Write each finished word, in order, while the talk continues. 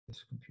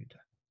this computer.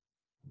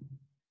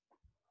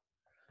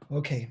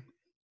 Okay.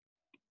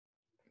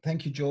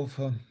 Thank you, Joel,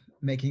 for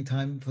making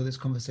time for this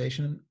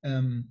conversation.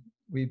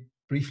 We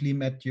briefly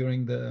met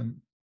during the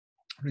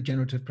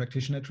regenerative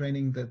practitioner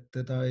training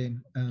that I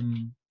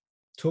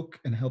took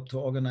and helped to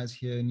organize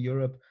here in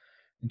Europe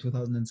in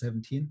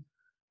 2017.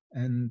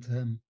 And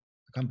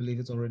I can't believe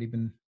it's already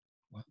been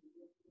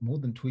more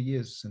than 2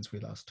 years since we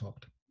last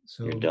talked.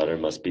 So your daughter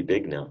must be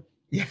big now.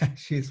 Yeah,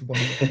 she's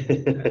wonderful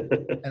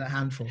and a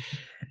handful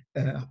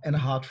and a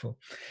heartful.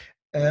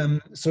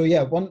 So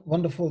yeah,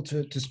 wonderful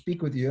to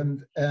speak with you.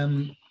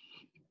 And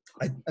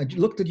I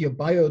looked at your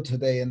bio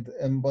today,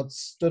 and what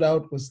stood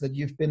out was that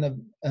you've been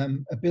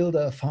a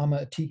builder, a farmer,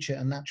 a teacher,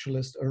 a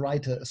naturalist, a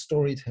writer, a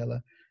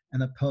storyteller,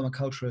 and a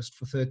permaculturist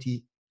for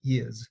 30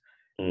 years.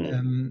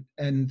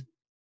 And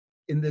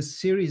in this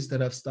series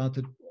that I've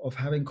started of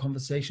having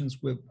conversations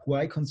with who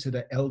I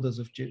consider elders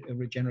of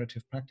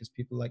regenerative practice,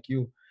 people like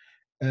you,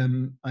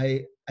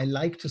 I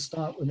like to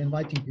start with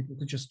inviting people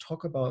to just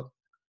talk about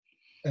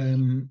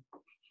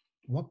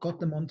what got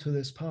them onto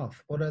this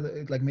path. What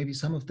are like maybe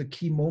some of the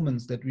key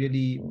moments that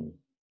really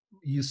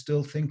you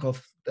still think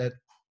of that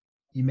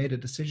you made a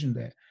decision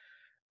there,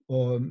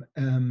 or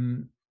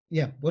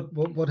yeah,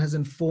 what has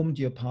informed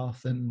your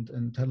path,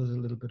 and tell us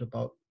a little bit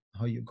about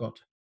how you got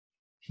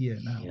here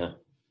now. Yeah,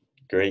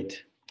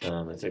 great.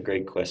 It's a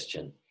great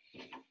question.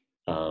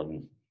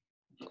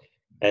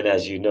 And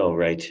as you know,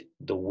 right,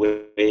 the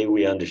way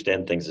we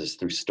understand things is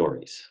through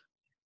stories.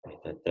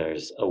 Right? That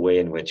there's a way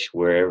in which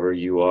wherever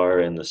you are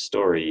in the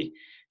story,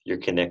 you're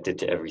connected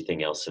to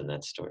everything else in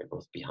that story,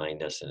 both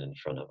behind us and in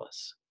front of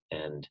us.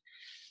 And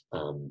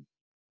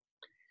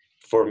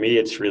for me,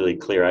 it's really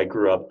clear. I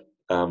grew up,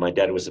 my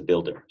dad was a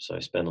builder, so I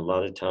spent a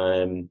lot of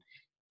time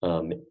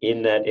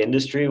in that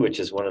industry, which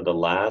is one of the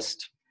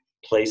last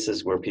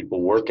places where people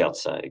work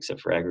outside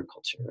except for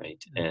agriculture,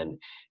 right? And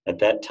at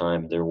that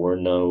time, there were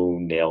no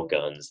nail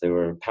guns. There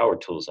were power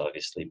tools,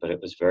 obviously, but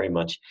it was very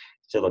much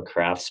still a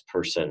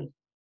craftsperson,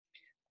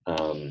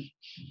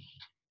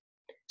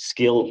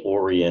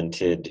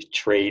 skill-oriented,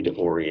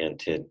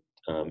 trade-oriented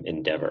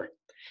endeavor.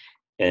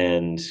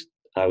 And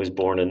I was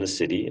born in the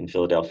city in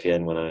Philadelphia,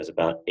 and when I was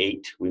about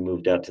 8, we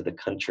moved out to the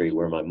country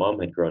where my mom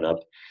had grown up.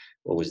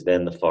 What was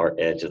then the far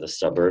edge of the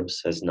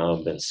suburbs has now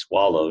been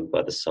swallowed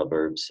by the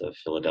suburbs of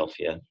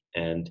Philadelphia.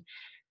 And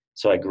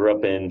so I grew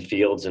up in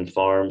fields and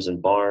farms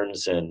and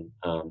barns, and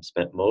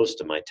spent most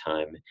of my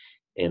time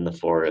in the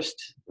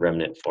forest,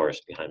 remnant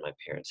forest behind my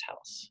parents'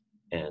 house.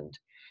 And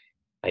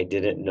I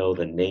didn't know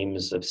the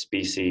names of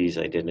species.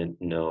 I didn't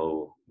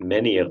know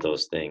many of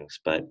those things,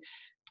 but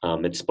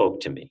it spoke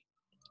to me.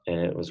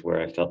 And it was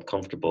where I felt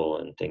comfortable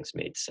and things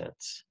made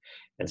sense.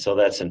 And so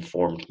that's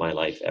informed my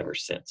life ever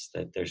since,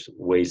 that there's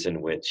ways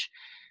in which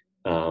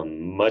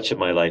much of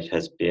my life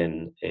has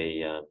been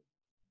a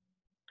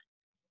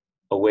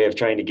way of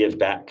trying to give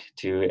back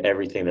to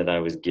everything that I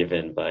was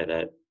given by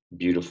that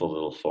beautiful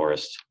little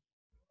forest.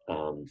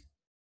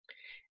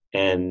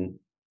 And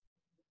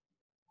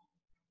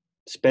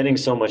spending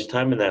so much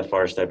time in that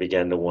forest, I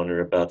began to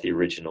wonder about the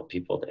original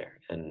people there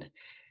and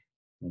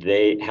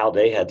how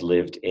they had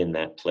lived in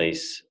that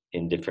place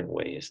in different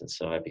ways. And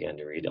so I began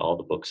to read all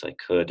the books I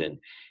could, and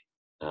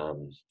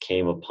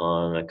came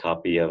upon a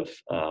copy of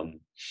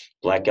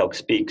Black Elk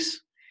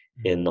Speaks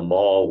in the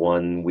mall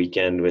one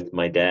weekend with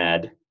my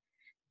dad.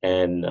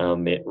 And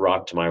it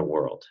rocked my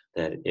world.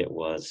 That it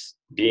was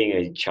being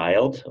a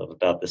child of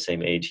about the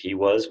same age he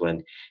was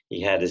when he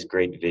had his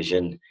great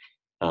vision.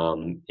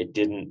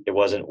 It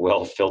wasn't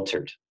well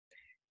filtered.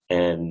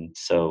 And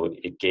so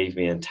it gave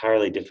me an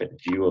entirely different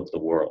view of the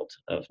world,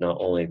 of not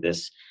only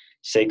this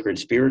sacred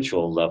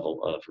spiritual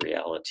level of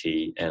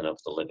reality and of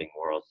the living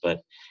world,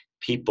 but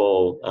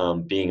people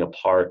being a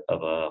part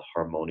of a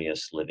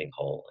harmonious living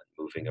whole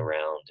and moving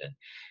around and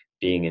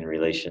being in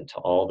relation to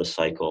all the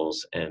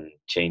cycles and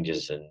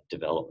changes and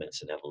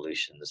developments and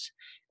evolutions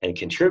and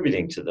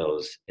contributing to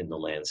those in the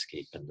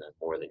landscape and the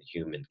more than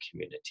human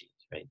community,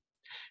 right?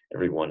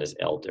 Everyone is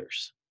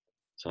elders.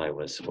 So I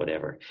was,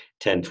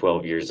 10,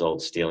 12 years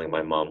old, stealing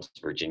my mom's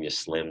Virginia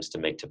Slims to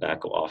make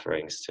tobacco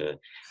offerings to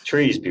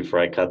trees before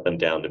I cut them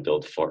down to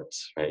build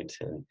forts, right?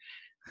 And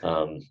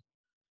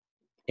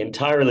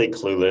entirely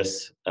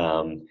clueless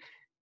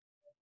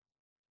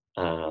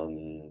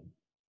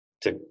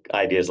to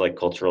ideas like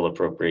cultural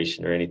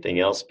appropriation or anything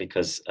else,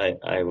 because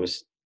I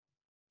was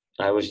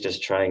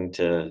just trying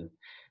to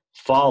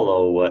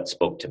follow what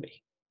spoke to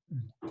me.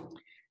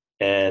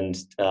 And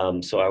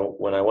so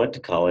when I went to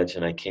college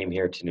and I came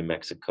here to New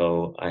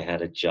Mexico, I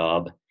had a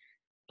job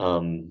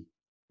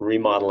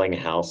remodeling a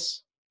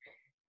house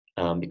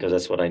because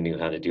that's what I knew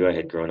how to do. I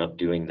had grown up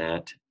doing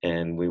that,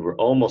 and we were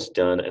almost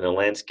done, and a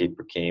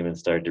landscaper came and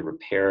started to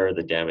repair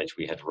the damage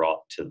we had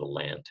wrought to the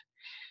land,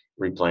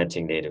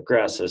 replanting native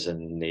grasses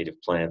and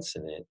native plants,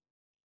 and it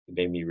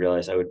made me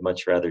realize I would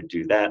much rather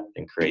do that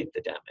than create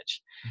the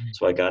damage.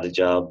 So I got a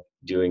job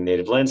doing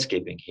native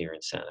landscaping here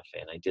in Santa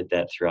Fe, and I did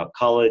that throughout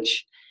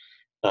college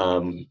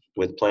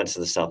with Plants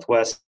of the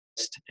Southwest,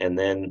 and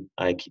then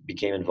I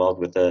became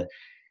involved with a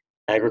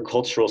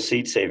agricultural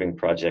seed saving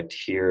project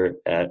here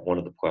at one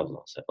of the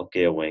pueblos, at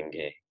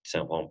Okeawenge,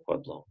 San Juan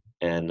Pueblo.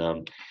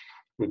 And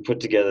we put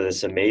together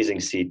this amazing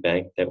seed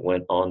bank that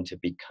went on to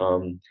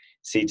become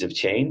Seeds of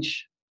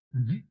Change.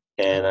 Mm-hmm.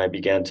 And I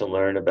began to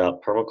learn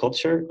about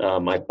permaculture.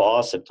 My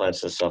boss at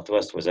Plants of the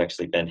Southwest was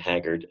actually Ben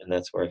Haggard, and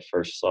that's where I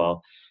first saw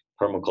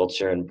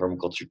permaculture and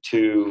permaculture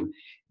 2.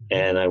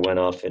 And I went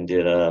off and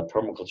did a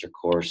permaculture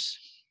course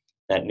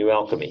at New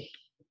Alchemy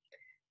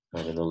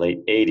in the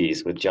late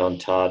 80s with John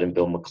Todd and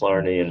Bill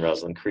McClarney and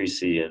Rosalind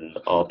Creasy and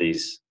all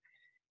these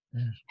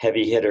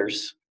heavy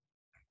hitters.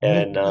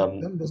 And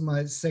that was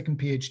my second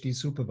PhD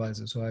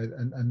supervisor, so I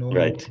know him.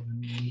 right,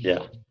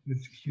 yeah,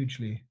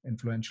 Hugely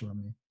influential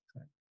on me.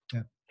 So,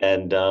 yeah.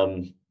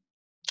 And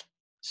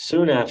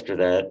soon after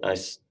that,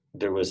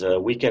 there was a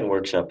weekend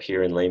workshop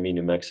here in Lamy,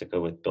 New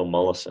Mexico with Bill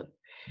Mollison.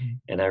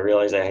 And I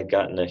realized I had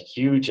gotten a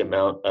huge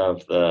amount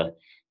of the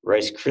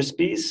Rice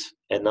Krispies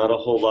and not a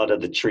whole lot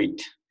of the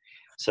treat.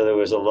 So there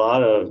was a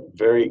lot of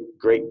very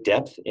great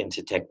depth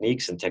into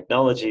techniques and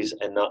technologies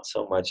and not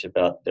so much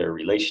about their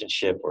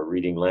relationship or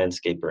reading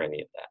landscape or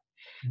any of that.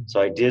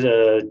 So I did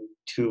a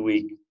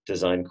 2-week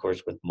design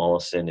course with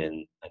Mollison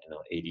in,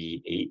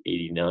 88,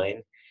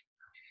 89,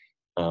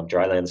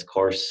 drylands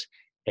course,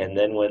 and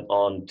then went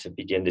on to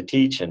begin to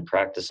teach and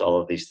practice all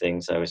of these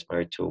things. I was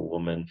married to a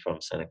woman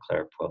from Santa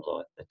Clara Pueblo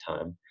at the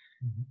time,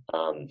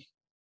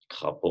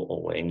 Kapo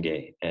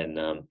Owenge,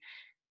 and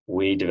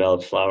we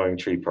developed flowering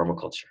tree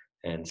permaculture.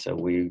 And so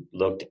we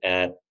looked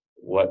at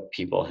what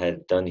people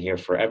had done here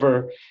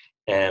forever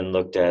and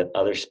looked at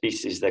other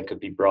species that could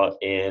be brought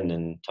in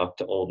and talked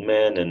to old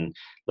men and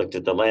looked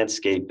at the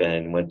landscape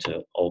and went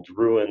to old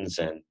ruins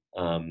and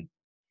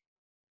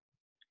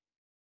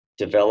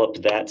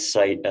developed that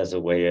site as a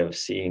way of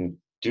seeing,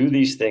 do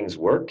these things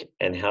work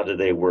and how do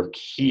they work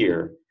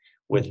here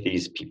with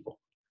these people?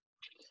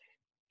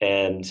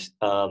 And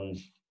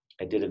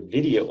I did a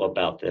video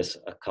about this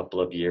a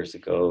couple of years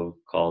ago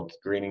called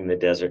Greening the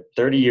Desert,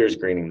 30 Years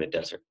Greening the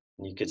Desert.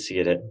 And you could see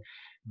it at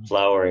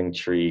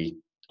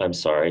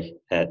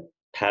at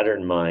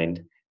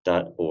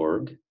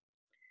patternmind.org.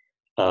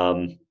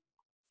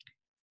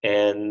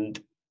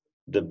 And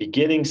the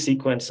beginning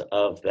sequence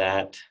of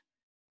that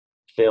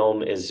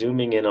film is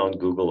zooming in on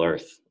Google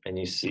Earth, and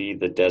you see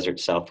the desert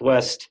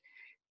Southwest.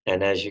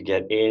 And as you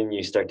get in,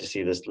 you start to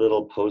see this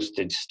little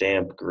postage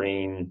stamp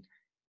green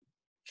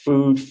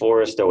food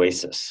forest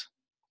oasis.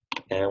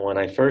 And when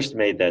I first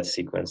made that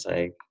sequence,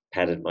 I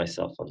patted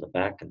myself on the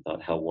back and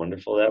thought how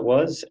wonderful that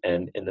was.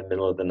 And in the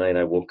middle of the night,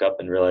 I woke up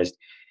and realized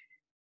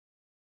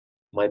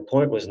my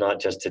point was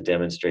not just to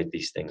demonstrate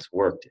these things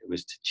worked. It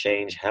was to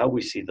change how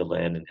we see the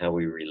land and how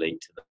we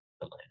relate to the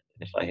land.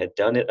 And if I had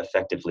done it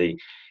effectively,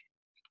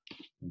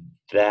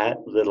 that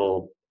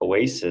little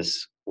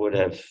oasis would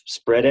have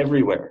spread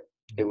everywhere.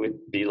 It would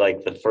be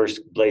like the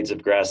first blades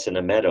of grass in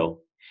a meadow,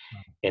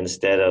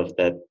 instead of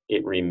that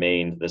it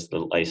remained this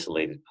little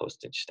isolated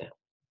postage stamp.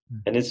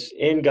 And it's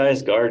in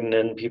Guy's Garden,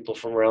 and people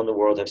from around the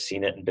world have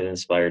seen it and been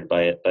inspired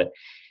by it. But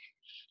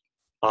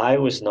I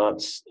was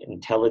not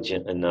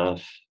intelligent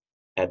enough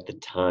at the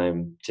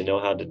time to know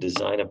how to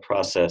design a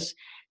process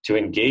to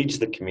engage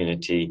the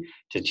community,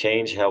 to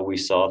change how we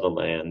saw the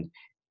land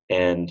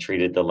and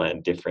treated the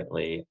land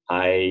differently.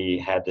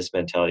 I had this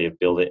mentality of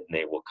build it and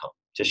they will come,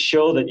 to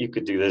show that you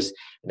could do this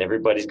and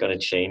everybody's going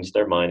to change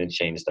their mind and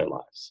change their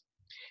lives.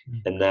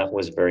 And that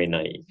was very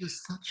naive.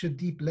 It's such a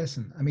deep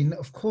lesson. I mean,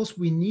 of course,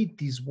 we need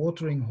these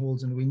watering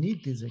holes and we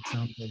need these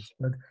examples,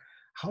 but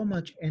how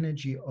much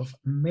energy of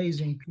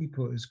amazing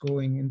people is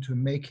going into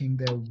making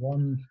their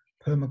one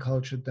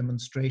permaculture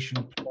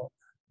demonstration plot,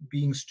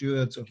 being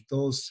stewards of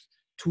those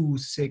 2,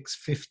 6,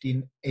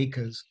 15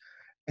 acres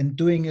and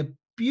doing a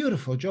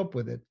beautiful job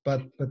with it,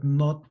 but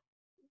not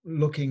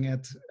looking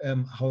at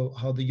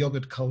how the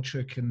yogurt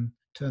culture can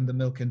turn the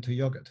milk into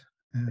yogurt.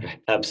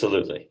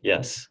 Absolutely,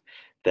 yes.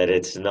 That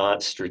it's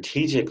not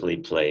strategically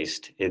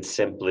placed, it's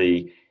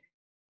simply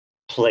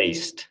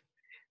placed.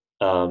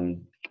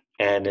 And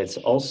it's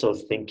also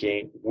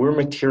thinking, we're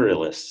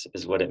materialists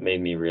is what it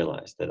made me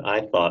realize. That I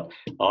thought,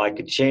 oh, I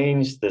could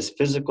change this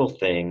physical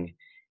thing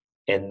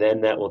and then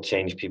that will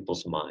change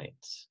people's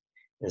minds.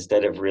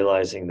 Instead of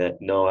realizing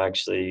that, no,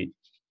 actually,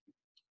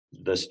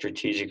 the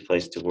strategic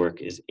place to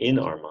work is in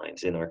our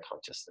minds, in our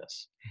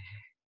consciousness.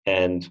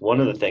 And one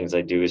of the things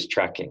I do is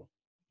tracking,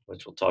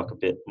 which we'll talk a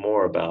bit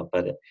more about.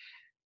 But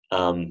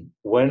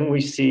when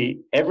we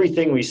see,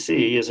 everything we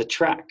see is a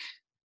track,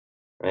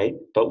 right?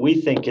 But we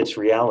think it's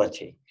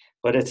reality,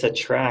 but it's a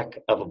track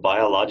of a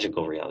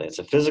biological reality. It's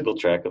a physical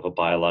track of a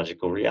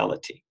biological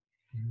reality.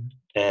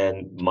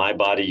 And my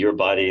body, your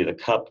body, the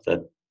cup,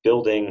 the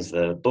buildings,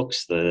 the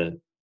books, the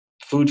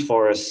food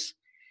forests,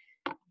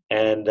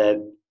 and that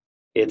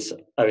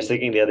I was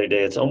thinking the other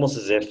day, it's almost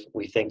as if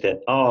we think that,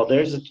 oh,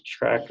 there's a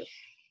track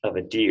of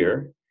a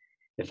deer.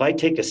 If I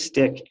take a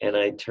stick and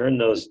I turn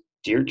those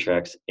deer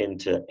tracks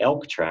into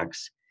elk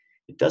tracks,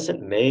 it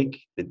doesn't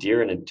make the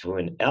deer into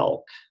an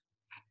elk,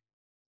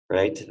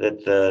 right?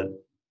 That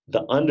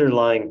the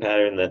underlying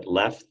pattern that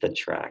left the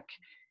track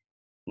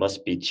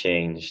must be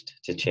changed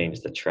to change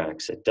the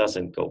tracks. It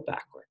doesn't go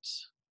backwards,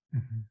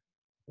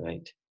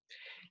 right?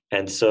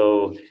 And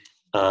so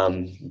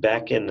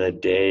back in the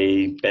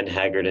day, Ben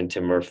Haggard and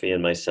Tim Murphy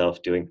and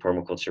myself doing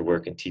permaculture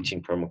work and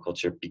teaching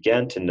permaculture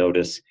began to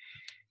notice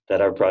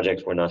that our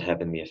projects were not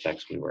having the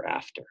effects we were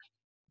after,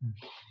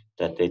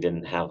 that they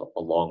didn't have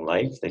a long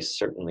life. They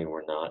certainly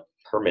were not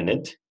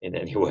permanent in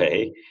any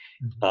way.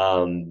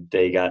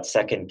 They got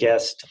second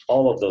guessed,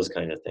 all of those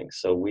kind of things.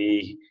 So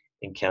we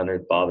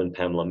encountered Bob and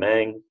Pamela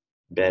Mang.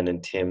 Ben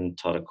and Tim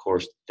taught a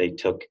course they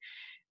took,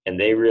 and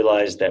they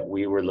realized that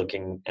we were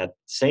looking at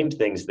same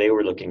things they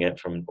were looking at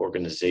from an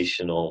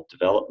organizational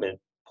development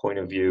point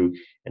of view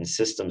and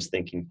systems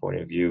thinking point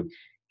of view,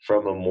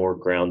 from a more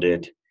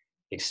grounded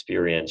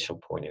experiential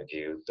point of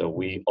view, though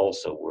we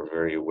also were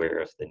very aware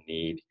of the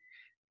need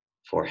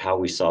for how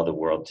we saw the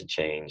world to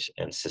change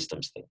and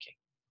systems thinking.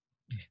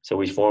 So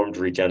we formed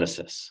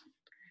reGenesis.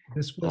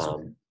 This was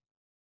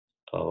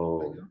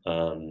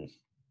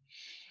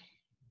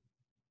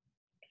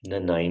in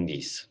the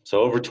 90s, so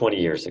over 20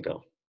 years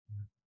ago.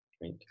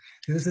 Right.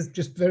 This is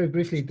just very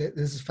briefly,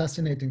 this is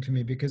fascinating to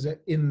me because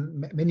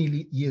in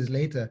many years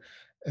later,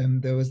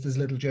 there was this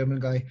little German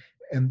guy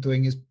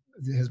doing his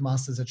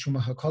master's at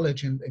Schumacher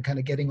College and kind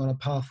of getting on a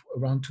path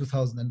around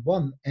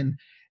 2001. And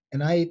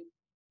I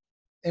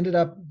ended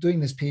up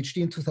doing this PhD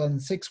in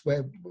 2006,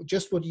 where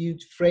just what you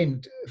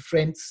framed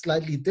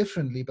slightly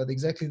differently, but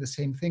exactly the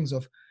same things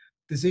of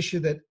this issue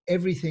that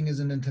everything is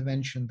an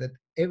intervention,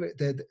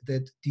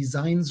 that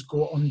designs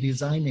go on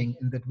designing,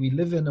 and that we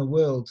live in a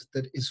world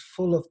that is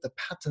full of the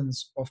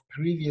patterns of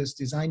previous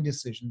design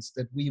decisions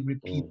that we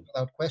repeat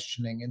without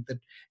questioning, and that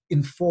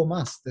inform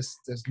us, this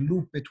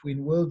loop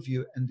between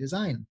worldview and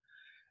design.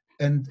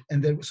 And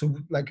then, so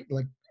like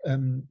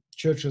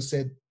Churchill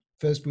said,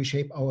 first we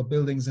shape our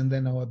buildings and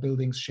then our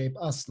buildings shape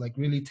us, like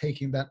really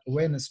taking that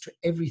awareness to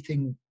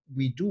everything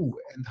we do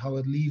and how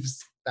it leaves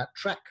that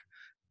track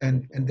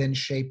and then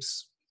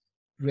shapes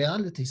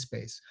reality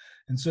space.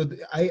 And so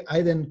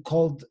I then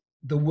called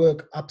the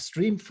work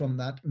upstream from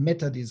that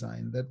meta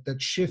design,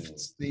 that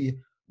shifts the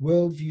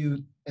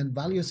worldview and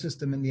value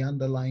system and the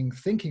underlying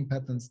thinking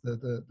patterns,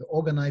 the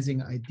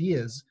organizing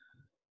ideas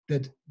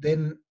that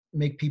then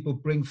make people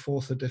bring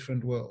forth a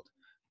different world.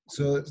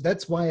 So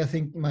that's why I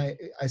think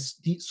I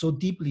so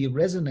deeply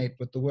resonate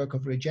with the work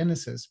of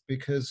reGenesis,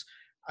 because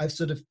I've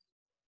sort of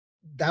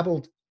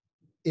dabbled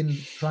in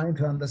trying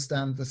to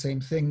understand the same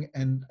thing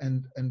and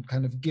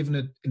kind of given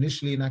it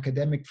initially an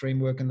academic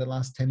framework in the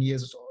last 10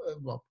 years,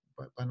 well,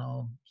 by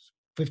now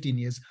 15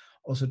 years,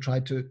 also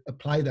tried to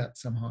apply that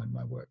somehow in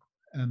my work.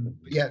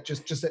 Yeah,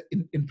 just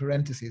in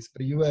parentheses,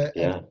 but you were,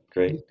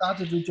 great. You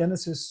started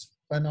reGenesis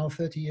by now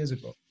 30 years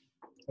ago.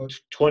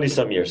 20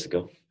 some years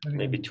ago,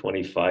 maybe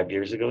 25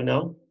 years ago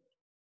now.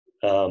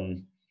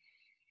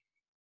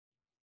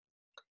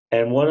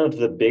 And one of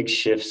the big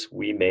shifts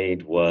we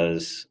made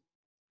was,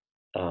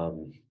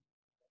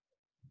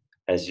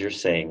 as you're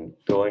saying,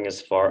 going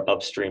as far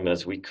upstream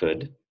as we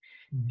could.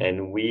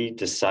 And we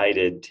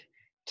decided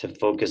to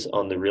focus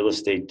on the real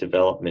estate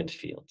development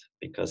field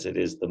because it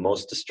is the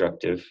most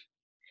destructive.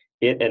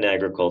 It and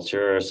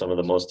agriculture are some of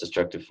the most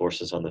destructive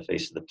forces on the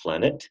face of the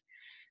planet.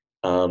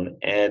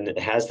 And it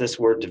has this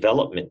word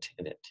development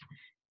in it.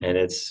 And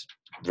it's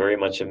very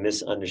much a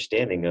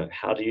misunderstanding of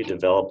how do you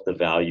develop the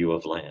value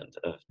of land,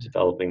 of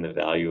developing the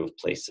value of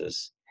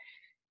places,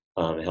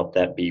 help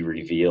that be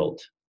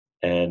revealed.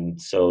 And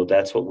so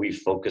that's what we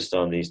focused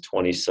on these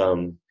 20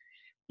 some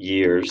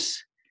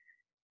years.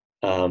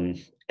 And,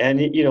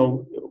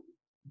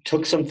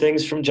 took some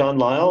things from John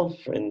Lyle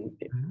and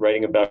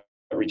writing about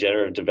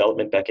regenerative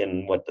development back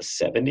in the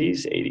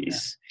 70s,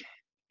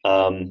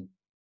 80s.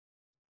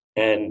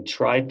 And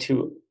tried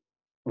to,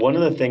 one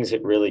of the things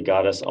that really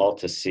got us all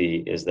to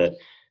see is that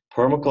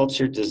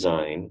permaculture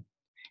design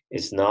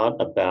is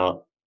not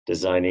about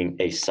designing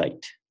a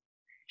site.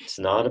 It's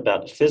not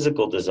about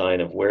physical design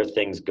of where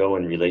things go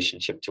in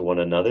relationship to one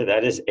another.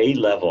 That is a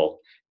level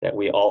that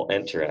we all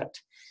enter at.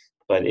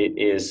 But it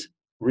is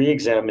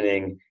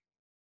re-examining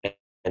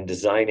and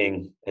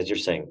designing, as you're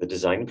saying, the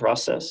design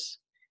process.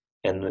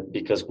 And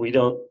because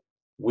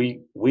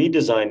we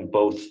design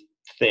both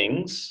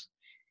things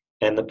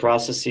and the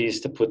processes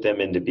to put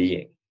them into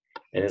being.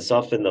 And it's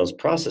often those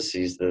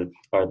processes that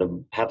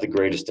have the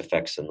greatest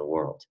effects in the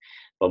world.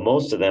 But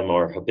most of them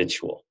are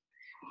habitual,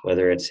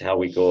 whether it's how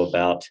we go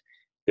about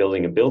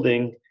building a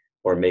building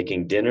or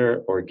making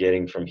dinner or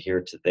getting from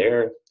here to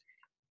there.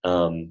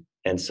 And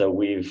so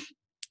we've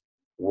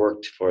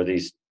worked for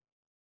these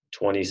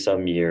 20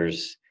 some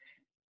years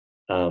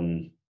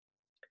to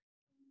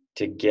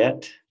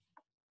get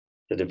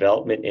the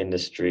development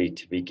industry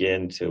to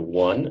begin to,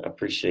 one,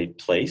 appreciate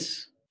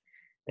place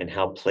and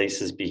how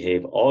places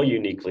behave all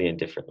uniquely and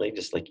differently,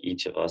 just like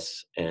each of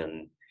us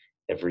and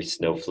every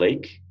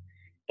snowflake.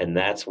 And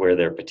that's where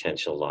their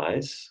potential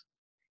lies.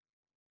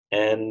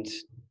 And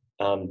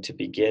to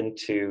begin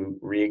to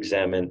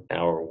re-examine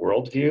our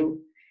worldview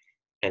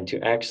and to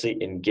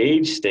actually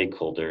engage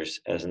stakeholders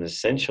as an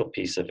essential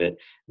piece of it,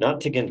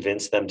 not to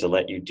convince them to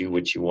let you do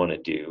what you want to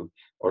do,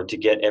 or to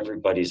get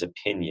everybody's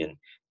opinion,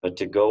 but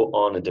to go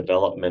on a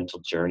developmental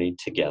journey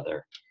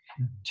together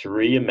to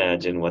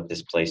reimagine what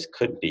this place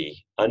could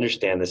be,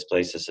 understand this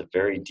place as a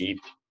very deep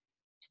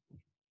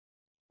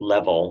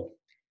level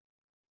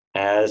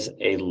as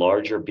a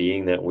larger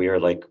being that we are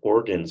like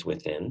organs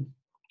within,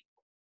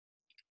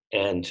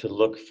 and to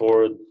look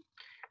for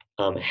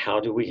how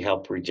do we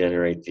help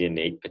regenerate the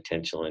innate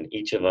potential in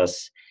each of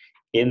us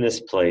in this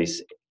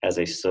place as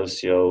a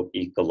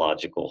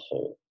socio-ecological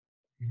whole.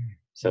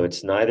 So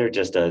it's neither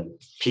just a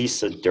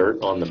piece of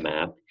dirt on the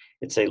map,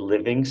 it's a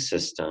living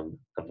system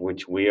of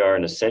which we are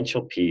an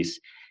essential piece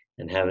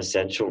and have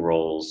essential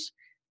roles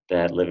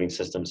that living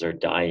systems are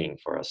dying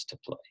for us to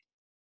play.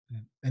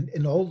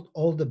 And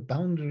all the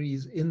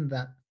boundaries in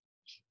that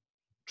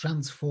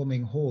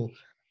transforming whole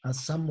are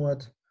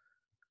somewhat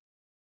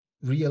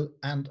real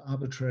and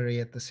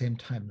arbitrary at the same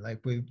time.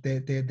 Like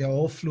they're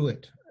all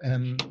fluid,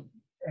 and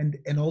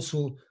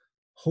also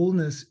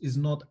wholeness is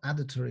not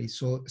additory.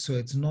 So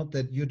it's not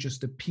that you're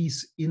just a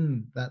piece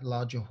in that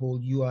larger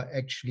whole. You are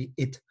actually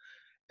it.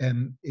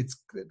 It's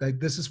like,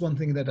 this is one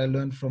thing that I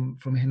learned from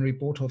Henry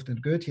Borthoft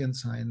and Goethean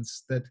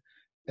science, that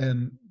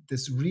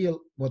this real,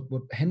 what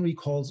Henry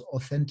calls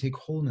authentic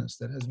wholeness,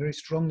 that has very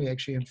strongly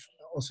actually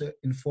also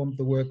informed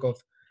the work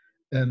of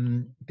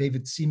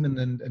David Seaman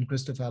and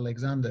Christopher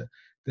Alexander,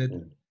 that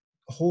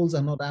wholes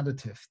are not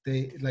additive.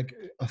 They, like,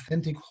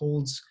 authentic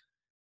wholes,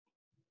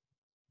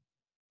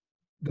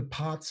 the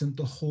parts and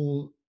the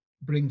whole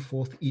bring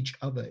forth each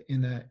other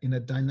in a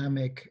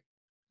dynamic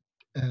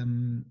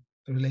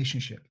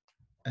relationship.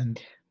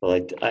 And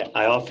well,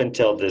 I often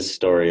tell this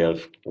story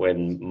of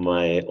when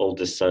my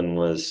oldest son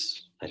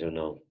was, I don't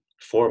know,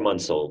 4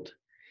 months old.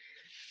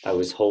 I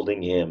was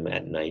holding him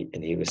at night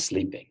and he was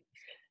sleeping.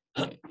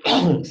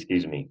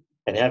 Excuse me.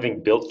 And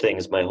having built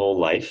things my whole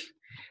life,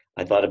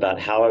 I thought about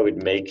how I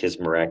would make his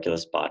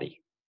miraculous body.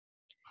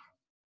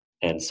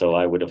 And so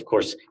I would, of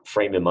course,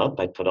 frame him up.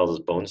 I'd put all those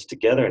bones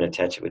together and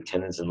attach it with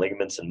tendons and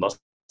ligaments and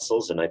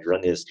muscles, and I'd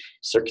run his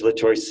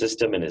circulatory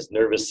system and his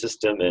nervous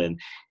system and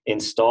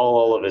install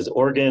all of his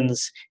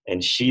organs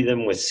and sheathe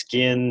them with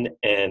skin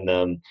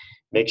and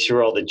make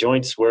sure all the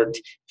joints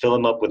worked, fill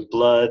him up with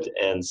blood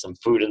and some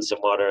food and some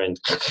water and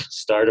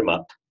start him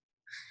up.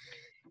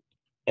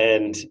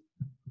 And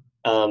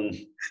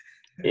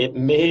it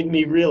made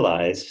me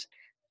realize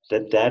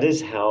that that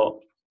is how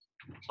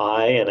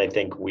and I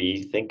think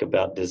we think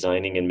about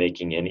designing and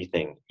making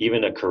anything,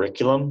 even a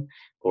curriculum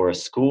or a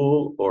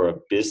school or a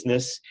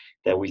business,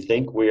 that we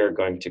think we are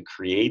going to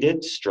create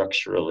it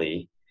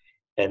structurally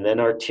and then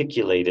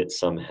articulate it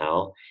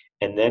somehow,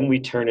 and then we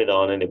turn it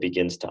on and it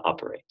begins to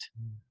operate,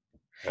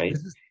 right?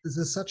 This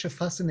is such a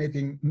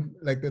fascinating,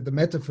 like the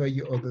metaphor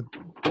or the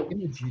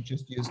image you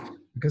just used,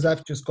 because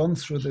I've just gone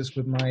through this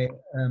with my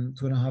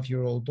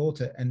 2.5-year-old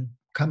daughter, and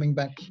coming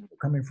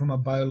from a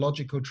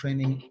biological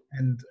training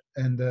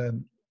and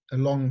a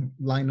long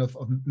line of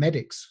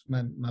medics,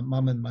 my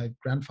mom and my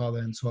grandfather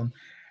and so on.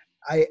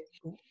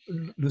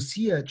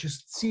 Lucia,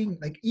 just seeing,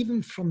 like,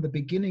 even from the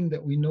beginning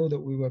that we know that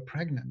we were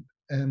pregnant,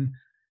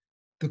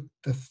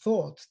 the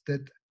thought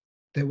that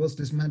there was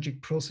this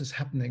magic process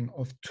happening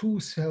of 2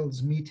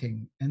 cells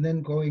meeting and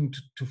then going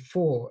to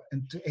 4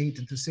 and to 8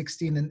 and to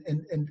 16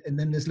 and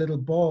then this little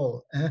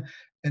ball,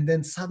 and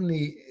then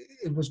suddenly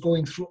it was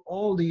going through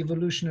all the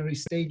evolutionary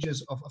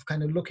stages of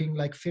kind of looking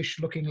like fish,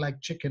 looking like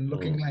chicken,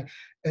 looking like,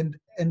 and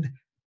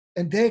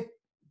there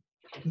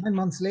 9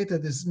 months later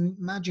this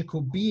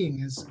magical being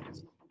has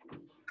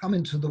come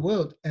into the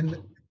world,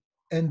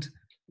 and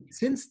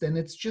since then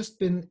it's just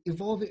been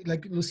evolving.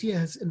 Like, Lucia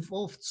has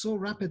evolved so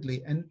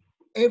rapidly, and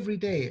every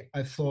day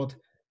I've thought,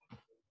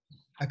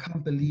 I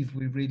can't believe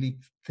we really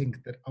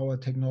think that our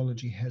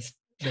technology has,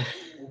 that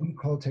what we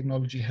call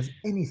technology, has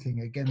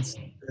anything against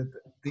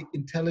the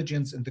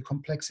intelligence and the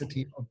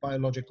complexity of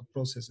biological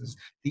processes,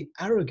 the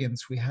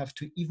arrogance we have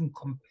to even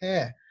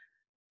compare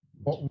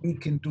what we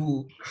can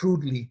do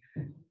crudely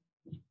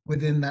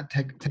within that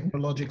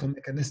technological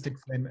mechanistic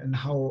frame, and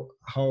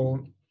how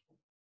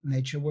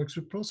nature works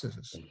with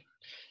processes.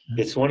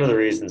 It's one of the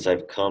reasons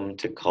I've come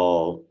to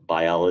call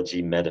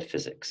biology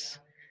metaphysics,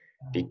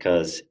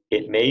 because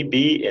it may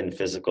be in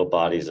physical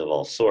bodies of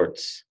all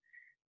sorts,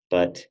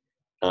 but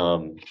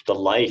the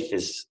life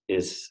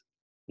is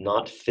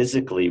not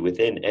physically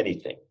within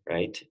anything,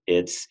 right?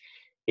 It's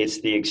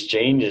the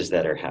exchanges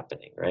that are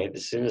happening, right?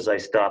 As soon as I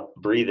stop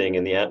breathing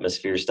and the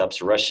atmosphere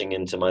stops rushing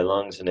into my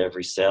lungs and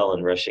every cell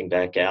and rushing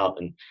back out,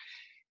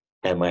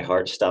 and my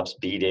heart stops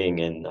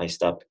beating, and I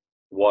stop,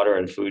 water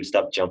and food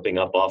stop jumping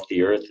up off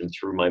the earth and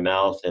through my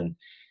mouth, and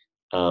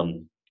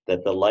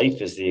that the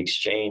life is the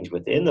exchange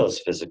within those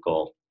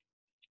physical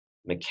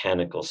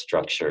mechanical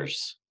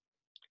structures.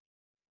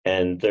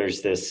 And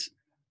there's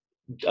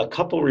a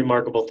couple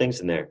remarkable things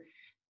in there.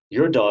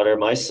 Your daughter,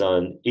 my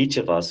son, each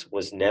of us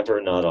was never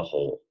not a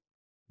whole,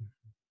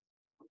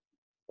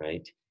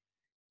 right?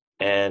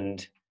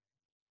 And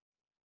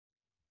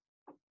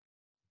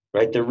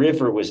right, the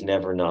river was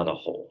never not a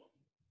whole.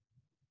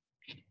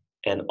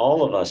 And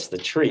all of us, the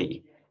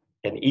tree,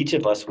 And each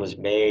of us was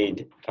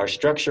made, our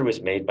structure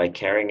was made by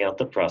carrying out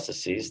the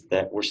processes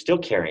that we're still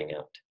carrying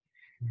out,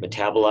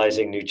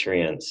 metabolizing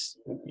nutrients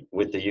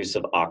with the use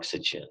of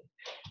oxygen,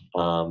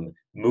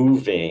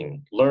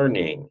 moving,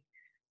 learning.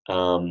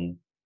 The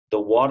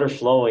water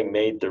flowing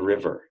made the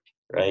river,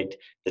 right?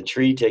 The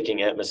tree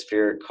taking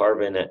atmospheric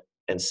carbon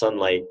and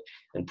sunlight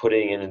and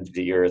putting it into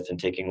the earth and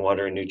taking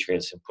water and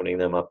nutrients and putting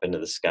them up into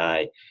the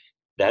sky.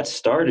 That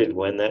started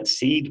when that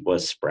seed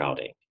was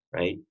sprouting,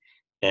 right?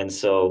 And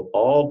so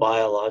all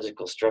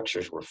biological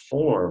structures were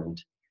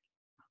formed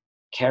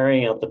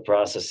carrying out the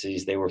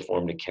processes they were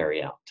formed to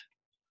carry out.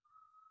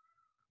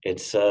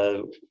 It's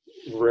a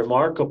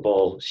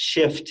remarkable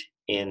shift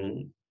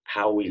in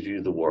how we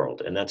view the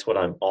world, and that's what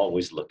I'm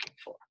always looking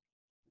for.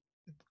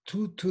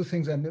 Two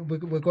things, and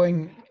we're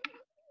going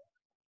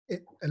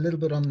a little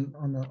bit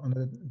on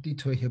a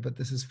detour here, but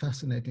this is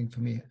fascinating for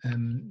me,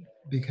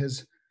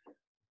 because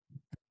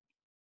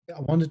I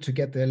wanted to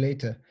get there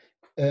later.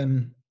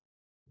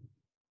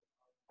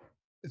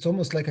 It's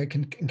almost like I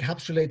can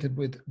encapsulate it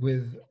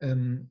with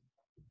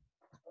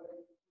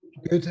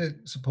Goethe,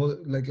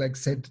 like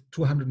said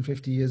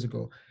 250 years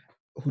ago,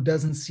 who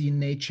doesn't see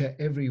nature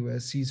everywhere,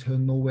 sees her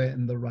nowhere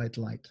in the right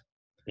light.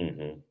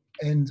 Mm-hmm.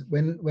 And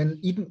when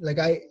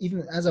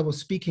even as I was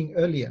speaking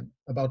earlier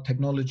about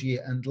technology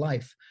and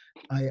life,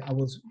 I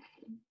was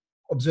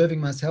observing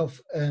myself,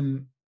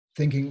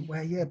 thinking,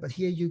 well, yeah, but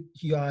here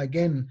you are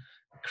again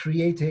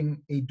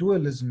creating a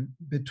dualism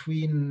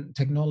between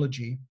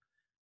technology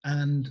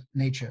and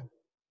nature.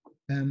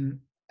 And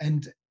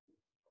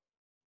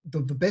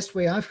the best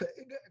way I've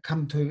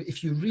come to,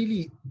 if you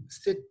really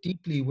sit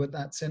deeply with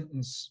that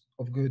sentence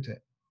of Goethe,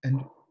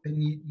 and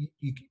you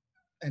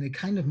and it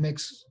kind of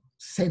makes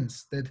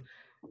sense that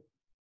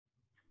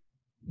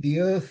the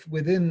earth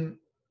within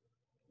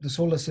the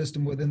solar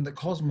system, within the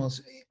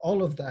cosmos,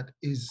 all of that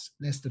is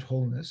nested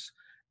wholeness.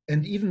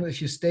 And even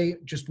if you stay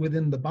just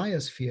within the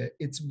biosphere,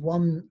 it's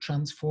one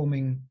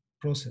transforming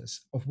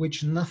process of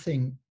which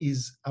nothing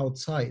is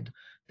outside.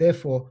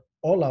 Therefore,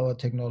 all our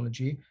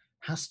technology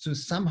has to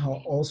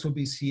somehow also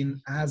be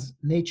seen as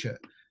nature.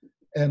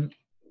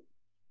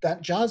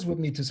 That jars with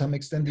me to some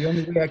extent. The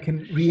only way I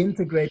can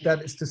reintegrate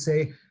that is to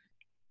say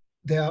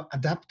there are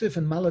adaptive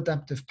and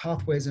maladaptive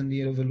pathways in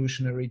the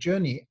evolutionary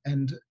journey.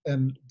 And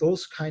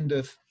those kind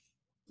of,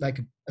 like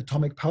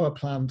atomic power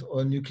plant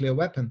or a nuclear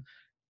weapon,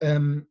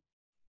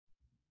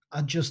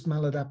 are just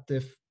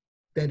maladaptive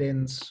dead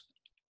ends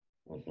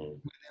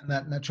within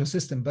that natural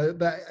system.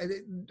 But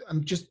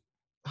I'm just,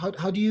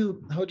 how do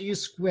you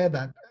square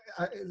that?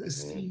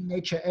 Seeing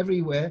nature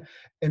everywhere,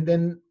 and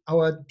then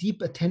our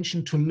deep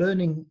attention to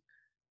learning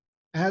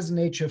as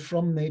nature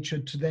from nature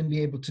to then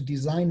be able to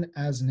design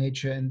as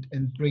nature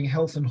and bring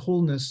health and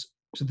wholeness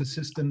to the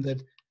system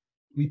that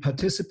we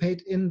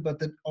participate in, but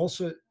that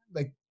also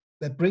like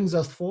that brings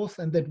us forth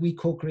and that we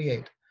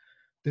co-create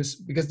this,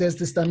 because there's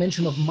this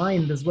dimension of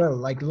mind as well,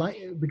 like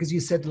because you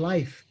said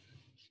life.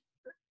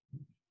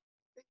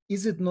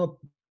 Is it not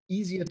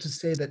easier to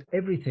say that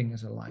everything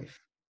is alive?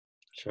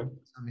 Sure. To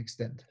some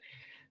extent.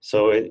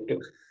 So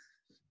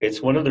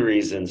it's one of the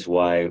reasons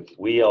why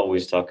we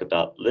always talk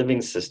about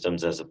living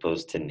systems as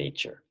opposed to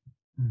nature,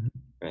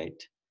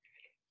 right?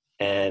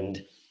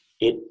 And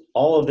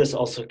all of this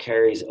also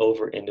carries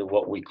over into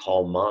what we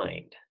call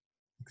mind,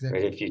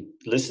 right? If you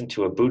listen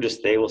to a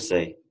Buddhist, they will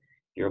say,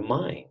 your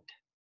mind,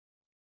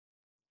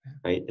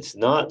 right? It's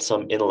not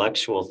some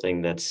intellectual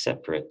thing that's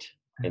separate.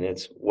 And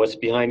it's what's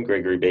behind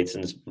Gregory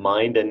Bateson's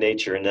mind and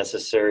nature a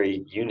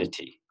necessary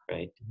unity,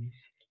 right?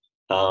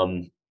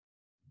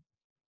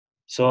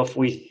 So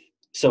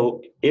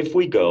if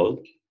we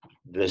go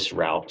this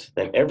route,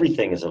 that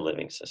everything is a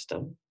living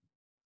system,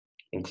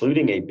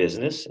 including a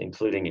business,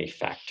 including a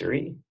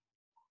factory,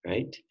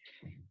 right?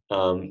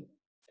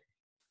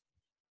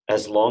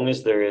 As long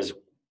as there is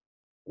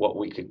what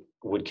we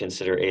would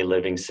consider a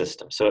living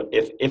system. So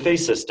if a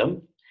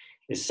system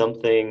is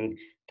something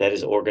that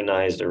is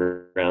organized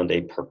around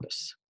a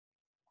purpose,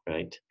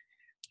 right?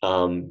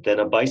 Then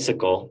a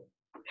bicycle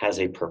has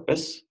a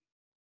purpose,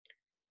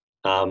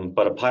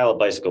 but a pile of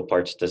bicycle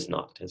parts does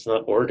not. It's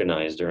not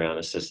organized around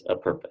a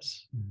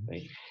purpose,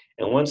 right?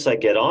 And once I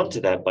get onto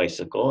that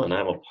bicycle and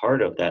I'm a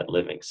part of that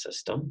living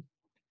system,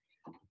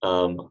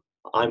 I'm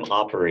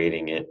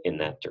operating it in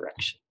that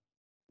direction,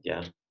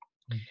 yeah?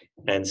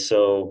 And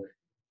so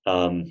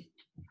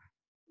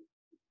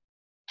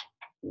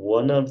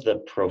one of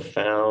the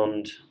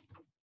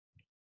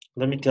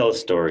let me tell a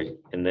story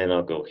and then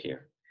I'll go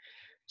here.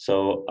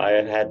 So I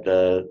have had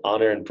the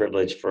honor and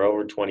privilege for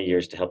over 20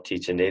 years to help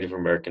teach a Native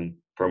American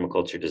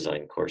permaculture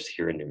design course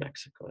here in New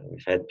Mexico. And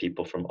we've had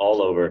people from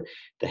all over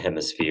the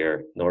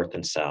hemisphere, north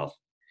and south.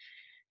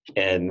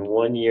 And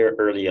one year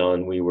early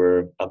on, we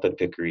were up at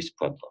Picaris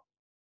Pueblo.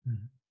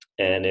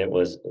 And it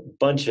was a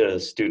bunch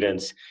of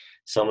students.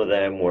 Some of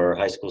them were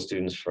high school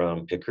students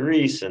from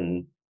Picaris,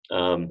 and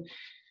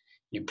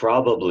you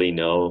probably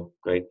know,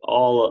 right,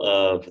 all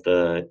of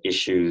the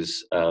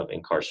issues of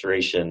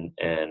incarceration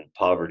and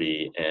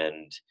poverty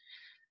and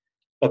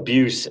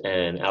abuse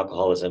and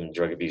alcoholism,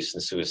 drug abuse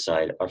and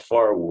suicide are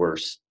far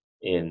worse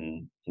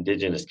in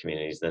indigenous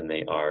communities than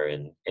they are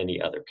in any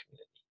other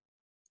community,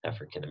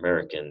 African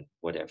American,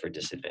 whatever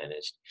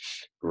disadvantaged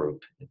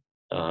group.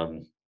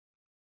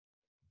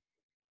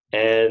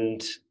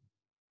 And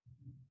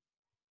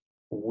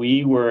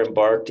we were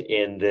embarked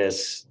in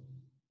this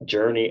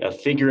journey of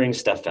figuring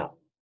stuff out.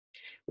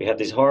 We have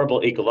these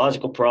horrible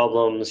ecological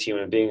problems.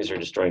 Human beings are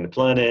destroying the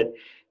planet.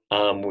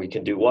 We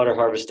can do water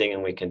harvesting,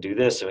 and we can do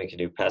this, and we can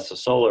do passive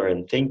solar,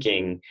 and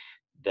thinking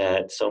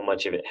that so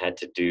much of it had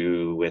to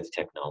do with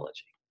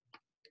technology.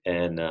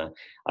 And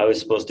I was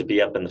supposed to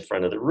be up in the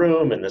front of the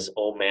room, and this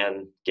old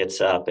man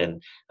gets up,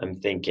 and I'm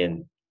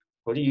thinking,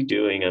 what are you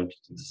doing?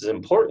 This is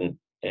important.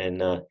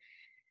 And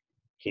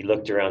he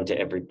looked around to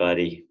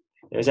everybody.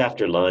 It was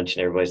after lunch,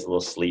 and everybody's a little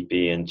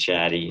sleepy and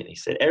chatty. And he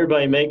said,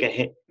 everybody make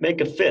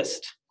a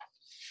fist.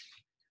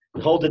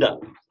 And hold it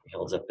up. He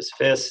holds up his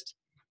fist,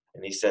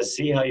 and he says,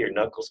 see how your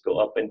knuckles go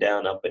up and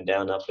down, up and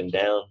down, up and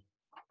down?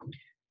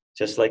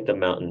 Just like the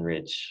mountain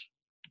ridge,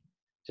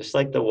 just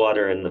like the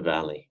water in the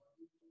valley.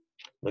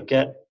 Look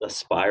at the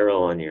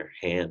spiral on your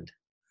hand.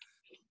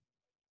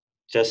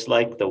 Just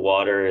like the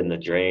water in the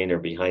drain or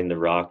behind the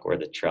rock where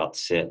the trout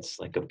sits,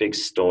 like a big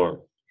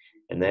storm.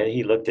 And then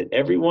he looked at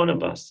every one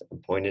of us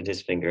and pointed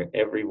his finger at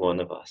every one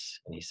of us.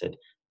 And he said,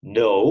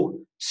 no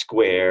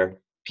square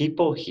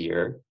people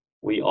here,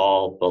 we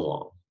all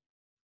belong.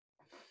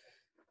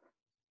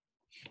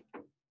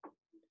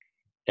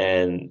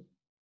 And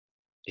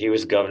he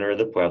was governor of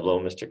the Pueblo,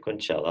 Mr.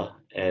 Quinchella.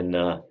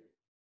 And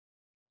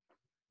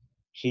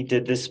he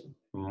did this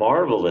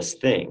marvelous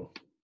thing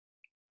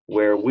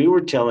where we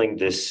were telling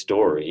this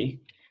story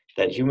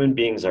that human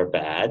beings are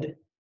bad,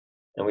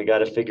 and we got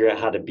to figure out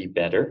how to be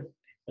better,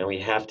 and we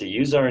have to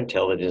use our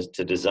intelligence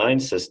to design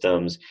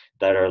systems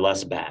that are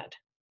less bad,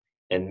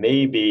 and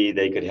maybe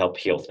they could help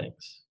heal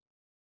things,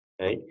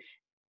 right?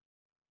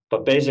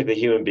 But basically,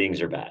 human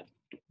beings are bad.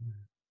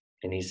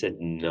 And he said,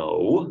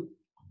 no,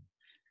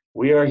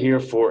 we are here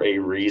for a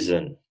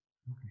reason,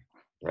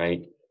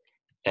 right?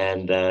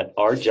 And that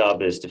our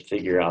job is to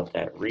figure out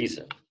that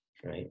reason,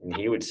 right? And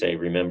he would say,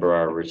 remember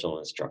our original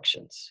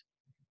instructions,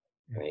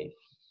 right?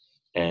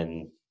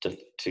 And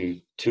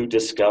to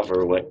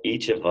discover what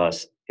each of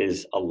us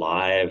is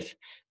alive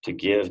to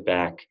give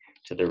back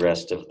to the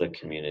rest of the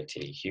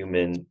community,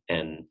 human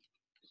and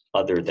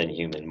other than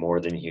human, more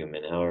than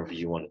human, however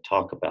you want to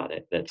talk about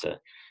it.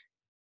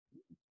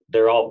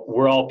 We're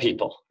all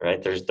people,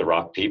 right? There's the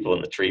rock people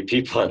and the tree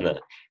people and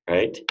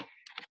right?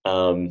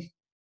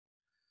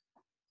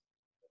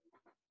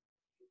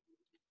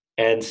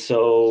 And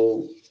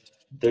so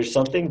there's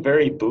something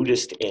very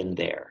Buddhist in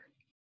there.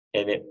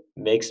 And it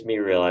makes me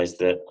realize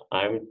that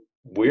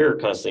we're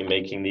constantly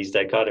making these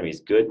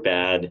dichotomies, good,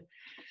 bad,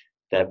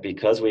 that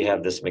because we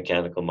have this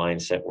mechanical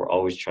mindset, we're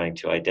always trying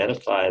to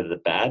identify the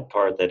bad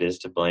part that is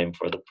to blame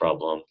for the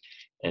problem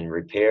and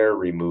repair,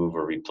 remove,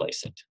 or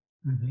replace it.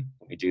 Mm-hmm.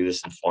 We do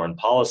this in foreign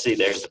policy.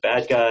 There's the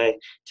bad guy,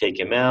 take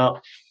him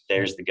out.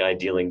 There's the guy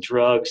dealing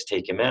drugs,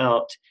 take him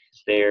out.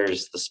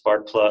 There's the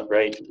spark plug,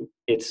 right?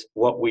 It's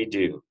what we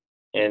do.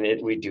 And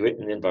we do it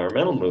in the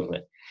environmental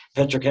movement.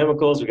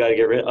 Petrochemicals, we got to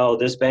get rid of. Oh,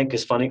 this bank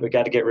is funny, we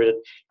got to get rid of.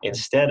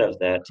 Instead of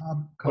that,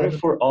 what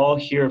if we're all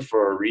here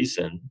for a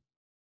reason?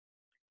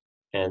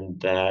 And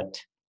that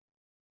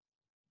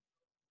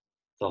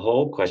the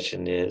whole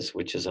question is,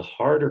 which is a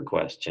harder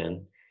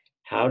question,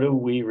 how do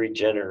we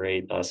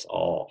regenerate us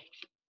all?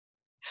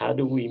 How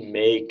do we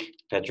make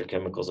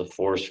petrochemicals a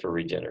force for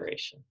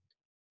regeneration?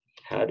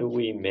 How do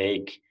we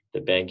make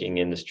the banking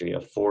industry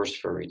a force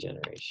for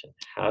regeneration?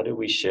 How do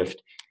we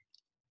shift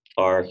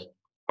our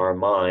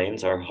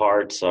minds, our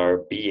hearts, our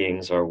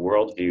beings, our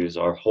worldviews,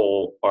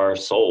 our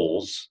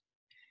souls,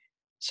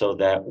 so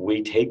that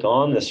we take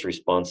on this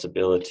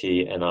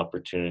responsibility and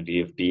opportunity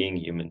of being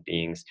human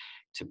beings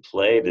to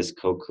play this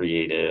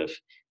co-creative,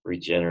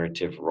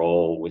 regenerative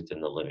role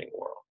within the living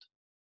world?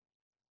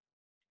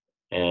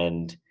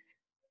 And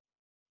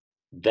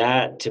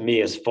that, to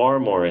me, is far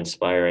more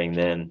inspiring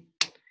than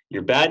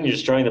you're bad and you're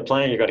destroying the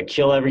planet, you're going to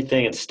kill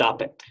everything and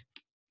stop it.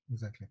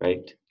 Exactly.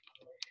 Right?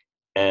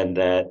 And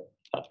that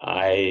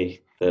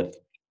the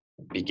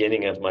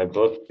beginning of my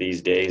book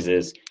these days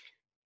is,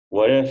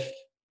 what if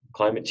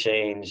climate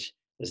change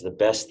is the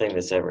best thing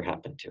that's ever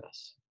happened to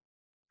us?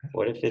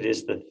 What if it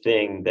is the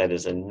thing that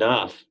is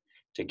enough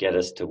to get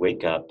us to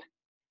wake up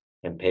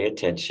and pay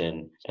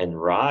attention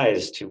and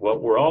rise to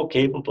what we're all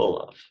capable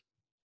of,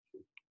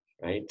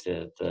 right?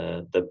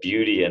 The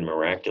beauty and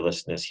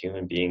miraculousness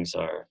human beings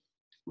are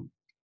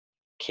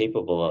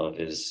capable of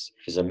is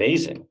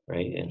amazing,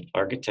 right? And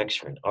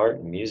architecture and art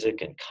and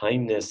music and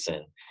kindness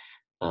and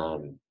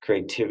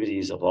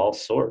creativities of all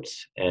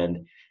sorts.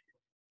 And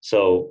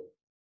so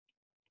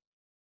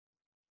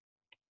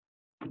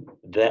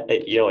that,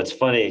 it's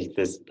funny,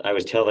 I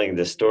was telling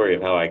the story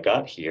of how I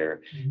got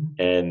here, mm-hmm.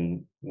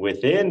 and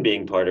within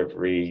being part of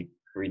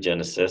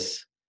Regenesis,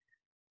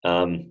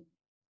 I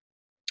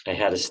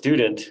had a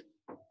student.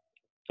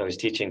 I was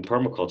teaching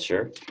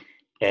permaculture,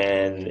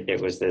 and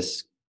it was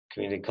this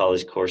community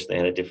college course. They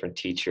had a different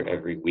teacher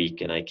every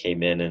week, and I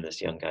came in, and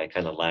this young guy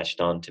kind of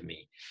latched on to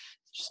me,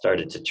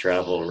 started to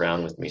travel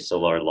around with me.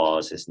 Solar Law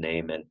is his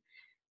name,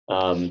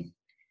 and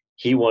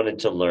he wanted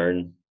to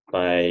learn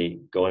by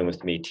going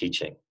with me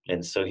teaching.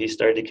 And so he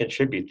started to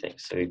contribute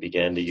things. So he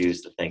began to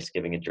use the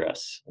Thanksgiving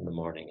address in the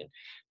morning and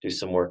do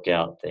some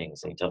workout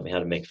things. And he taught me how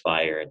to make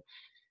fire. And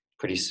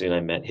pretty soon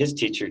I met his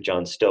teacher,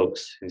 John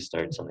Stokes, who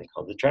started something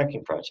called the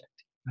Tracking Project.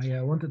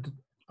 I wanted to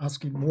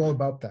ask you more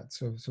about that.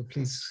 So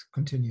please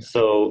continue.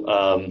 So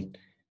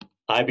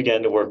I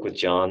began to work with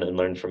John and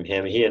learn from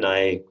him. He and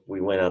we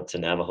went out to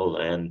Navajo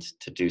land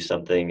to do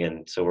something.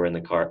 And so we're in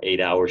the car 8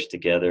 hours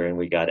together, and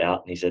we got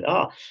out, and he said,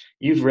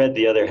 you've read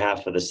the other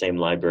half of the same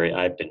library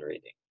I've been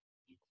reading.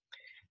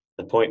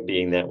 The point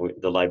being that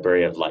the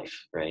library of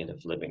life, right,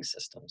 of living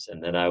systems.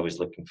 And then I was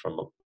looking from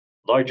a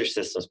larger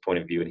systems point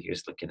of view, and he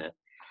was looking at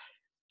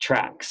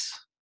tracks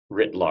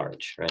writ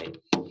large, right?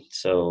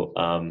 So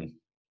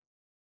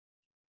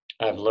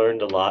I've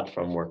learned a lot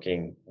from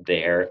working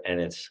there,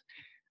 and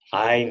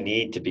I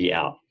need to be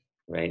out,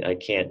 right? I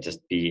can't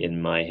just be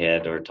in my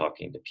head or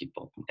talking to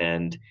people.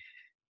 And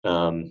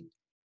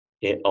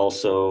it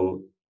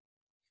also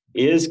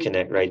is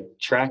right?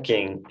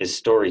 Tracking is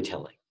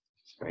storytelling,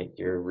 right?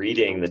 You're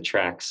reading the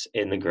tracks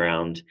in the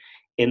ground,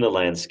 in the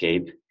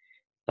landscape,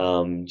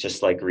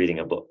 just like reading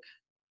a book,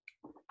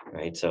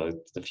 right? So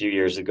a few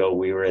years ago,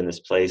 we were in this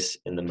place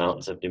in the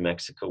mountains of New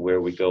Mexico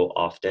where we go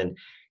often.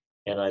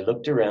 And I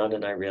looked around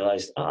and I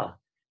realized,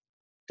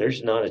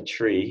 there's not a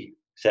tree,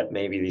 except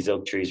maybe these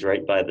oak trees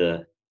right by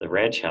the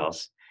ranch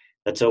house,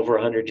 that's over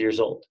 100 years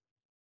old.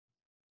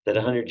 That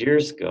 100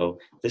 years ago,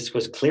 this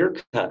was clear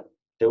cut.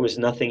 There was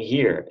nothing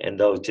here. And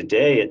though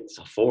today it's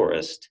a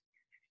forest,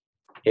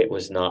 it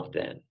was not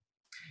then,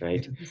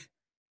 right?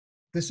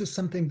 This is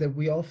something that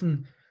we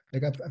often,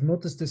 like I've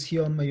noticed this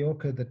here on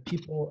Mallorca, that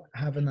people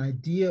have an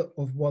idea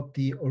of what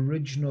the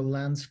original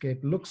landscape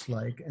looks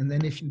like. And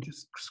then if you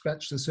just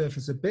scratch the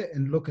surface a bit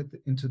and look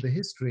into the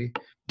history,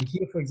 like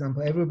here, for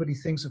example, everybody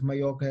thinks of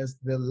Mallorca as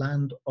the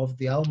land of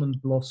the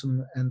almond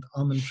blossom and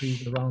almond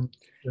trees around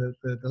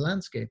the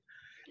landscape.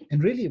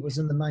 And really, it was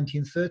in the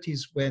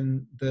 1930s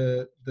when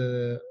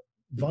the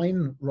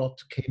vine rot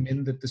came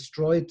in that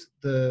destroyed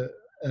the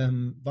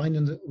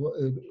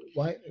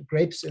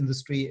grapes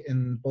industry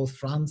in both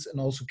France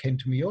and also came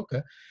to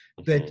Mallorca,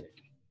 that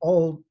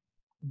all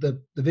the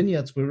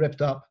vineyards were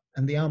ripped up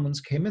and the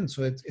almonds came in.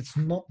 So it's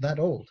not that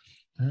old.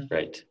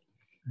 Right.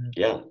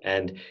 Yeah.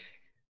 And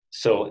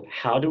so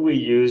how do we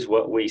use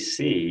what we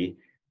see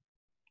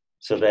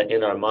so that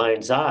in our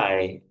mind's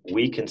eye,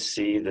 we can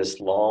see this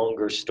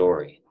longer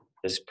story,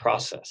 this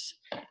process?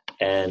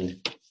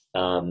 And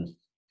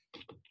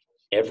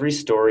every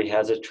story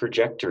has a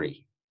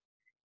trajectory.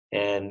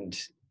 And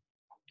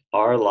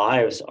our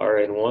lives are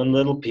in one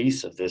little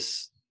piece of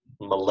this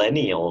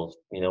millennial,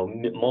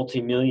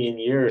 multi-million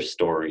year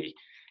story.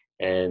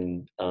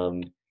 And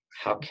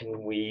how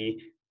can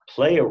we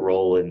play a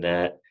role in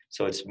that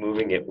so it's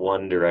moving it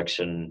one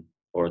direction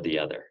or the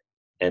other?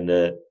 And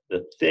the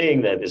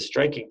thing that is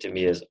striking to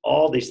me is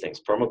all these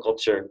things,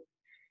 permaculture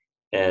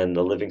and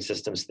the living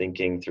systems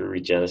thinking through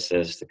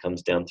regenesis that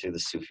comes down to the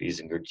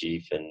Sufis and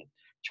Gurdjieff and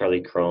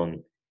Charlie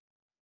Crone,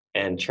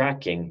 and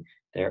tracking,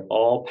 they're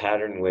all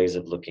patterned ways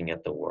of looking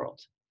at the world.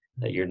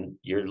 That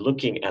you're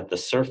looking at the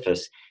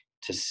surface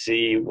to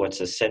see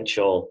what's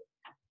essential,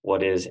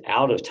 what is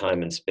out of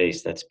time and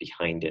space that's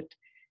behind it,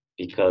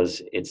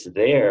 because it's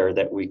there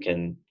that we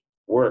can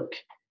work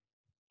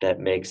that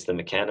makes the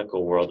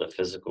mechanical world, the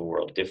physical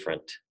world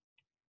different.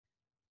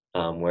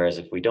 Whereas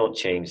if we don't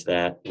change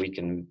that, we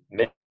can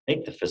make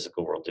the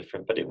physical world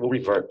different, but it will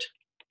revert.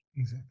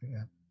 Exactly,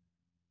 yeah.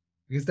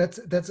 Because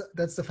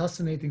that's the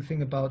fascinating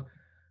thing about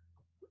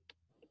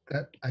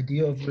that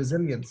idea of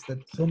resilience, that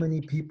so many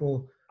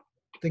people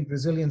think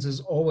resilience is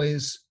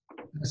always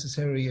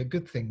necessarily a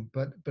good thing,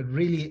 but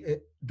really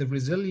the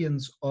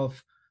resilience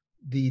of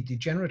the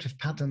degenerative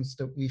patterns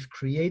that we've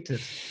created,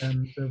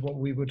 and what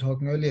we were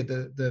talking earlier,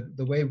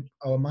 the way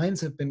our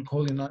minds have been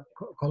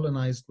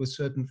colonized with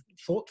certain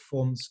thought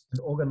forms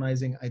and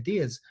organizing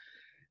ideas,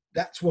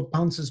 that's what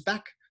bounces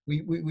back.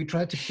 We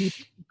try to keep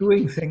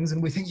doing things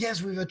and we think,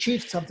 yes, we've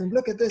achieved something.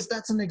 Look at this.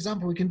 That's an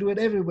example. We can do it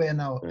everywhere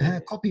now.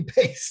 Copy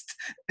paste.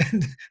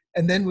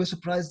 And then we're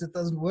surprised it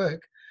doesn't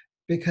work,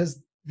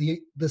 because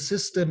the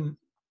system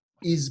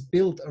is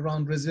built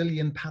around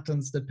resilient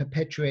patterns that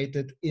perpetuate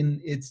it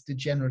in its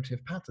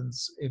degenerative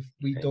patterns if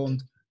we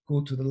don't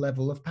go to the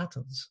level of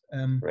patterns.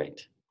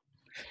 Right.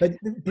 But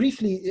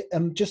briefly,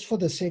 just for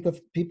the sake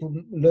of people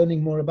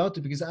learning more about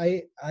it, because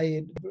I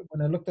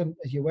when I looked at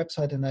your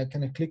website and I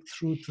kind of clicked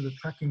through to the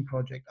tracking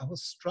project, I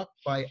was struck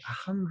by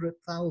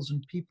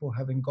 100,000 people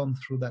having gone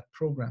through that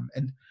program,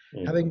 and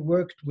having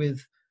worked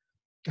with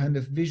kind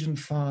of vision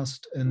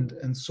fast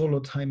and solo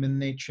time in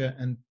nature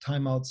and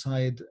time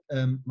outside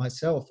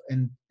myself.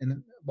 And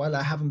while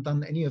I haven't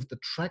done any of the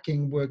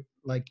tracking work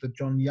like the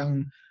John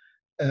Young,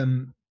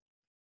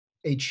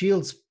 H.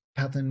 Shields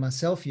pattern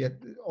myself yet,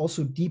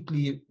 also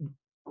deeply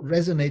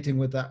resonating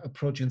with that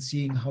approach and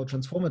seeing how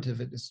transformative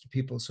it is to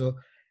people. So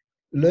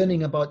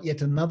learning about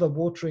yet another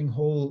watering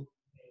hole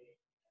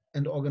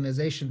and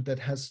organization that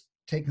has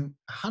taken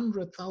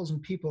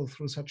 100,000 people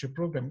through such a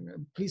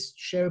program. Please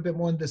share a bit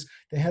more on this.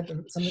 They had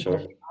something Sure.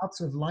 called the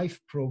Arts of Life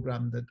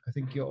program that I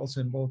think you're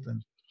also involved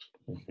in.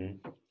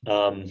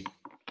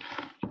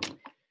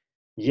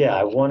 Yeah,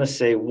 I want to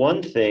say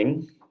one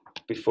thing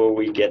before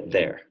we get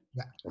there.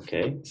 Yeah.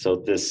 Okay, so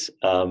this,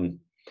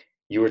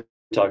 you were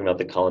talking about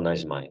the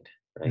colonized mind,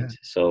 right? Yeah.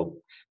 So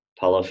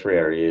Paulo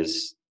Freire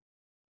is,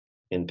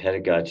 in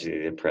Pedagogy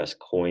of the Oppressed,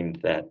 coined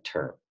that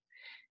term.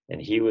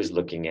 And he was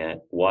looking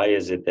at why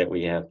is it that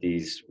we have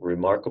these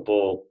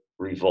remarkable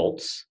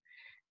revolts,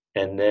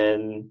 and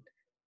then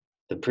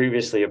the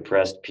previously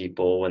oppressed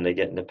people, when they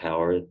get into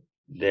power,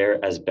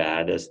 they're as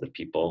bad as the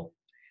people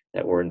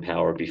that were in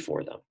power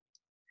before them.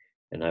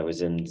 And I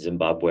was in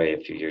Zimbabwe a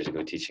few years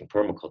ago teaching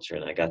permaculture,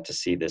 and I got to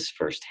see this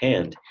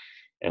firsthand.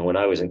 And when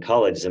I was in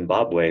college,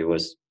 Zimbabwe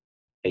was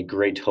a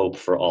great hope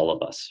for all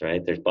of us,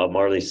 right? There's Bob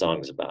Marley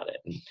songs about it.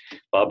 And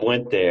Bob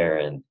went there,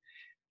 and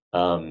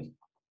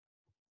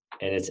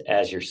it's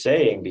as you're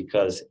saying,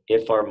 because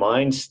if our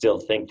minds still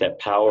think that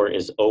power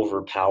is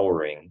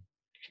overpowering,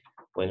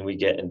 when we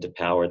get into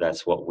power,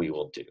 that's what we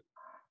will do,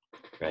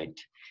 right?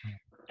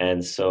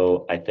 And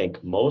so I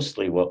think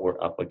mostly what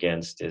we're up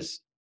against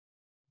is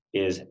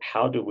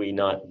how do we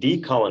not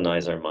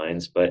decolonize our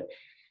minds, but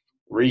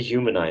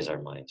rehumanize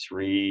our minds,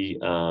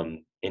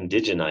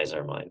 indigenize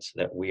our minds,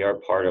 so that we are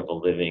part of a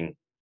living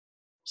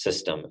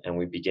system, and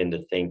we begin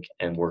to think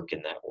and work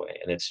in that way.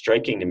 And it's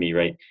striking to me,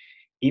 right?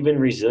 Even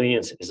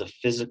resilience is a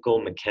physical,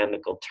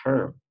 mechanical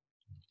term.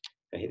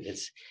 Right?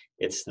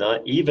 It's not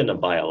even a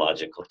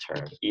biological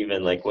term.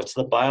 Even like, what's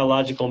the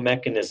biological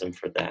mechanism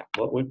for that?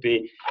 What would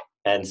be?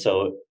 And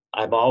so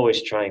I'm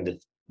always trying to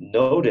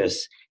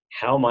notice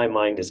how my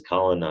mind is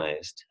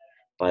colonized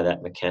by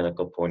that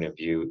mechanical point of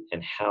view,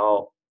 and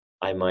how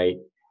I might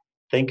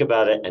think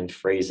about it and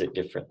phrase it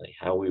differently,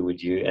 how we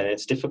would use, and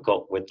it's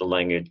difficult with the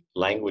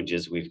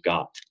languages we've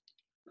got.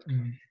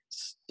 Mm.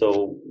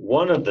 So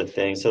one of the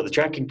things, so the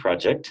tracking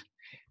project,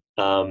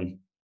 my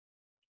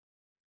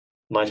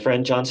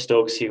friend John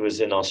Stokes, he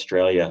was in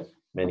Australia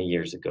many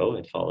years ago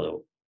and followed a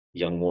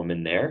young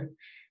woman there,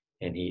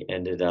 and he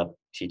ended up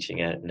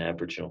teaching at an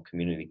Aboriginal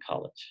community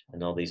college,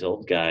 and all these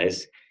old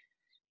guys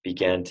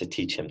began to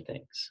teach him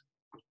things.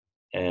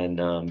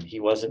 And he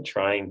wasn't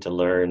trying to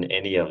learn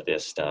any of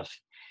this stuff.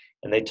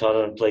 And they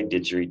taught him to play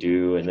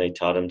didgeridoo, and they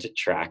taught him to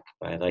track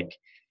by like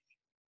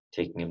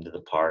taking him to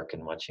the park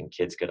and watching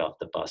kids get off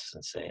the bus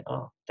and say,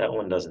 "Oh, that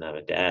one doesn't have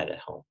a dad at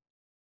home."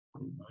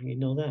 "How do you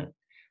know that?"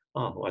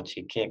 "Oh, watch,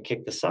 he can't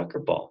kick the soccer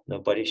ball.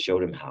 Nobody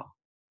showed him how."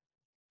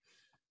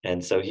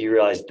 And so he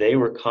realized they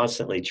were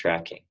constantly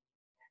tracking.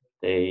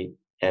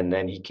 And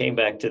then he came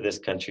back to this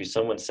country.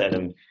 Someone sent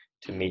him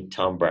to meet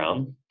Tom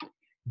Brown.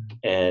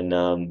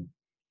 And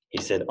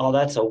he said, "Oh,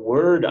 that's a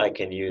word I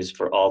can use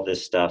for all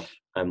this stuff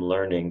I'm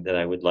learning that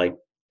I would like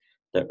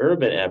the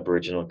urban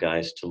Aboriginal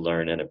guys to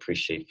learn and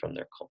appreciate from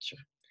their culture."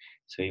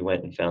 So he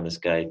went and found this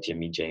guy,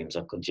 Jimmy James,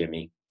 Uncle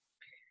Jimmy,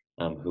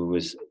 who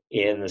was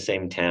in the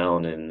same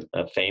town and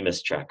a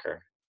famous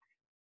tracker,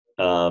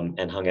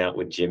 and hung out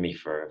with Jimmy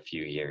for a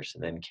few years,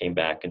 and then came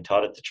back and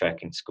taught at the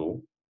tracking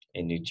school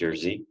in New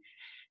Jersey,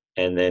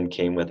 and then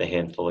came with a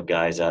handful of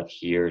guys out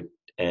here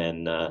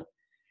and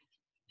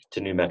to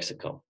New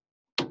Mexico.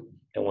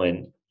 And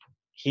when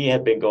he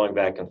had been going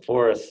back and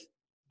forth,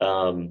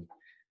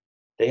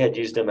 they had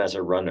used him as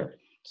a runner.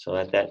 So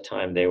at that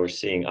time, they were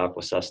seeing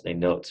Akwesasne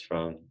notes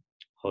from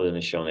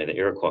Haudenosaunee, the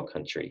Iroquois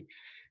country,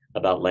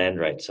 about land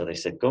rights. So they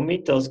said, "Go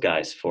meet those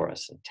guys for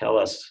us and tell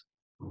us,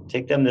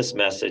 take them this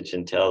message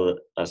and tell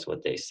us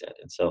what they said."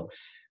 And so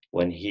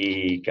when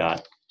he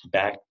got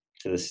back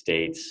to the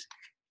States,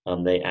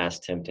 they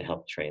asked him to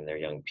help train their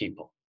young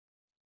people.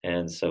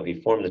 And so he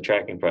formed the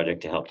tracking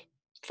project to help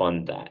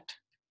fund that.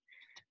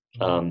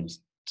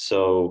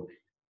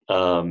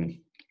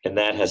 And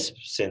that has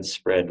since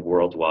spread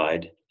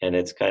worldwide. And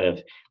it's kind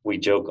of, we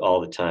joke all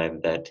the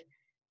time that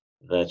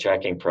the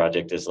tracking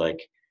project is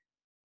like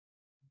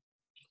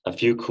a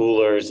few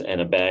coolers and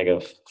a bag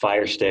of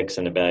fire sticks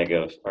and a bag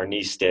of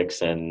arnis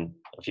sticks and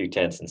a few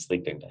tents and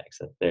sleeping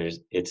bags.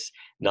 It's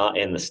not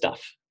in the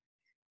stuff,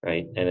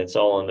 right? And it's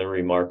all in the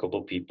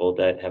remarkable people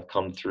that have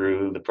come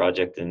through the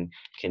project and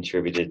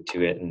contributed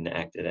to it and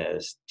acted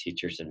as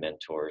teachers and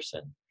mentors.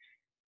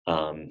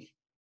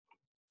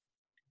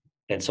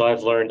 And so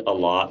I've learned a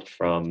lot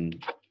from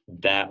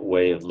that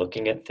way of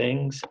looking at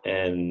things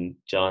and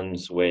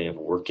John's way of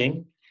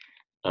working.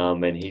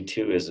 And he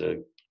too is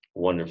a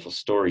wonderful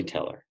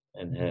storyteller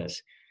and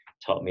has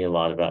taught me a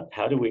lot about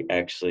how do we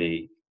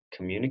actually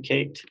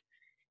communicate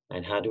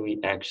and how do we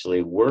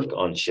actually work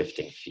on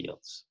shifting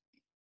fields.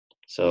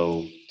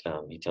 So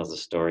he tells the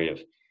story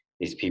of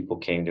these people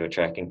came to a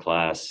tracking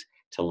class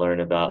to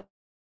learn about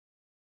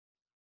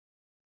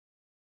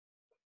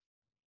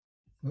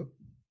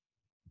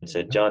and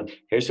said, "John,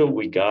 here's what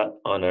we got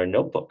on our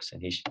notebooks."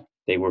 And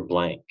they were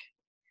blank.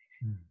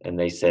 And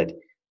they said,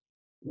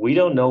 "We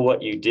don't know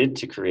what you did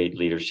to create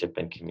leadership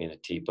and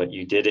community, but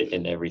you did it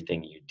in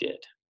everything you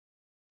did."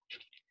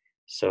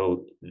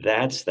 So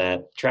that's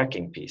that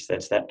tracking piece.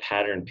 That's that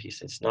pattern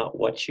piece. It's not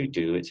what you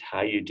do, it's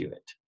how you do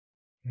it.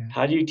 Yeah.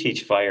 How do you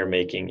teach fire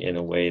making in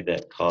a way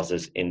that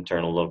causes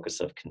internal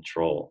locus of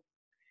control?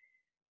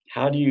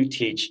 How do you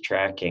teach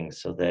tracking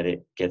so that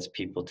it gets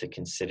people to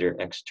consider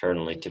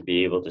externally, to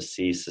be able to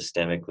see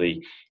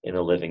systemically in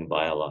a living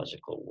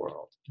biological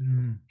world?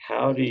 Mm.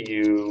 How do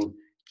you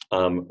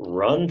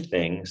run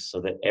things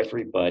so that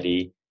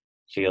everybody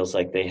feels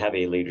like they have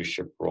a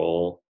leadership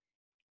role,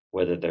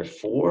 whether they're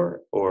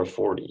 4 or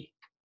 40,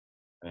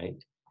 right?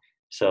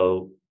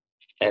 So,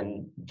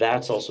 and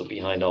that's also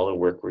behind all the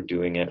work we're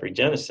doing at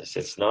Regenesis.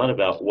 It's not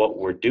about what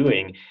we're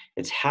doing,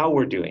 it's how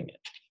we're doing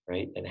it,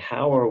 right? And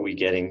how are we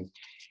getting,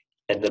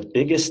 and the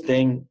biggest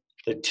thing,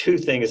 the two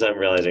things I'm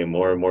realizing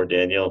more and more,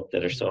 Daniel,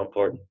 that are so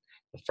important.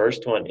 The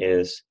first one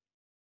is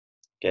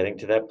getting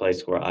to that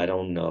place where I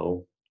don't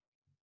know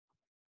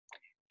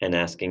and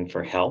asking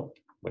for help,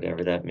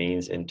 whatever that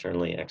means,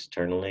 internally,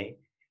 externally.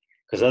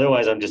 Because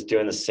otherwise, I'm just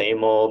doing the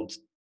same old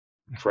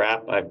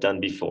crap I've done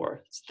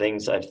before. It's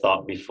things I've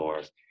thought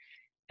before.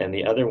 And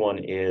the other one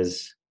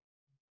is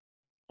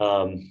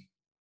to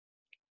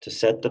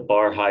set the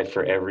bar high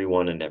for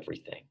everyone and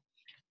everything.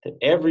 That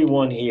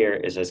everyone here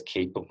is as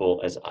capable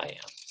as I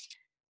am.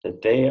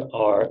 That they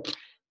are,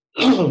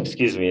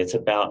 excuse me, it's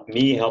about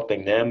me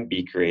helping them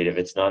be creative.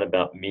 It's not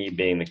about me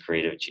being the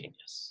creative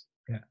genius.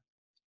 Yeah.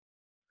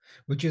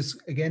 Which is,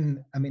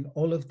 again, I mean,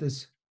 all of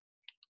this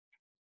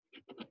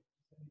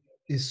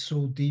is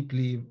so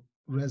deeply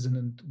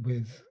resonant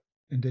with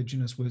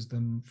indigenous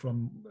wisdom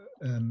from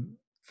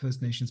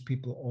First Nations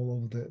people all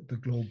over the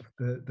globe.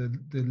 The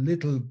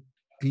little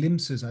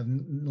glimpses, I've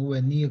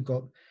nowhere near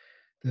got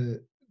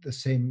the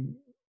same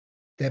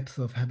depth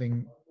of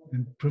having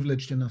been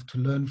privileged enough to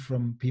learn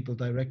from people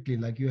directly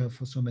like you have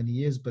for so many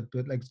years, but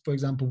like, for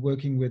example,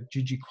 working with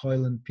Gigi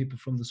Coyle and people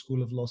from the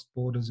School of Lost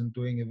Borders and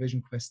doing a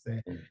vision quest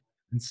there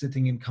and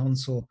sitting in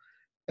council,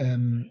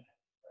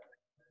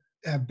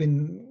 have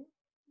been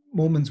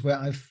moments where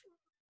I've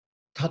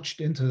touched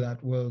into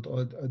that world,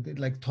 or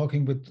like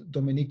talking with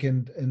Dominique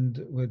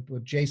and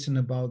with Jason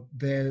about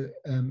their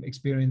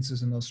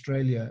experiences in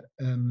Australia.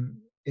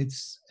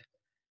 It's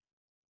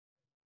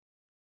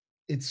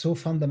so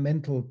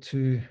fundamental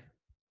to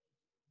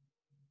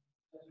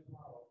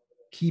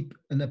keep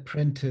an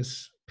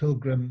apprentice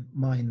pilgrim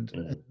mind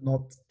and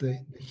not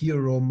the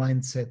hero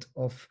mindset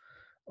of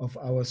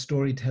our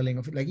storytelling,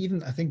 of like,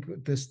 even I think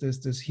this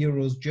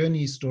hero's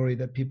journey story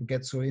that people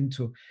get so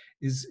into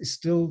is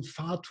still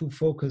far too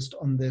focused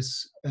on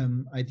this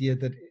idea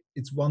that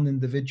it's one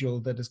individual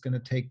that is going to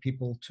take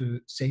people to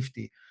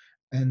safety,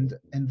 and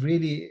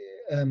really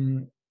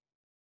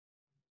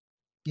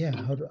yeah,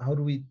 how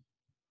do we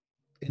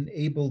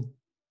enable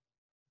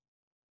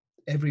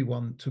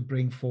everyone to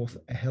bring forth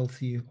a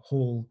healthy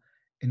whole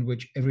in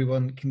which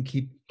everyone can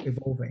keep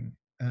evolving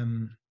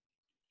and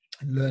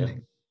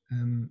learning.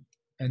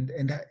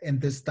 And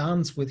this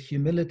dance with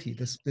humility,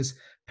 this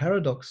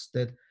paradox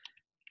that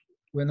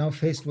we're now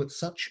faced with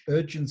such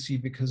urgency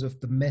because of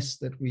the mess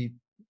that we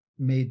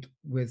made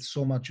with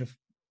so much of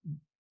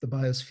the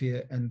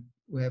biosphere, and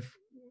we have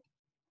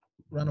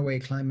runaway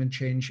climate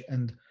change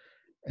and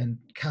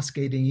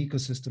cascading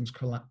ecosystems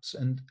collapse.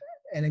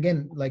 And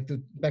again, like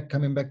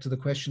coming back to the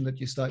question that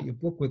you start your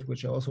book with,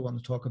 which I also want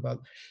to talk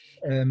about,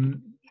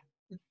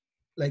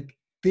 like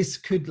this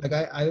could, like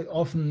I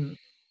often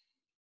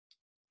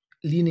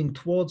leaning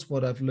towards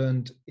what I've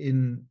learned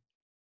in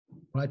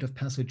rite of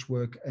passage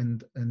work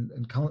and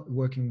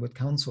working with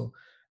council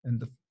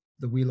and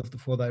the wheel of the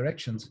 4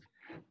 directions.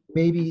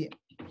 Maybe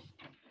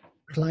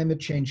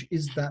climate change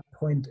is that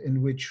point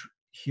in which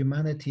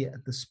humanity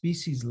at the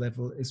species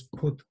level is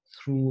put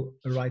through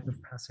a rite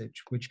of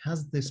passage, which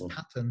has this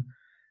pattern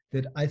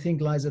that I think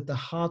lies at the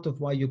heart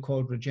of why you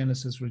call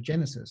regenesis,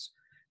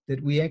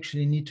 that we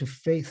actually need to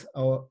face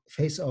our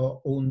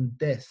own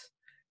death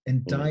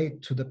and die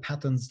to the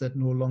patterns that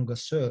no longer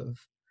serve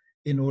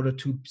in order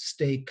to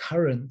stay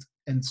current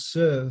and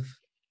serve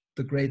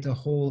the greater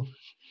whole.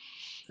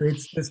 So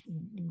it's this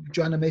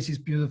Joanna Macy's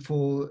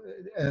beautiful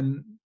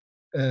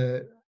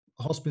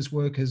hospice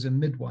workers and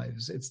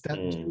midwives. It's that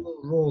dual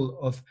role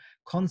of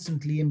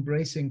constantly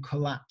embracing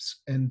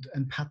collapse and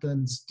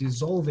patterns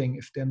dissolving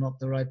if they're not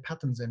the right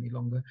patterns any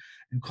longer,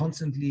 and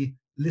constantly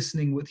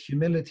listening with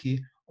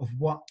humility of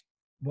what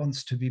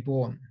wants to be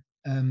born.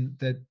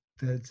 That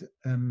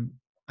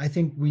I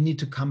think we need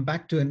to come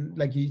back to, and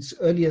like you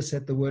earlier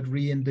said, the word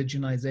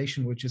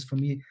re-indigenization, which is for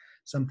me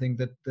something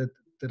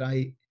that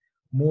I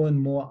more and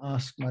more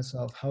ask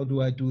myself, how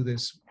do I do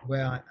this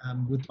where I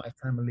am with my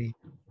family,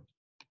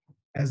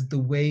 as the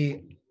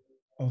way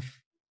of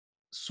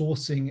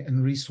sourcing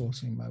and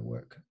resourcing my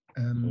work,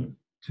 to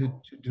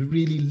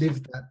really live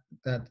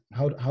that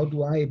how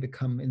do I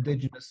become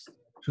indigenous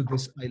to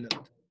this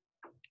island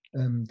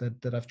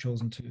that I've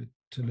chosen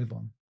to live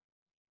on.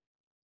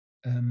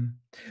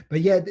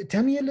 But yeah,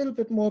 tell me a little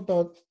bit more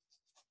about,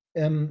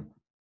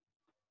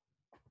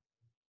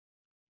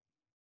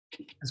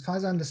 as far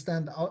as I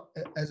understand,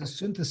 as a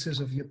synthesis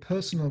of your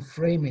personal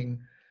framing,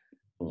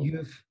 you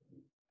have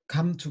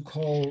come to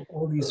call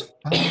all these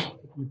findings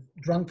that you've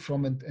drunk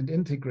from and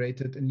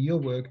integrated in your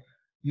work,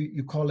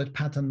 you call it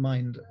pattern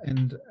mind,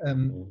 and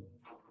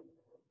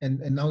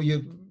now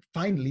you're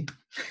finally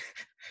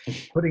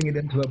putting it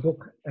into a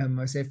book.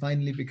 I say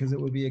finally because it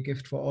will be a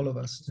gift for all of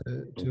us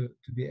to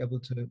be able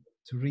to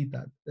read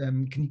that.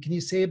 Can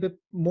you say a bit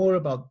more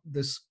about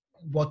this,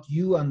 what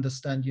you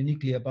understand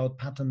uniquely about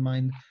pattern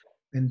mind,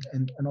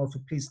 and also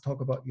please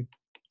talk about your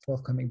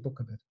forthcoming book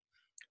a bit.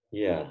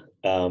 Yeah,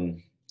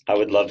 I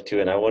would love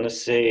to. And I want to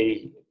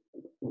say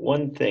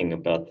one thing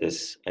about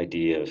this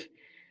idea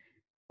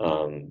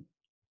of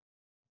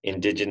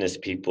indigenous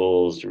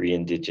peoples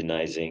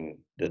re-indigenizing,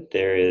 that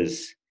there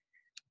is,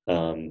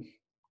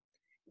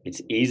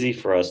 it's easy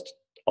for us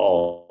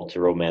all to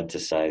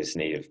romanticize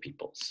Native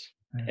peoples.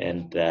 Yeah.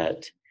 And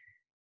that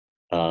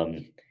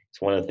it's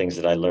one of the things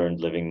that I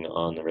learned living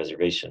on the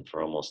reservation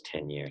for almost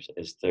 10 years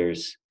is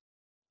there's,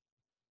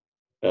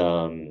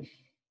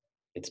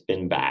 it's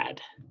been bad.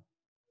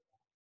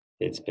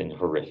 It's been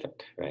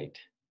horrific, right?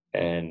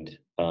 And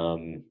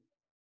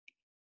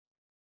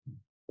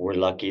we're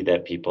lucky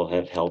that people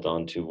have held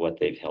on to what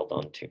they've held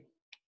on to,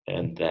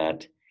 and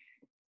that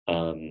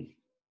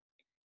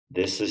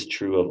this is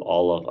true of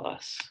all of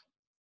us,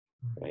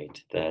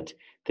 right? That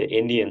the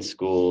Indian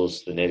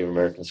schools, the Native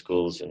American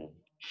schools, and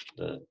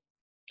the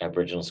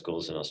Aboriginal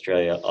schools in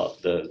Australia,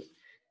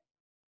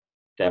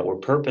 that were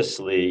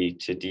purposely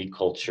to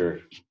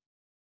deculture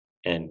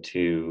and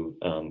to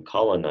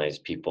colonize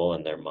people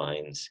and their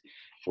minds,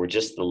 were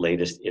just the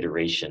latest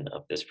iteration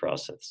of this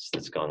process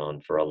that's gone on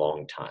for a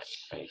long time,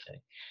 right?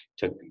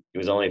 It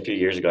was only a few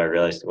years ago I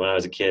realized when I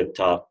was a kid,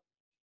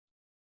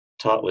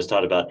 was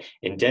taught about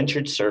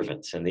indentured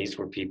servants, and these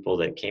were people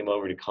that came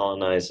over to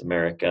colonize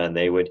America, and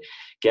they would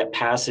get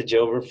passage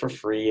over for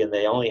free, and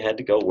they only had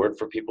to go work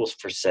for people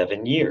for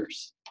 7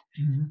 years.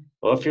 Mm-hmm.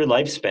 Well, if your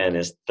lifespan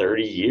is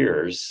 30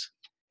 years,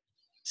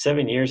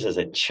 7 years is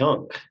a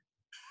chunk.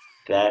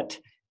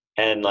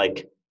 And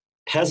like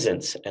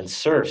peasants and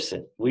serfs,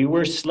 we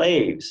were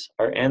slaves.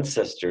 Our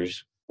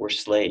ancestors were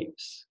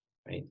slaves,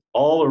 right?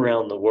 All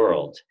around the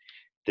world,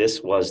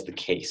 this was the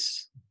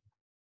case.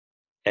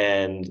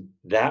 And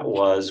that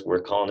was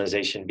where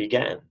colonization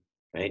began,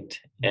 right?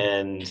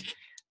 And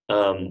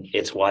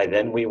it's why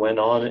then we went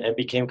on and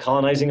became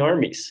colonizing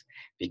armies,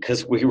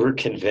 because we were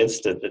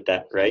convinced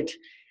that right?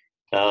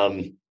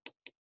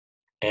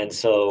 And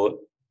so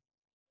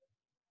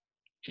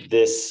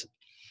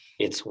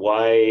it's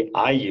why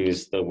I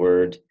use the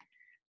word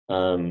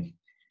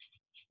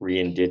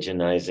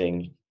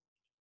re-indigenizing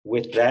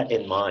with that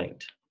in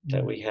mind,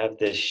 that we have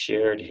this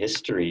shared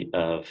history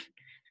of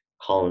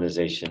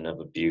colonization, of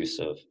abuse,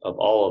 of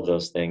all of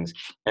those things,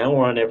 and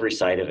we're on every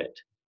side of it.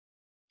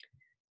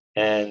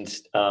 And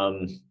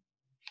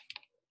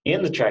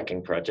in the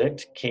tracking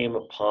project, came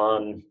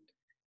upon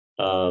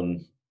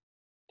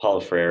Paulo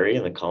Freire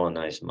and the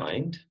colonized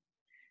mind.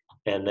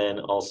 And then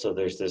also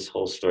there's this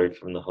whole story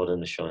from the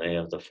Haudenosaunee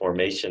of the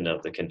formation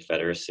of the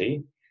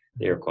Confederacy,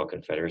 the Iroquois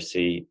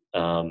Confederacy,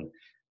 of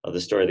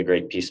the story of the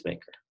Great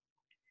Peacemaker.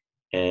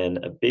 And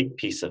a big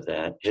piece of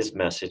that, his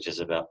message is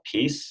about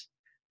peace,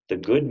 the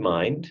good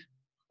mind,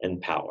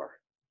 and power.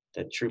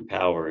 That true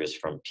power is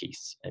from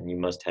peace, and you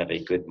must have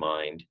a good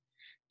mind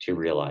to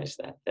realize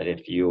that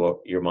if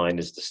your mind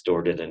is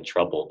distorted and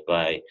troubled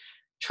by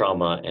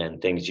trauma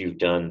and things you've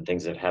done,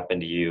 things that have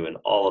happened to you, and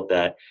all of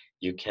that,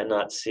 you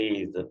cannot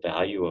see the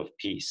value of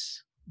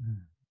peace.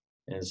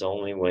 And it's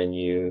only when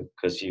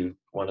because you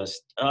want to,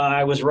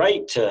 I was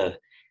right to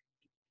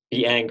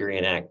be angry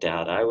and act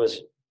out. I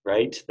was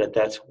right,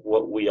 that's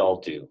what we all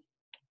do.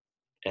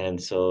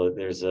 And so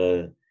there's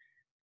a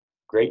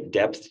great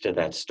depth to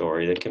that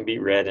story that can be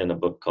read in a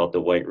book called The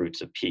White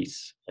Roots of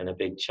Peace. And a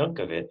big chunk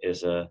of it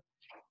is a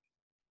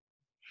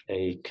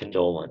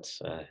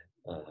condolence, a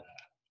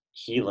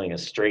healing, a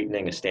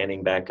straightening, a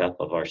standing back up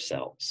of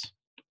ourselves.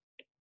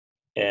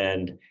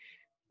 And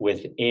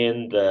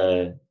within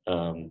the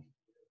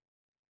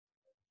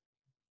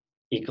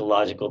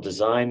ecological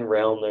design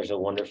realm, there's a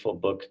wonderful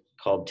book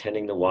called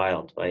Tending the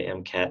Wild by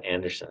M. Cat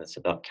Anderson. It's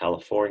about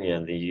California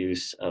and the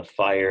use of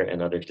fire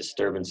and other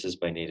disturbances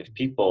by Native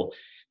people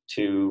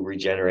to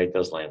regenerate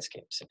those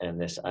landscapes. And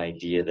this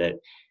idea that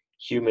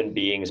human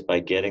beings, by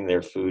getting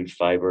their food,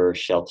 fiber,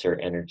 shelter,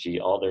 energy,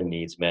 all their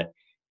needs met,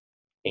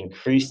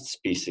 increased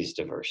species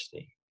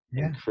diversity,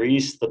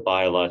 increased the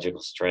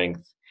biological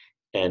strength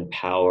and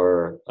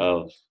power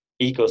of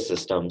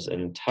ecosystems, an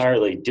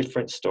entirely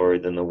different story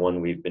than the one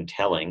we've been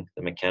telling,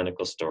 the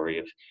mechanical story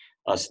of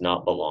us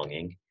not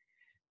belonging,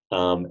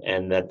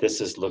 and that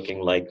this is looking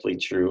likely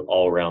true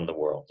all around the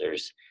world.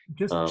 There's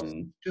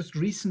just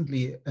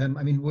recently, I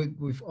mean,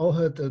 we've all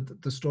heard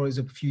the stories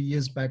a few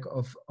years back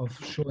of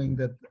showing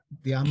that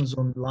the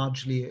Amazon,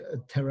 largely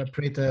terra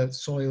preta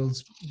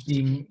soils,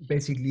 being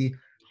basically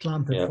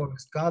planted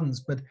forest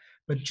gardens, but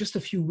just a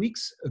few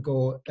weeks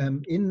ago,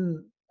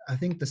 in I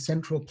think the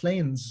Central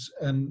Plains,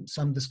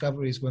 some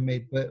discoveries were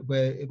made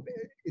where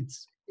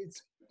it's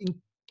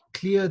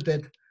clear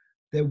that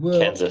there were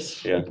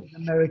Kansas,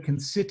 American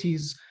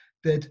cities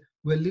that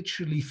were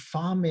literally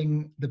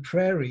farming the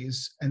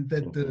prairies, and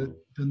that the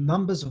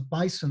numbers of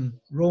bison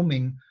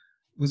roaming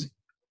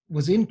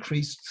was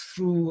increased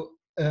through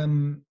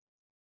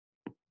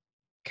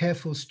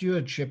careful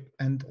stewardship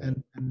and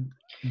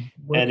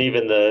work. And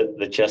even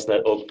the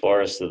chestnut oak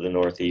forests of the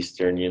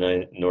northeastern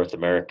North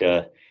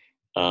America,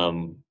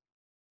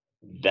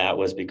 that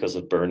was because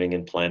of burning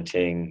and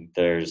planting.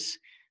 There's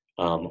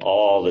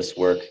all this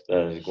work,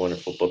 the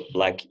wonderful book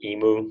Black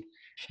Emu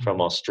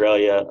from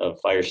Australia of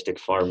fire stick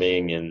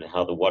farming and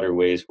how the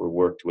waterways were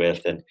worked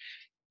with, and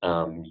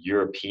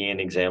European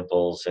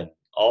examples, and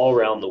all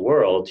around the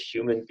world,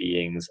 human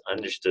beings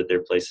understood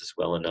their places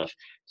well enough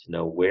to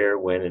know where,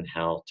 when, and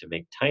how to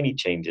make tiny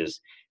changes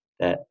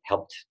that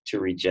helped to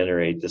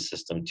regenerate the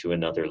system to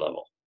another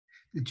level.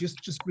 Just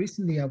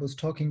recently, I was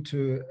talking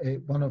to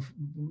one of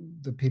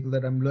the people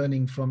that I'm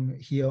learning from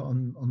here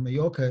on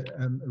Mallorca,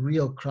 a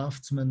real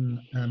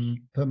craftsman,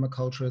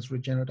 permaculturist,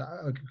 regenerative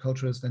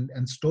agriculturist,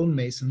 and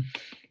stonemason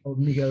called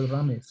Miguel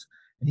Ramis.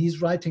 And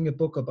he's writing a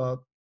book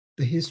about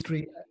the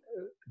history,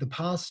 the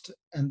past,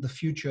 and the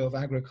future of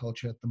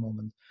agriculture at the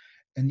moment.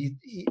 And in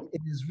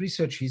his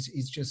research,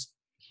 he's just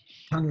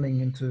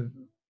tunneling into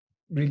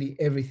really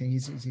everything.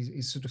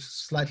 He's sort of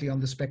slightly on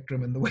the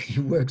spectrum in the way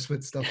he works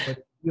with stuff, but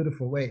in a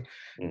beautiful way.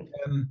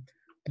 And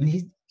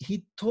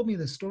he told me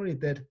the story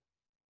that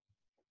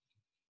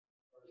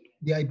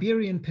the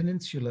Iberian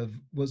Peninsula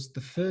was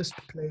the first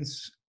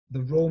place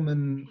the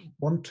Roman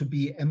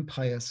want-to-be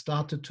empire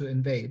started to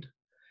invade.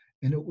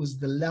 And it was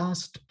the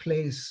last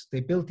place they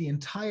built the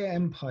entire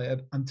empire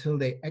until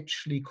they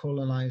actually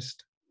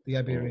colonized the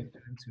Iberian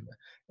Peninsula.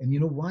 And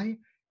you know why?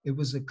 It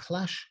was a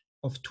clash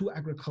of two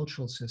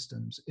agricultural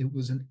systems. It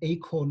was an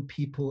acorn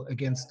people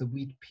against the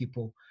wheat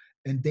people.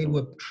 And they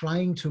were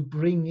trying to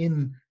bring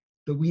in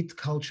the wheat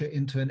culture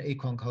into an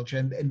acorn culture.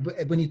 And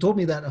when he told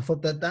me that, I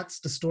thought that that's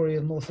the story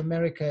of North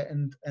America.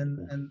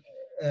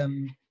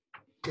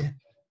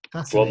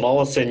 Well,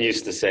 Mollison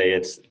used to say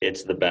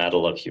it's the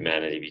battle of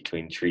humanity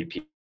between tree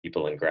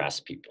people and grass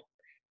people,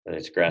 whether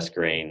it's grass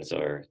grains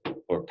or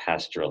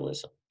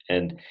pastoralism.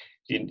 And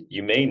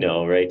you may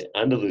know, right,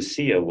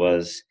 Andalusia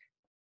was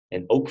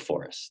an oak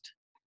forest,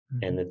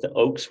 and that the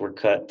oaks were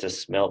cut to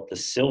smelt the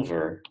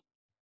silver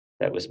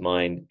that was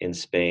mined in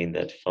Spain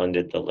that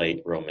funded the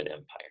late Roman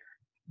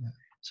Empire.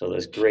 So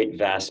those great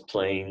vast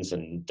plains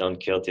and Don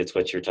Quixote, it's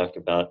what you're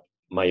talking about,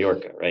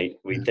 Mallorca, right?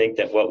 We think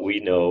that what we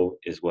know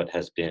is what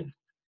has been.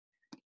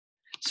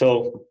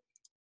 So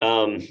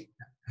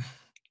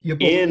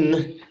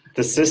in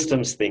the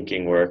systems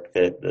thinking work,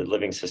 the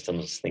living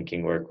systems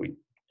thinking work we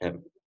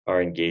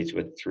are engaged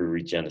with through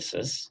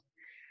Regenesis,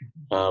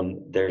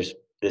 there's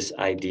this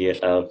idea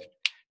of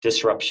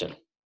disruption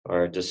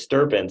or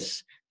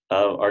disturbance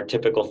of our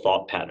typical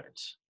thought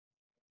patterns,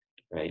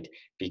 right?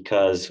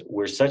 Because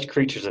we're such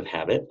creatures of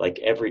habit, like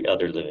every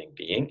other living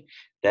being,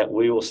 that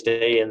we will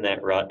stay in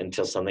that rut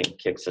until something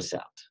kicks us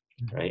out,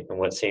 right? And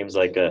what seems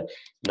like a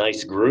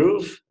nice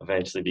groove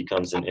eventually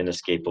becomes an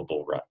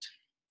inescapable rut.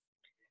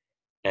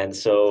 And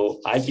so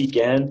I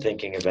began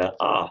thinking about,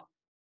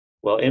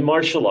 well, in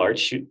martial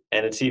arts,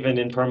 and it's even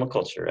in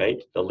permaculture,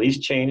 right? The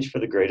least change for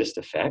the greatest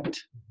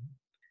effect,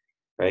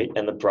 right?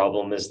 And the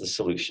problem is the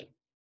solution,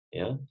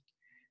 yeah?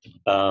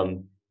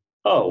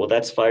 Well,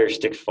 that's fire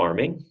stick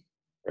farming,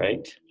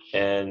 right?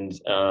 And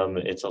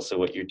it's also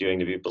what you're doing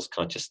to people's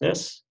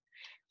consciousness.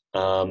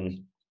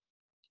 And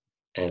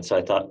so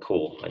I thought,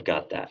 cool, I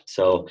got that.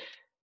 So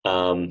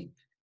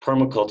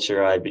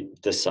permaculture, I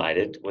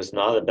decided, was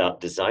not about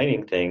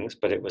designing things,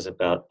 but it was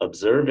about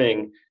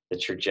observing the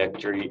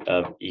trajectory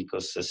of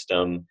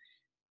ecosystem,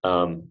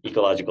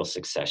 ecological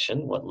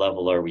succession. What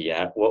level are we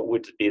at? What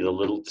would be the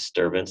little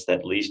disturbance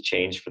that least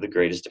change for the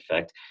greatest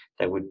effect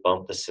that would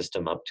bump the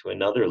system up to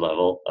another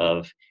level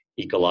of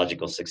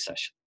ecological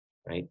succession,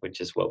 right? Which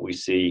is what we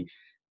see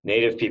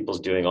native peoples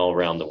doing all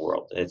around the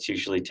world. It's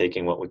usually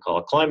taking what we call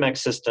a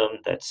climax system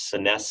that's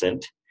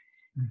senescent,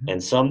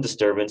 and some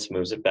disturbance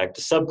moves it back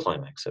to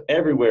subclimax. So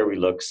everywhere we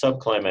look,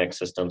 subclimax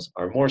systems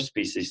are more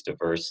species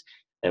diverse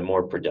and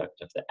more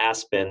productive. The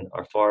aspen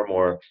are far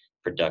more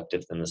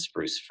productive than the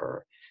spruce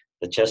fir.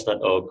 The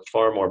chestnut oak,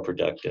 far more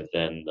productive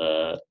than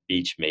the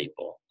beech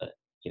maple.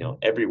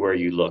 Everywhere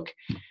you look,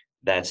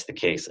 that's the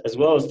case. As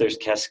well as there's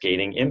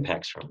cascading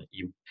impacts from it.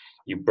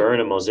 You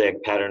burn a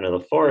mosaic pattern of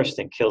the forest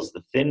and kills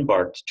the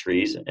thin-barked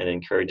trees and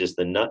encourages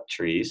the nut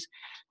trees,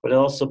 but it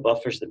also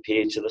buffers the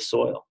pH of the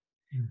soil.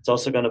 It's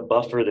also going to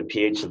buffer the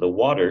pH of the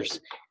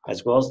waters,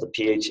 as well as the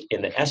pH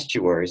in the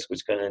estuaries, which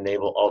is going to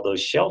enable all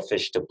those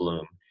shellfish to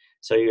bloom.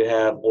 So you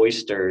have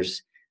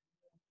oysters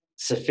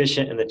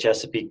sufficient in the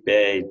Chesapeake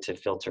Bay to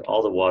filter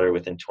all the water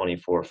within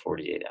 24,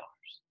 48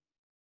 hours.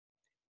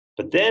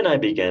 But then I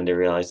began to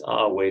realize,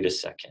 wait a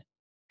second.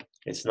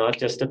 It's not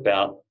just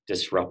about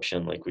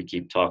disruption like we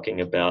keep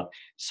talking about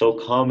so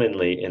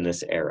commonly in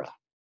this era,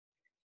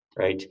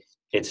 right?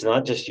 It's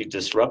not just you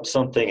disrupt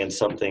something and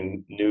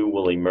something new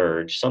will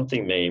emerge.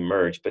 Something may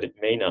emerge, but it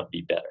may not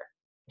be better,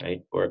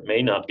 right? Or it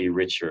may not be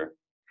richer.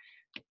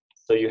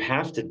 So you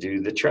have to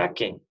do the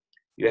tracking.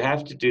 You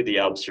have to do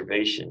the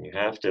observation. You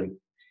have to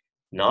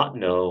not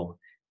know,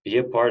 be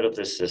a part of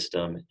the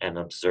system, and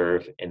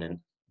observe in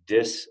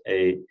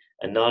a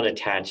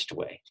non-attached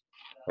way,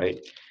 right?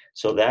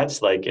 So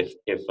that's like if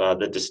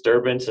the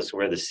disturbance is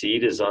where the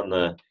seed is on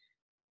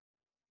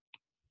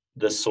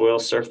the soil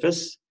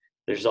surface,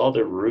 there's all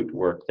the root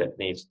work that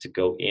needs to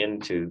go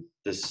into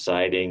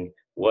deciding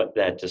what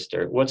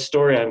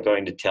story I'm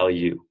going to tell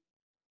you,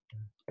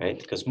 right?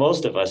 Because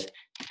most of us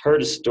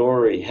heard a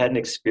story, had an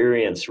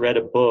experience, read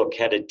a book,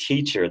 had a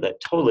teacher that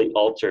totally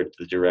altered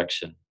the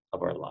direction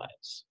of our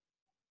lives,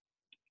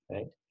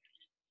 right?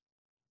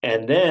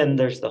 And then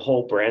there's the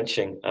whole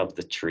branching of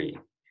the tree.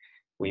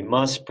 We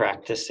must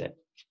practice it.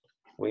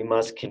 We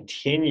must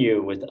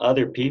continue with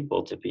other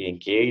people to be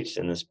engaged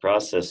in this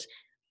process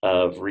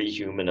of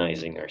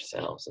rehumanizing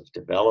ourselves, of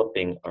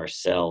developing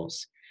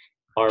ourselves,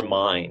 our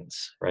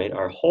minds, right?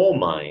 Our whole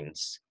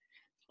minds,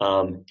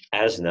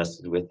 as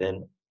nested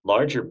within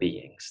larger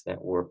beings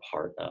that we're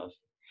part of,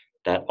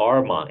 that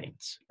are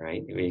minds,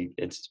 right?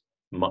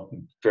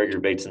 Gregory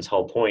Bateson's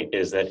whole point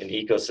is that an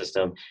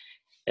ecosystem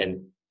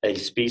and a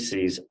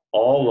species,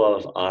 all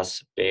of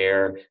us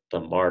bear the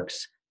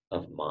marks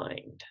of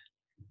mind.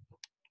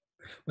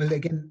 Well,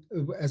 again,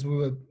 as we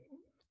were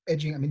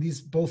edging, I mean,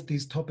 both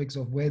these topics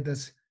of where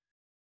does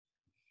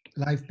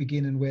life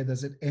begin and where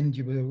does it end?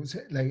 You were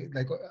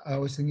like I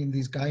was thinking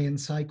these Gaian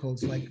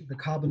cycles, like the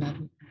carbon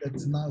atom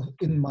that's now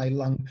in my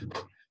lung,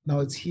 now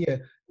it's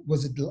here.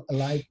 Was it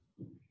alive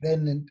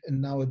then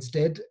and now it's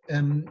dead?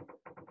 In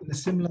a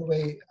similar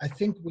way, I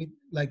think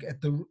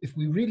if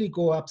we really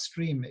go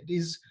upstream, it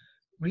is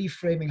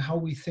reframing how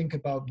we think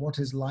about what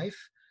is life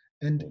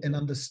and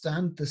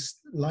understand this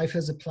life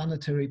as a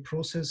planetary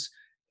process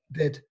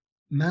that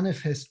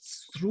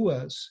manifests through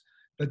us,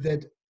 but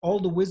that all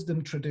the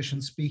wisdom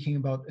traditions speaking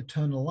about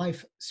eternal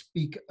life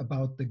speak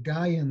about the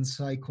Gaian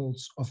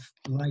cycles of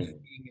life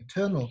being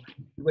eternal.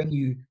 When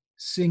you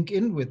sink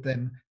in with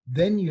them,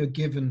 then you're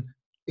given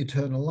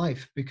eternal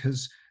life,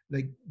 because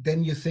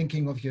then you're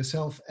thinking of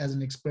yourself as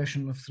an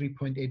expression of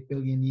 3.8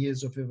 billion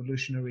years of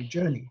evolutionary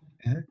journey.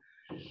 Yeah?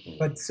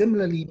 But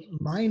similarly,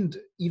 mind,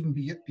 even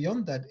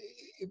beyond that,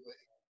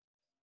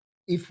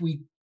 if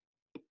we,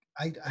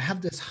 I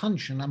have this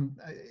hunch, and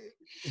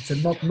it's a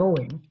not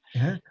knowing,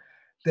 yeah,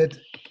 that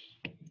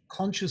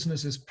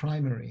consciousness is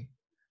primary,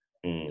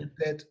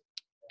 that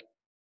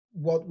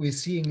what we're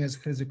seeing as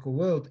physical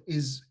world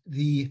is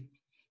the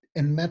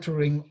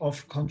enmattering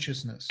of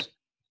consciousness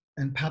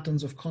and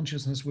patterns of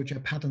consciousness, which are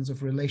patterns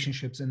of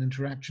relationships and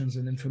interactions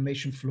and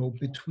information flow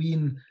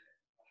between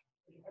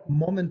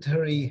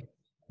momentary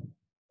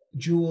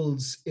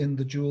jewels in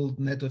the jeweled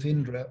net of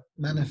Indra,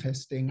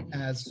 manifesting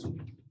as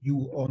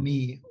you or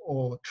me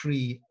or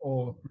tree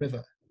or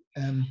river.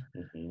 And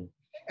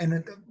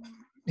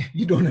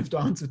you don't have to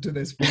answer to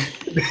this one,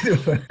 a bit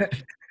of a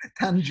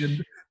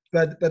tangent,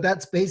 but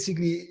that's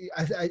basically,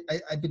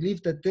 I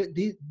believe that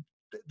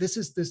this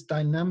is this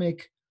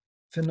dynamic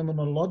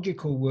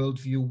phenomenological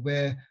worldview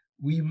where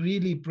we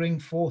really bring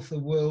forth a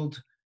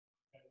world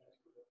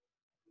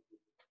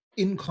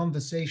in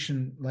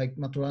conversation, like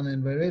Maturana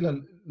and Varela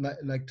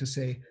like to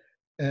say.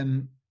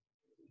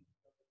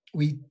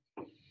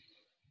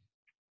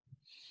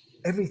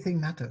 Everything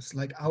matters.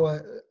 Like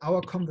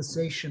our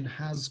conversation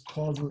has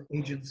causal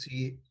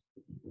agency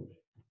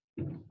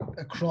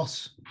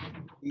across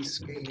these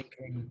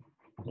scaling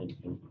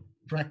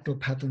fractal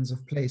patterns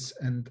of place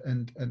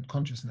and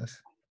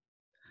consciousness.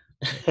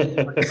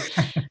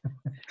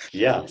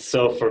 Yeah.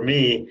 So for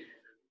me,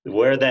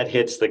 where that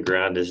hits the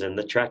ground is in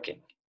the trekking,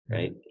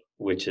 right?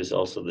 Which is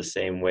also the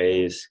same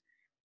ways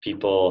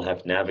people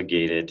have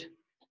navigated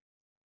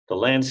the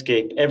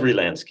landscape, every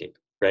landscape,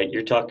 right?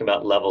 You're talking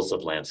about levels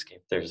of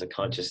landscape. There's a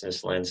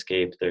consciousness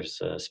landscape, there's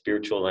a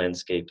spiritual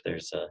landscape,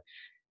 there's a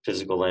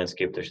physical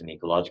landscape, there's an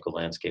ecological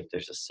landscape,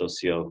 there's a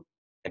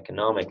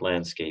socio-economic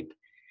landscape.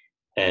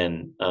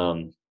 And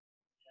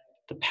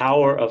the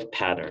power of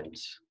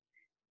patterns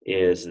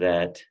is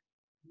that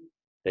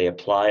they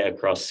apply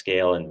across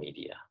scale and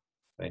media,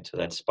 right? So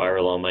that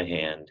spiral on my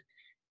hand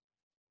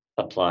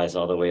applies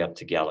all the way up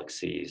to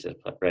galaxies,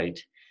 right?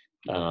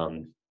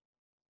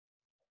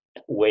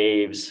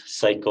 Waves,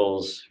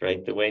 cycles,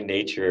 right? The way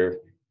nature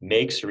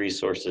makes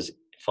resources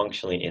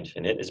functionally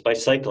infinite is by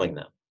cycling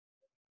them,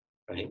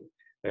 right?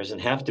 There doesn't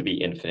have to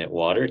be infinite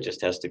water. It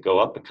just has to go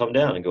up and come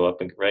down and go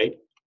up and right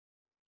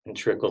and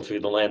trickle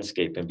through the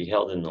landscape and be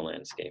held in the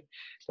landscape.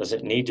 It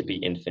doesn't need to be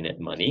infinite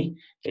money.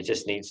 It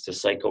just needs to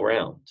cycle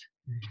around.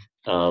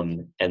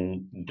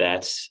 And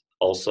that's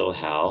also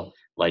how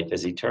life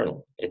is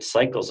eternal. It's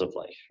cycles of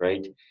life,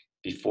 right?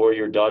 Before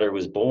your daughter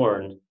was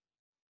born,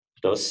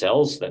 those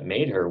cells that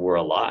made her were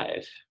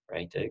alive,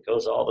 right? It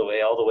goes all the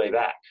way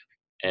back.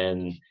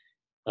 And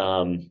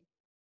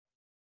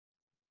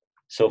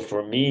so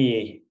for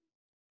me,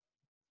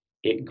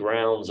 it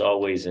grounds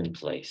always in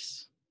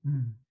place.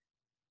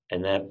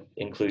 And that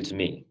includes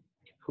me.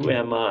 Who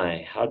am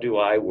I? How do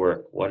I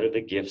work? What are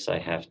the gifts I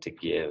have to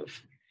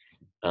give?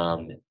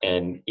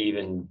 And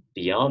even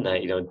beyond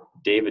that,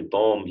 David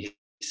Bohm, he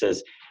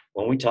says,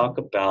 when we talk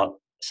about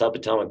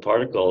subatomic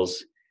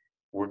particles,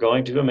 we're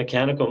going to a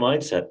mechanical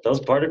mindset. Those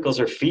particles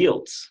are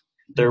fields,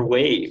 they're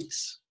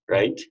waves,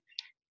 right?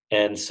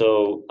 And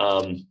so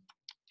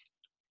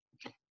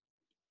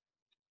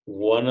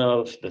one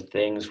of the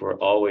things we're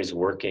always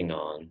working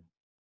on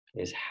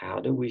is how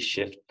do we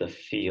shift the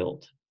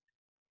field?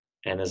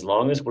 And as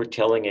long as we're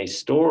telling a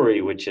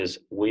story, which is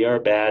we are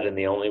bad and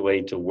the only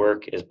way to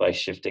work is by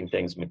shifting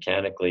things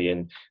mechanically,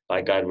 and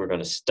by God, we're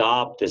going to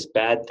stop this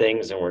bad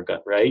things and we're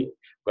going, right?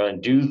 We're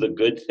going to do the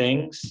good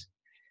things.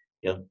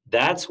 You know,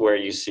 that's where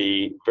you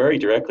see very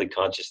directly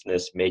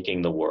consciousness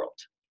making the world,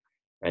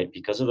 right?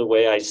 Because of the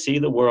way I see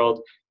the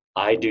world,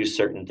 I do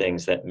certain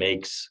things that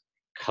makes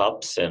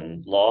cups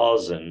and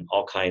laws and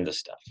all kinds of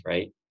stuff,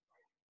 right?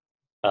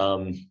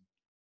 But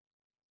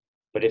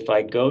if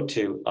I go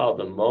to,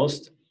 the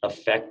most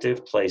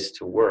effective place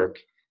to work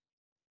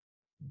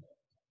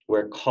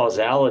where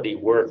causality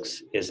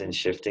works is in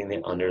shifting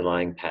the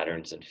underlying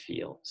patterns and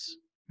fields.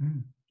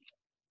 Mm.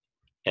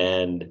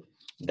 And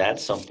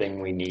that's something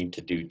we need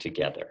to do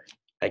together.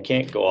 I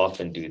can't go off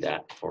and do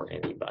that for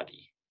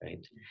anybody,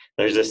 right?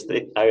 There's this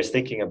thing, I was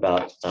thinking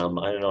about, I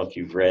don't know if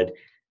you've read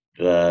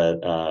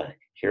the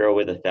Hero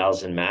with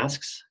 1,000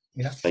 Masks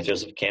by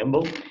Joseph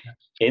Campbell.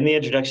 In the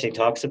introduction, he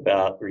talks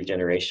about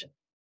regeneration.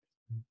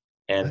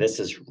 And this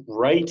is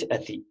right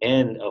at the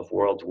end of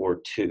World War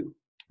II.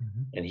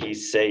 And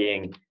he's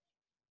saying,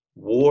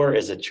 war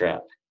is a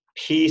trap,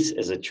 peace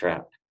is a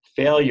trap,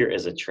 failure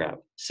is a trap,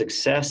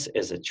 success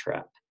is a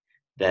trap,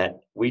 that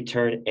we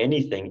turn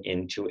anything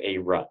into a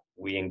rut.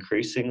 We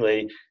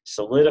increasingly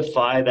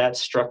solidify that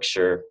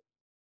structure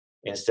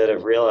instead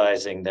of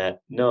realizing that,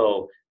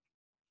 no,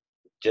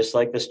 just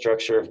like the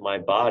structure of my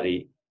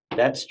body,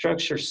 that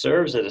structure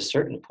serves at a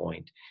certain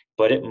point,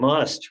 but it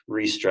must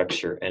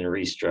restructure and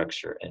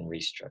restructure and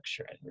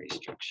restructure and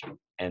restructure.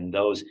 And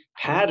those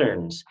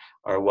patterns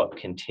are what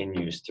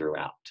continues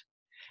throughout.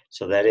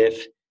 So that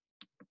if,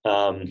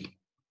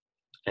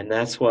 and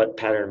that's what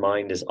pattern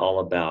mind is all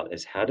about,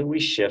 is how do we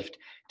shift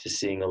to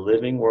seeing a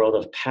living world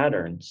of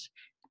patterns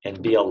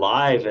and be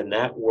alive in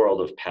that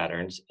world of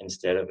patterns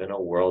instead of in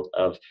a world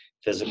of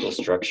physical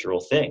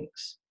structural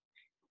things.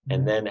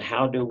 And then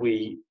how do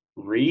we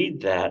read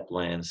that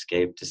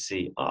landscape to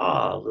see,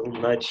 a little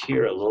nudge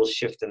here, a little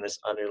shift in this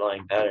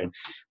underlying pattern.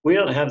 We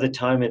don't have the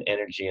time and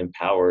energy and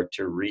power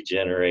to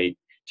regenerate,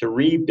 to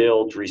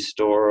rebuild,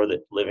 restore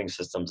the living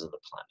systems of the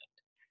planet.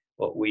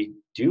 What we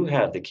do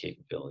have the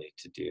capability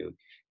to do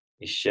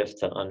is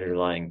shift the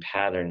underlying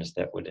patterns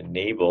that would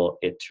enable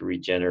it to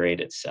regenerate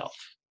itself.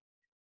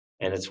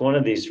 And it's one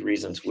of these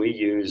reasons we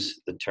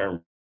use the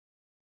term.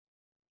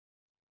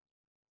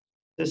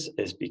 This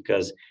is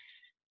because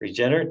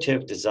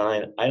regenerative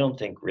design, I don't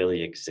think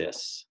really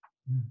exists,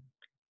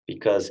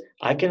 because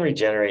I can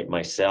regenerate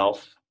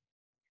myself.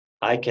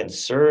 I can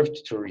serve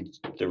to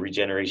the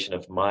regeneration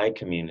of my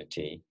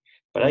community,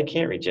 but I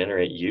can't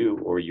regenerate you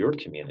or your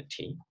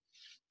community.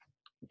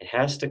 It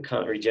has to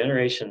come,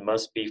 regeneration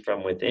must be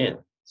from within.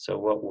 So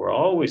what we're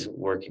always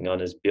working on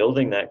is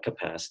building that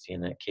capacity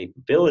and that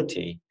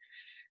capability.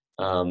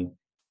 And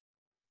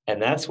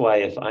that's why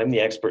if I'm the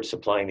expert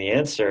supplying the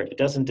answer, it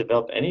doesn't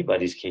develop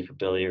anybody's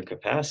capability or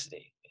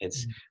capacity.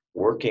 It's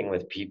working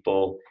with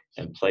people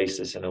and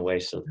places in a way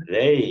so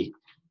they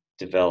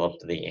develop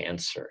the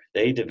answer.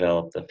 They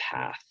develop the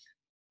path.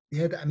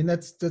 Yeah, I mean,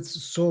 that's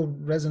so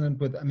resonant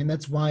with, I mean,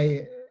 that's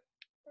why,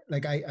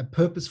 like, I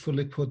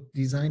purposefully put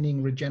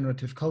designing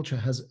regenerative culture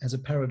has a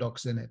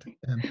paradox in it,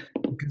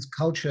 because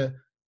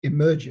culture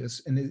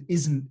emerges and it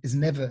is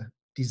never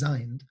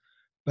designed,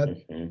 but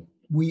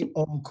we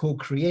all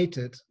co-create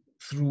it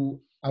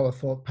through our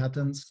thought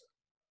patterns,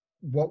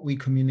 what we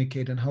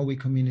communicate and how we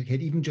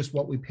communicate, even just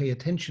what we pay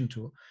attention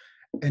to,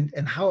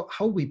 and how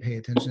we pay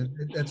attention.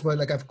 That's why,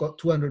 like, I've got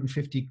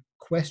 250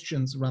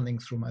 questions running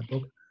through my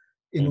book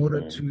in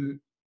order to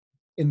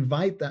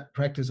invite that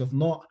practice of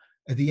not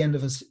at the end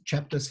of a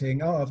chapter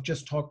saying, oh, I've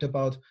just talked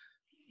about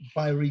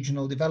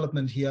bioregional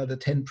development, here are the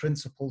 10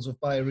 principles of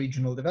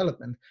bioregional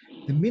development.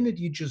 The minute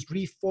you just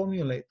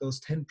reformulate those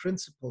 10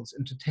 principles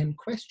into 10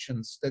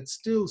 questions that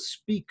still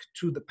speak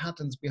to the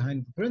patterns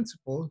behind the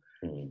principle,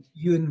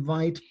 you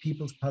invite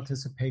people's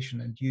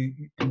participation, and you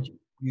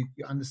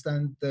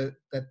understand that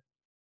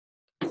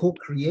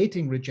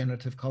co-creating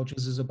regenerative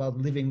cultures is about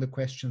living the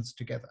questions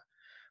together.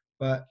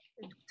 But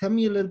tell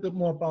me a little bit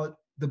more about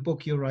the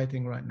book you're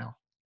writing right now,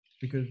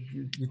 because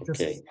you just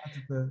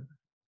started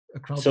a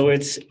crowdsourcing. So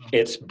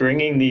it's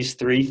bringing these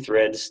three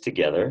threads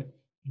together,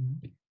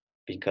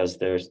 because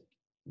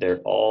they're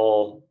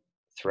all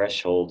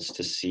thresholds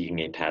to seeing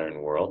a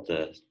pattern world: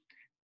 the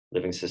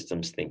living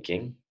systems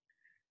thinking,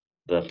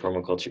 the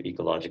permaculture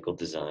ecological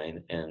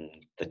design, and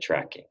the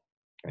tracking,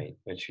 right?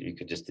 Which you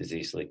could just as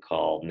easily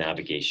call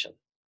navigation,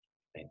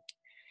 right?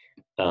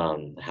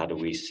 How do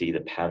we see the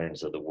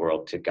patterns of the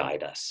world to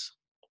guide us?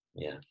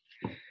 Yeah.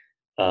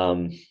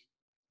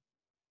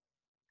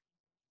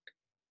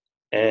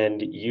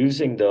 And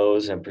using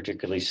those, and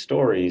particularly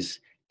stories,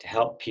 to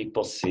help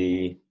people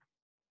see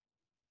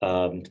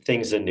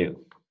things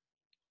anew,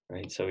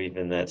 right? So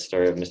even that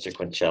story of Mr.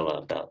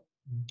 Quinchella about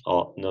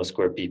all no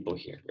square people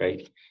here,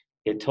 right?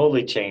 It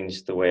totally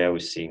changed the way I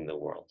was seeing the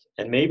world,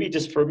 and maybe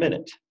just for a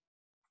minute,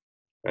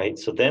 right?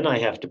 So then I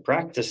have to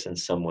practice in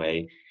some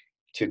way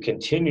to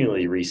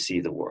continually re-see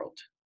the world,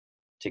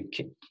 to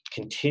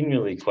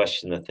continually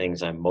question the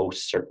things I'm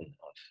most certain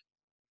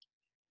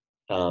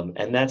of.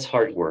 And that's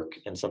hard work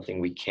and something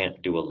we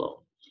can't do alone,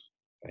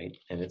 right?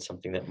 And it's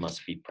something that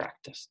must be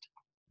practiced.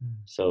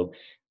 So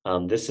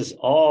this is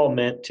all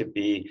meant to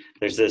be,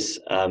 there's this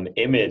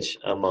image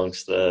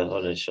amongst the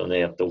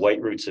Haudenosaunee of the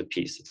white roots of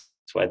peace.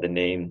 That's why the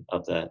name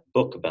of the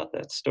book about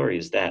that story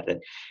is that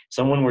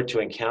someone were to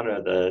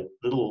encounter the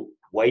little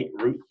white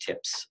root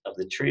tips of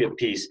the tree of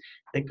peace,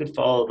 they could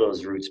follow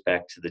those roots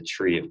back to the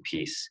tree of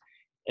peace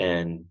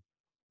and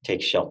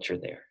take shelter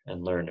there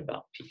and learn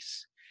about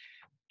peace.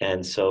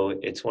 And so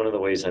it's one of the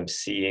ways I'm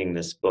seeing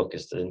this book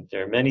is that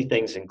there are many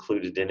things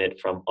included in it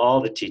from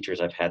all the teachers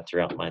I've had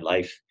throughout my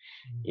life,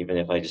 even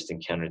if I just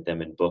encountered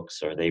them in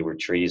books or they were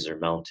trees or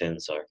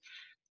mountains or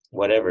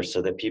whatever, so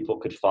that people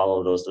could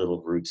follow those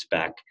little roots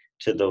back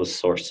to those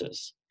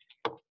sources.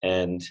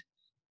 And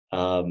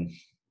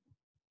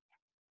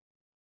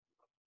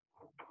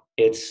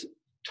it's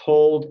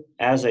told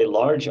as a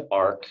large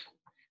arc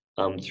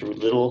through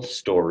little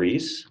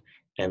stories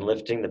and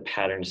lifting the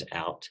patterns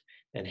out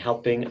and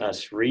helping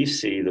us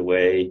re-see the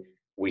way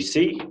we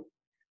see,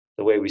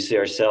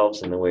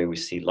 ourselves and the way we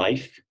see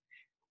life,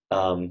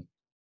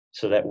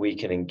 so that we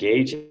can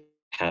engage at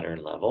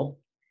pattern level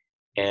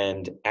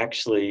and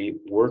actually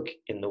work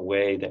in the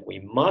way that we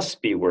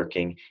must be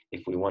working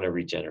if we want to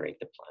regenerate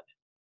the planet.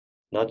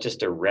 Not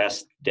just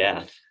arrest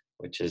death,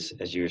 which is,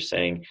 as you were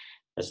saying,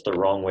 that's the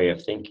wrong way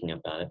of thinking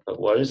about it, but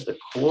what is the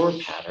core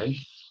pattern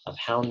of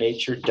how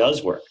nature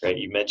does work, right?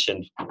 You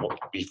mentioned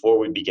before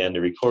we began to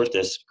record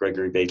this,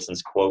 Gregory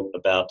Bateson's quote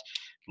about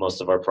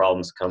most of our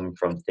problems come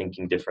from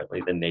thinking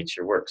differently than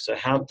nature works. So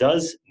how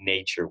does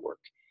nature work?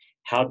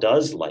 How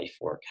does life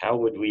work? How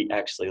would we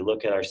actually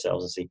look at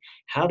ourselves and see,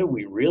 how do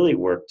we really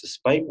work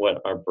despite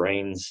what our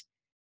brain's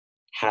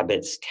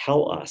habits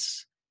tell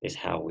us is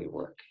how we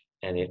work?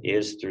 And it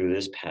is through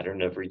this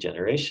pattern of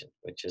regeneration,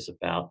 which is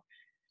about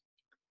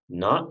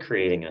not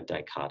creating a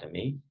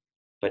dichotomy,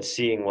 but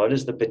seeing what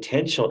is the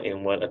potential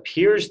in what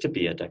appears to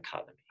be a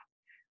dichotomy.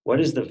 What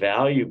is the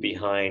value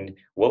behind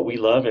what we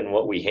love and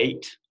what we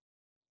hate?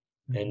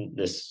 And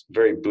this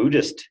very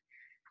Buddhist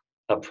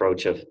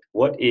approach of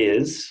what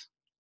is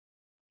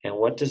and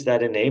what does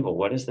that enable?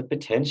 What is the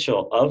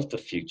potential of the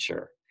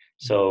future?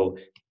 So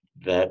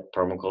that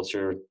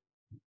permaculture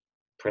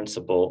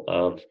principle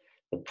of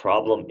the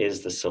problem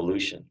is the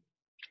solution.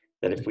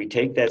 That if we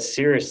take that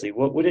seriously,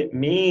 what would it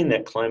mean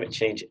that climate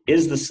change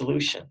is the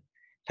solution?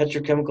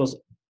 Petrochemicals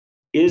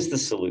is the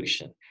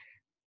solution.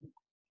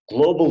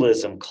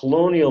 Globalism,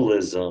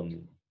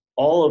 colonialism,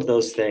 all of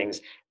those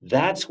things,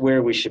 that's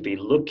where we should be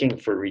looking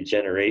for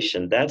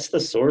regeneration. That's the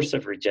source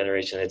of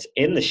regeneration. It's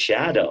in the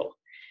shadow.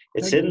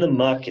 It's in the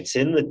muck. It's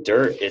in the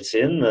dirt. It's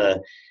in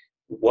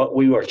what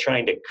we are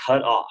trying to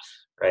cut off,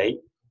 right?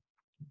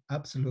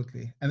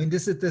 Absolutely. I mean,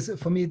 this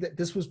for me,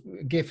 this was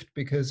a gift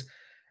because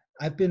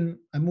I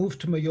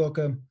moved to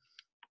Mallorca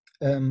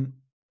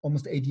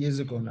almost 8 years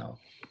ago now,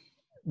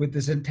 with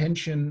this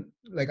intention,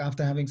 like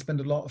after having spent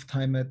a lot of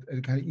time at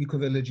kind of eco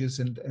villages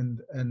and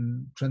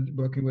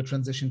working with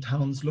transition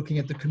towns, looking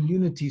at the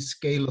community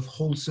scale of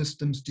whole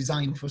systems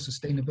designed for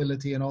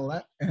sustainability and all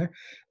that,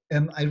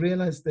 I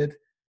realized that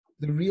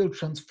the real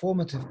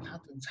transformative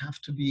patterns have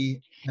to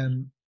be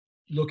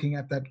looking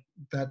at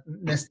that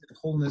nested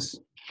wholeness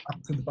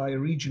up to the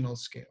bioregional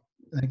scale.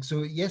 Like,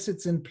 so yes,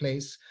 it's in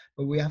place,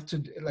 but we have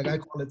to, like I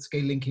call it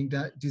scale linking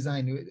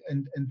design,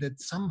 and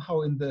that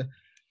somehow in the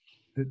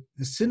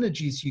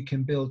synergies you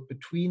can build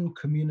between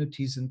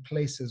communities and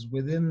places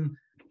within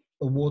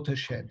a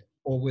watershed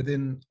or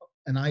within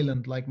an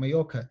island like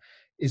Mallorca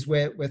is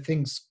where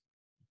things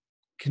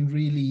can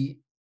really,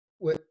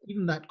 where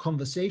even that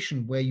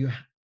conversation where you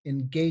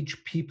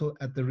engage people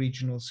at the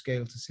regional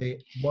scale to say,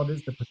 what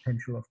is the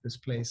potential of this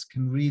place,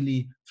 can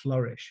really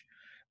flourish.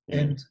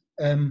 And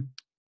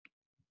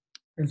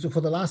so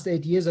for the last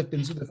 8 years, I've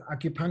been sort of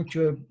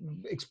acupuncture,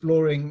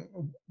 exploring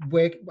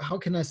how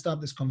can I start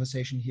this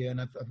conversation here?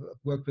 And I've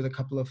worked with a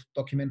couple of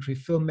documentary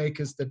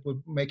filmmakers that were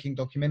making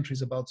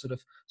documentaries about sort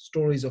of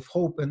stories of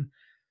hope.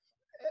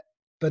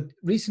 But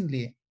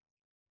recently,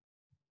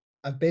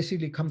 I've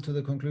basically come to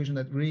the conclusion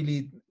that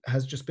really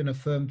has just been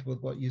affirmed with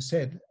what you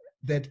said,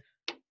 that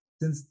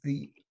since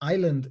the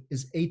island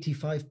is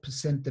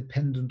 85%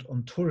 dependent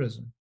on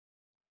tourism,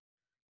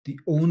 the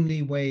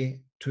only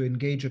way to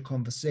engage a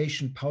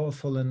conversation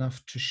powerful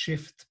enough to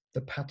shift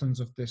the patterns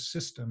of this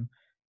system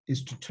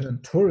is to turn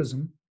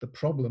tourism, the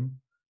problem,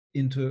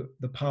 into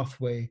the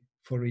pathway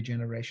for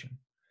regeneration.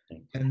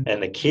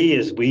 And the key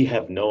is we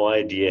have no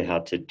idea how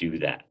to do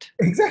that.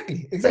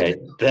 Exactly. Right?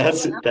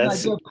 That's an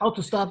idea of how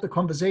to start the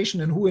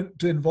conversation and who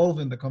to involve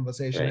in the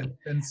conversation, right,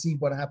 and see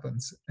what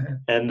happens.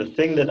 And the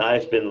thing that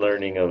I've been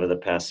learning over the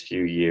past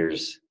few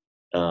years,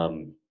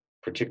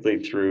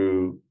 particularly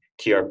through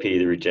TRP,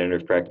 the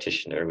Regenerative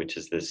Practitioner, which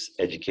is this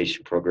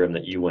education program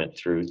that you went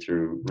through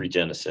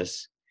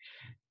reGenesis,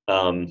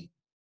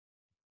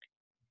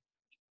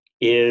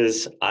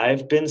 is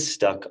I've been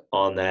stuck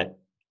on that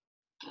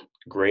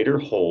greater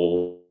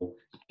whole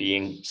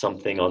being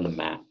something on the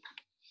map,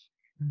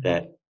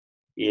 that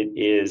it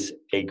is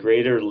a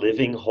greater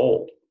living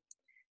whole.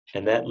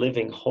 And that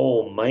living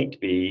whole might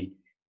be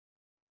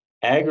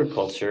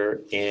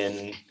agriculture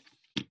in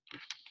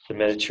the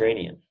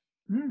Mediterranean.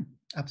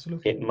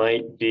 Absolutely. It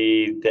might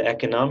be the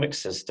economic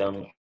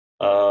system,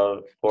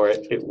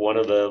 one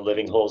of the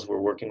living holes we're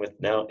working with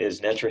now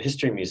is natural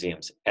history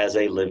museums as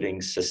a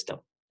living system,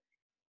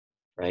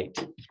 right?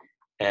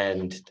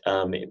 And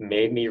it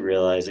made me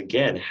realize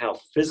again how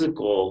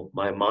physical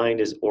my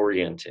mind is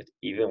oriented.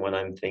 Even when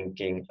I'm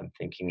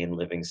thinking in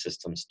living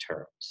systems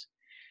terms.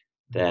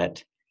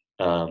 That,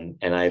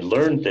 and I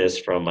learned this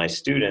from my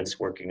students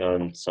working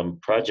on some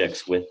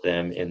projects with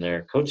them in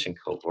their coaching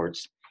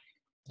cohorts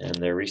and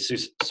their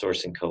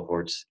resourcing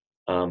cohorts,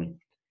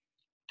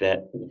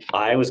 that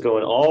I was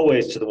going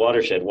always to the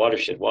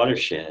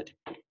watershed,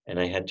 and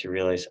I had to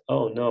realize,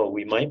 oh no,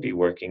 we might be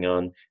working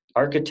on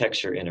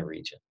architecture in a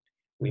region.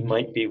 We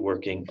might be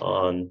working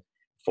on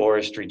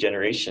forest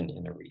regeneration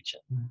in a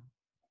region.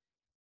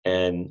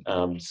 And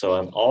so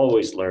I'm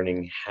always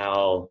learning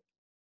how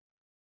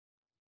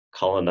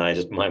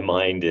colonized my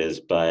mind is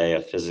by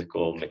a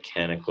physical,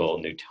 mechanical,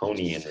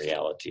 Newtonian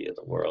reality of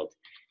the world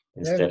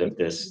instead of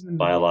this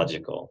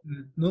biological.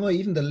 No,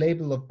 even the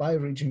label of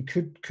bioregion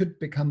could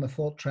become a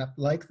thought trap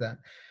like that.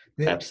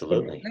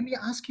 Absolutely. Let me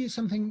ask you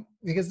something,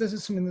 because this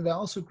is something that I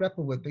also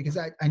grapple with, because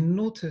I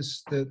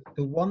noticed the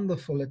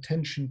wonderful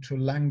attention to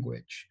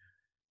language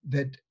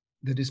that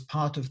is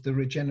part of the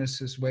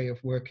reGenesis way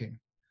of working.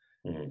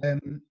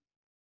 And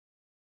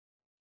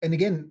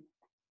again,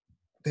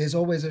 there's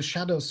always a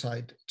shadow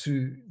side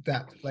to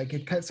that. Like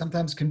it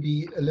sometimes can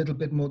be a little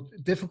bit more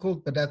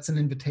difficult, but that's an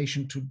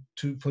invitation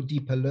for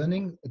deeper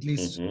learning. At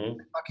least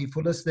Bucky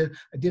Fuller said,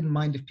 I didn't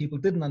mind if people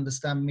didn't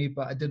understand me,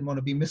 but I didn't want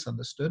to be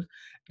misunderstood.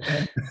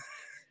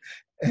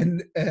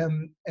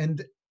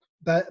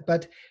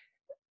 But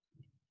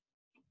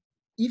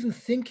even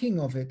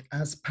thinking of it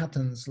as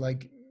patterns,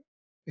 like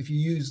if you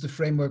use the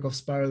framework of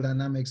spiral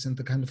dynamics and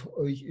the kind of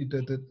or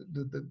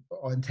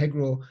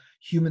integral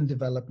human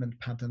development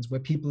patterns, where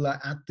people are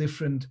at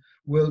different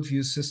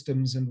worldview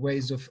systems and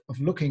ways of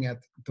looking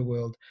at the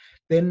world,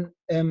 then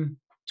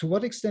to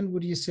what extent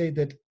would you say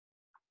that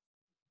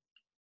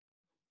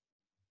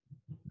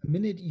the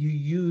minute you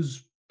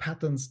use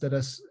patterns that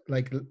are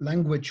like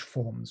language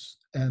forms,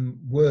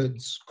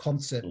 words,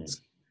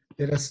 concepts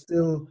that are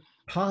still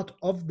part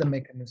of the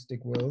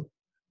mechanistic world,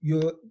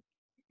 you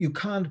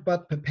can't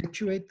but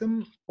perpetuate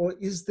them? Or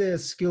is there a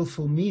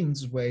skillful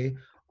means way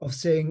of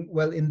saying,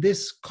 well, in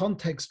this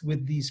context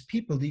with these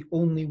people, the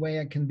only way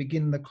I can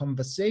begin the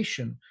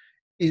conversation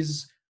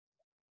is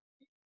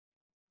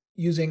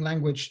using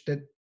language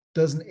that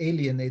doesn't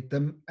alienate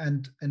them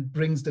and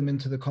brings them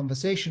into the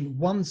conversation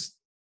once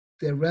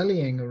they're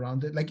rallying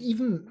around it, like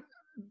even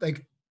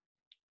like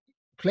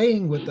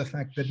playing with the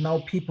fact that now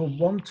people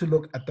want to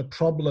look at the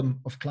problem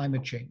of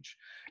climate change.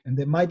 And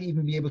they might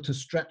even be able to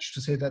stretch to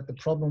say that the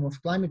problem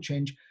of climate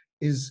change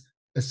is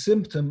a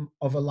symptom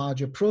of a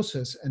larger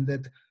process, and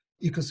that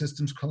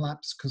ecosystems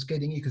collapse,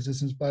 cascading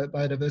ecosystems,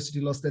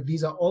 biodiversity loss, that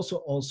these are also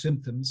all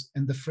symptoms.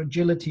 And the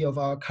fragility of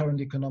our current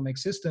economic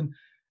system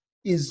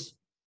is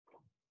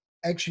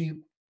actually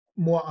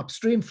more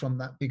upstream from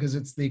that, because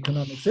it's the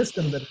economic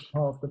system that is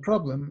part of the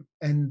problem,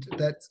 and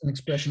that's an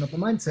expression of a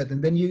mindset.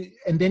 And then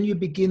you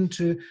begin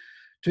to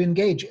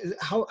engage.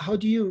 How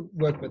do you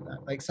work with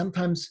that? Like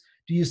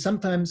do you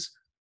sometimes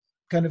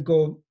kind of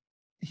go,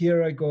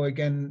 here I go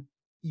again,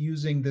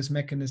 using this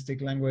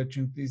mechanistic language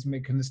and these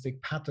mechanistic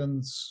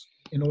patterns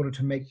in order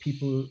to make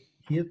people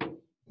hear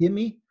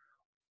me,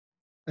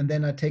 and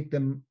then I take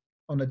them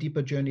on a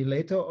deeper journey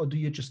later? Or do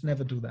you just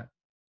never do that?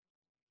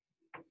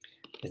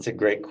 It's a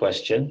great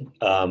question.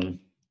 And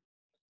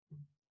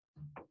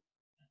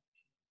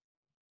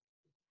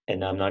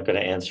I'm not going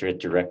to answer it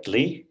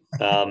directly.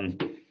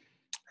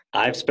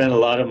 I've spent a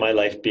lot of my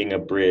life being a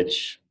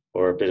bridge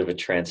or a bit of a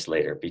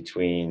translator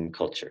between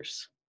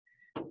cultures.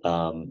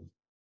 My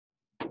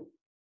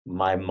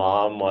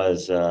mom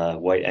was a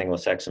white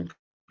Anglo-Saxon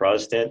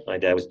Protestant. My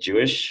dad was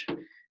Jewish,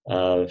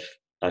 of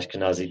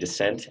Ashkenazi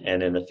descent.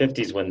 And in the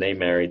 50s when they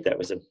married, that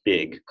was a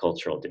big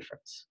cultural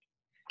difference.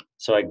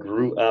 So I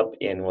grew up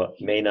in what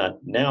may not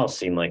now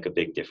seem like a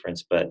big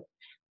difference, but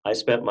I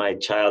spent my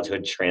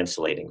childhood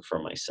translating for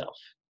myself,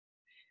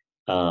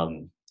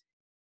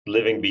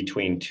 living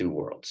between two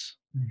worlds.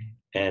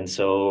 And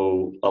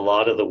so a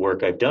lot of the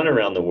work I've done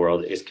around the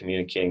world is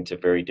communicating to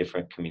very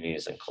different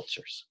communities and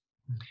cultures.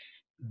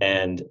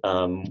 And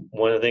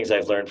one of the things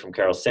I've learned from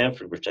Carol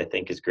Sanford, which I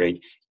think is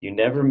great, you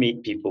never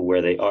meet people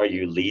where they are,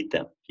 you lead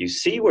them. You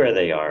see where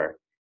they are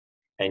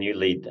and you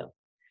lead them.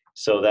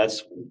 So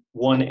that's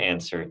one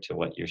answer to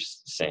what you're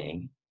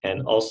saying.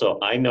 And also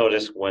I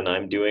notice when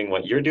I'm doing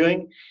what you're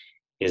doing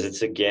is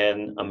it's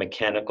again a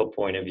mechanical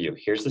point of view.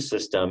 Here's the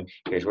system,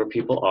 here's where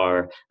people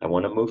are, I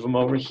want to move them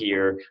over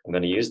here, I'm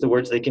going to use the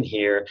words they can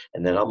hear,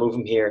 and then I'll move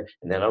them here,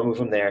 and then I'll move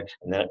them there,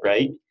 and then,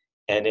 right?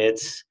 And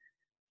it's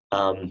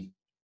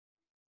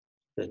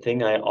the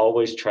thing I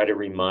always try to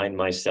remind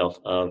myself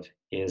of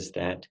is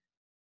that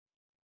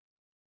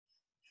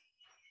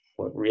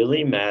what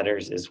really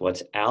matters is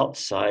what's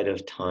outside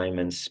of time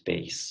and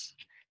space.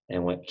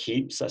 And what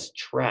keeps us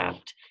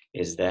trapped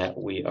is that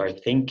we are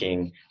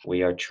thinking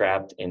we are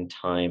trapped in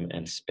time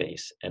and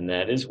space. And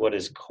that is what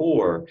is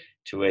core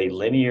to a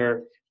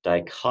linear,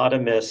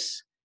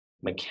 dichotomous,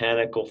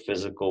 mechanical,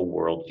 physical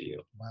worldview.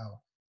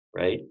 Wow.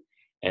 Right?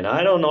 And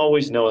I don't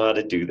always know how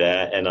to do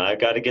that. And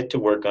I've got to get to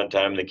work on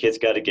time. And the kids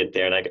got to get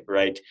there. And I get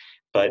right.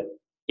 But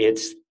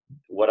it's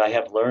what I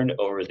have learned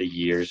over the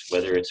years,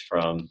 whether it's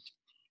from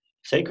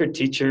sacred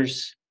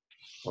teachers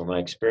or my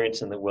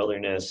experience in the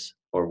wilderness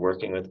or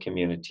working with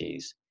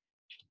communities,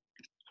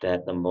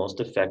 that the most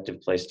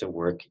effective place to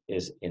work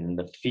is in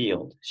the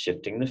field,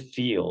 shifting the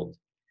field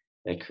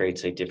that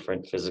creates a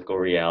different physical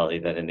reality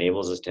that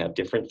enables us to have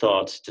different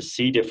thoughts, to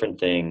see different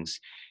things,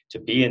 to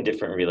be in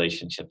different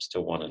relationships to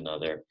one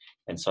another.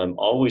 And so I'm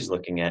always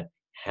looking at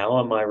how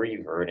am I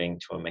reverting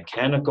to a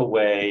mechanical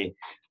way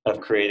of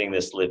creating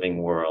this living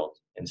world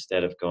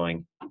instead of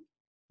going,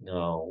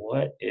 no,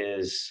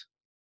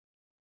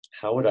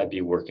 how would I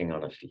be working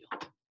on a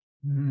field?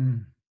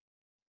 Mm.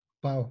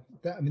 Wow.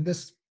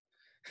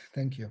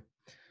 Thank you.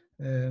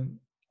 And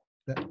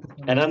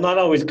I'm not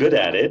always good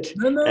at it,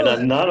 and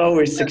I'm not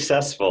always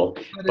successful,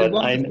 but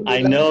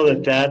I know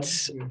that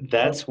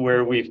that's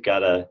where we've got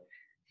to,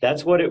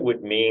 that's what it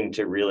would mean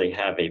to really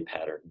have a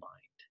patterned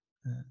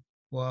mind.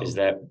 Wow. Is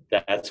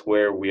that's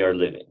where we are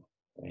living,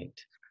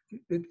 right?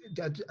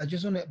 I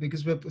just want to,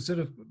 because we're sort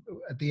of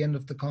at the end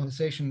of the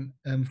conversation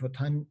for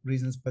time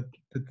reasons, but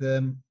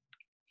the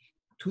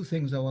two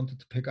things I wanted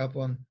to pick up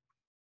on,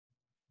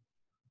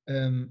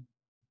 and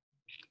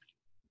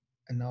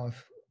now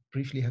I've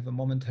briefly have a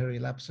momentary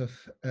lapse of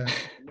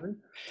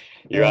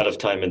you're out of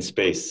time and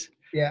space.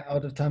 Yeah,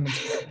 out of time and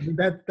space. I mean,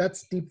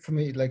 that's deep for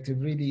me, like to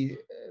really,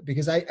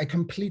 because I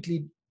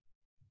completely,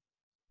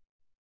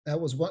 that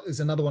was what is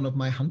another one of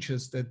my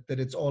hunches, that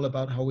it's all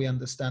about how we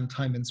understand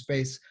time and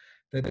space,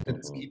 that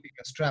it's keeping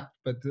us trapped.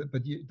 But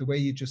the way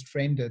you just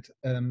framed it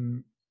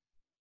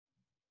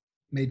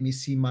made me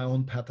see my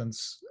own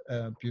patterns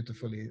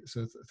beautifully.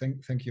 So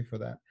thank you for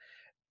that.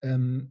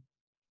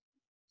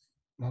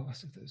 What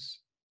was it? This?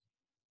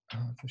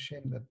 Oh, it's a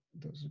shame that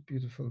was a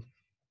beautiful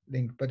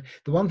link. But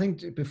the one thing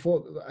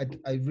before,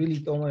 I really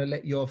don't want to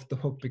let you off the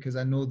hook, because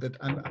I know that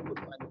I would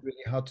find it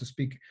really hard to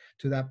speak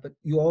to that. But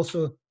you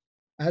also,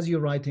 as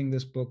you're writing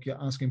this book, you're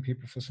asking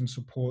people for some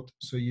support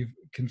so you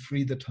can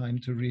free the time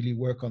to really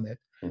work on it.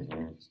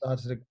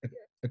 Started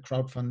a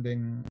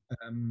crowdfunding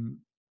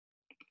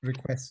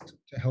request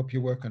to help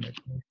you work on it.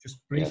 Just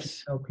briefly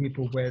tell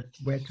people where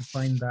to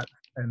find that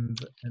and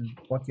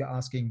what you're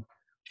asking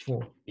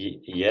for.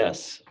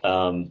 Yes.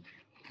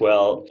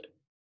 Well,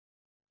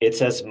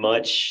 it's as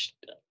much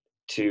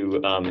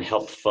to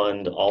help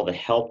fund all the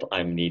help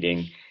I'm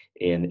needing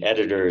in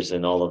editors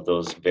and all of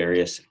those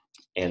various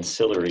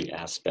ancillary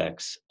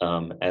aspects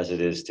as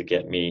it is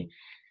to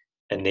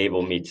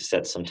enable me to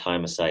set some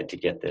time aside to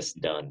get this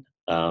done.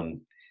 So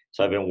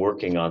I've been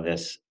working on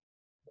this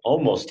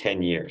almost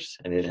 10 years,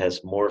 and it has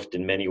morphed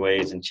in many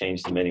ways and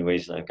changed in many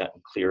ways, and I've gotten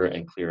clearer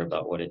and clearer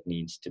about what it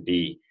needs to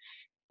be.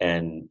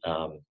 And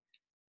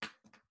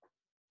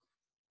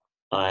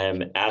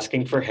I'm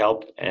asking for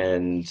help,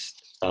 and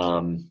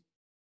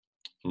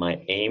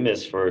my aim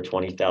is for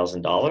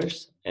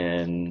 $20,000,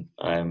 and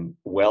I'm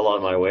well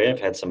on my way. I've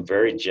had some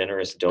very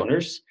generous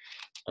donors,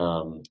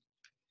 some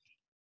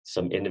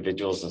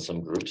individuals and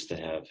some groups that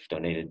have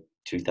donated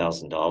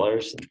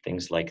 $2,000 and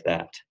things like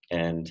that.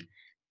 And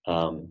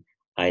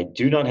I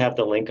do not have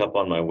the link up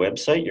on my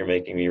website. You're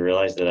making me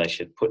realize that I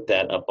should put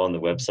that up on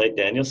the website,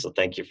 Daniel, so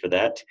thank you for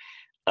that.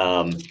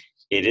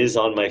 It is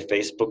on my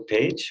Facebook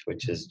page,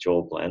 which is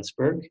Joel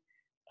Glanzberg,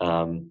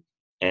 and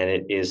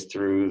it is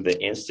through the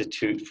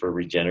Institute for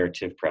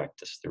Regenerative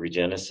Practice, the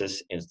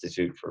Regenesis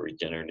Institute for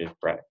Regenerative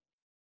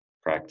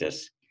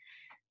Practice.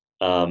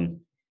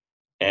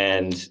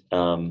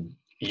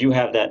 You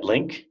have that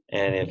link,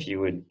 and if you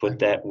would put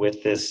that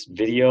with this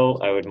video,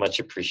 I would much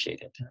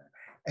appreciate it.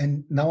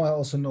 And now I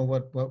also know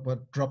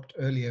what dropped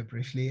earlier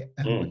briefly.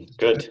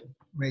 Good.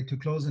 Way to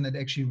close, and it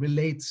actually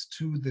relates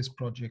to this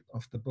project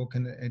of the book.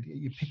 And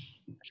you picked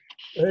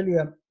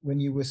earlier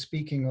when you were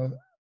speaking of,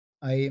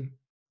 I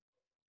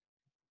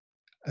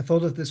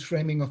thought of this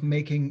framing of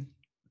making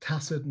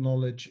tacit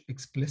knowledge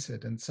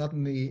explicit, and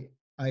suddenly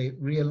I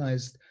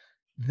realized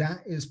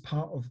that is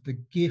part of the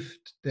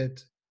gift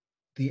that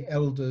the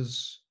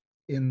elders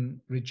in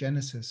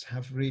Regenesis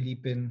have really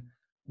been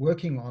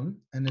working on,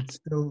 and it's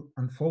still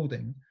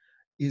unfolding,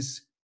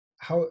 is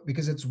how,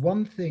 because it's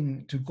one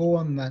thing to go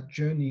on that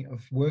journey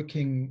of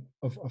working,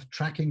 of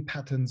tracking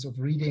patterns, of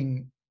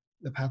reading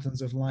the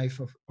patterns of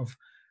life, of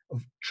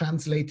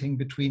translating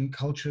between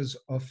cultures,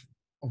 of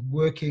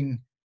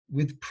working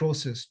with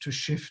process to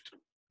shift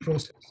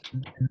process,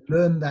 and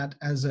learn that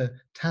as a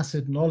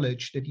tacit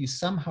knowledge, that you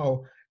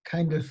somehow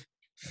kind of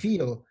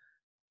feel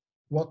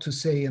what to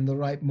say in the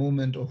right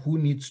moment, or who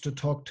needs to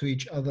talk to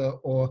each other,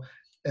 or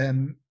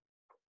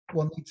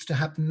what needs to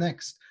happen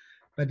next.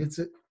 But it's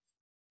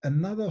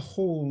another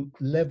whole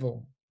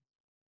level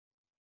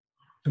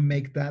to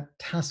make that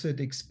tacit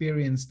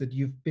experience that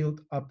you've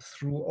built up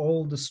through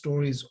all the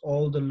stories,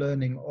 all the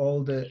learning,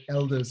 all the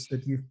elders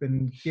that you've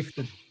been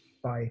gifted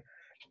by,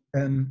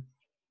 and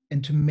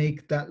to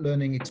make that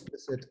learning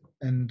explicit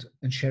and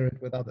share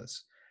it with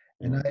others.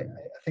 And I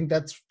think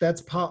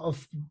that's part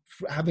of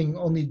having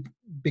only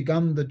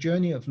begun the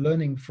journey of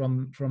learning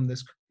from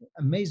this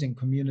amazing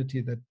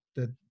community that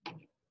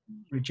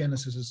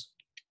Regenesis has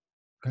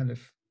kind of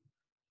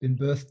been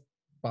birthed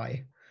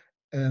by.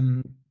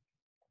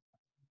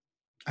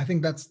 I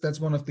think that's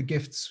one of the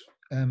gifts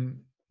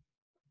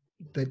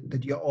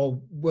that you're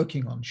all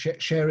working on,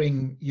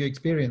 sharing your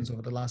experience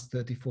over the last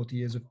 30, 40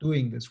 years of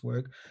doing this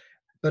work,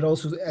 but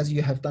also, as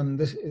you have done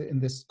this in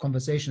this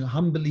conversation,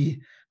 humbly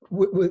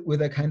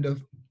with a kind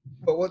of,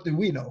 but what do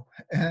we know?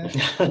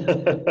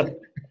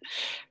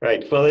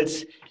 Right. Well,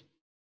 it's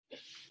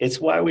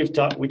why we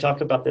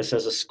talk about this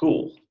as a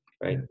school,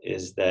 right? Yeah.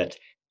 Is that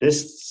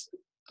this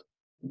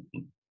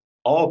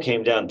all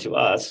came down to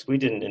us. We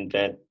didn't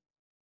invent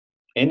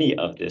any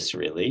of this,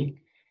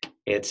 really.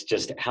 It's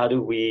just, how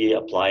do we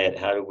apply it?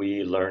 How do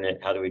we learn it?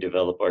 How do we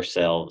develop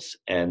ourselves?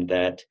 And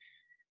that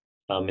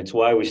it's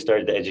why we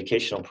started the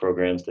educational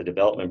programs, the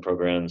development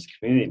programs,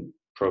 community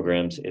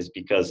programs, is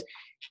because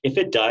if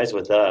it dies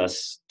with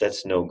us,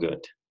 that's no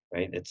good,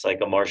 right? It's like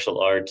a martial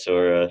arts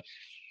or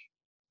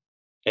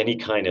any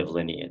kind of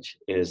lineage,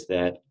 is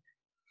that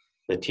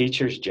the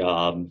teacher's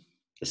job,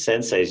 the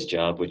sensei's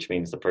job, which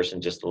means the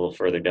person just a little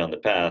further down the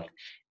path,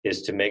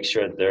 is to make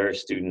sure their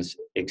students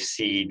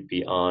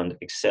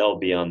excel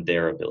beyond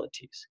their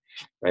abilities,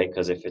 right?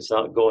 Because if it's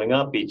not going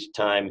up each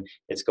time,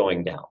 it's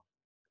going down,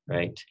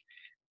 right?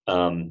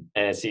 And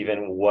it's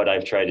even what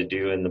I've tried to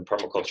do in the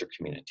permaculture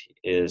community,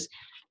 is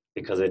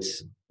because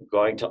it's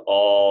going to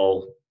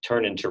all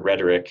turn into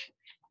rhetoric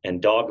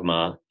and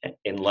dogma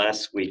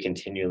unless we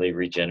continually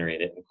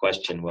regenerate it and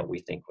question what we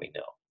think we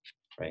know,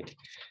 right?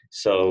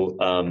 So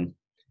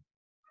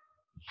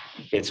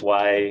it's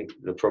why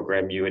the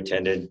program you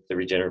attended, the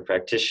Regenerative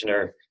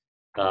Practitioner,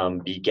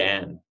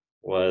 began,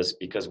 was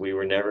because we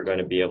were never going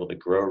to be able to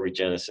grow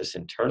Regenesis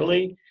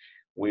internally.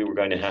 We were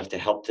going to have to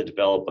help to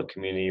develop a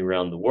community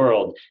around the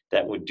world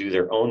that would do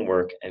their own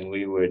work, and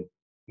we would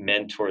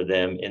mentor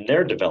them in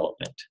their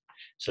development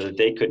so that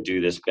they could do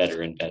this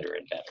better and better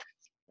and better.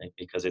 Right?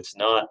 Because it's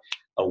not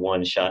a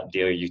one-shot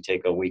deal. You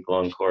take a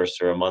week-long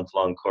course or a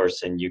month-long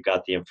course and you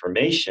got the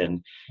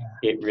information.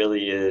 Yeah. It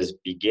really is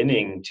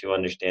beginning to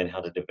understand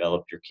how to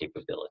develop your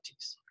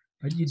capabilities.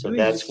 But you do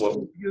it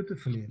so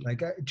beautifully.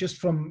 Like just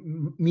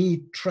from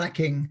me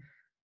tracking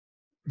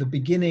the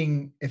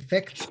beginning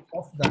effects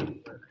of that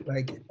work,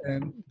 like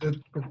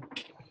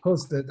of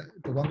course the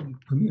one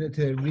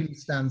community really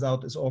stands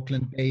out is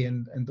Auckland Bay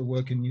and the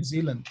work in New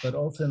Zealand, but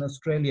also in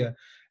Australia,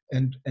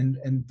 and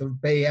the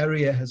Bay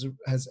Area has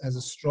a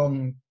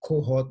strong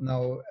cohort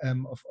now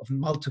of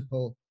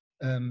multiple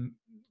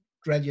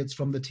graduates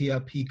from the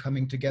TRP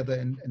coming together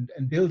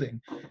and building,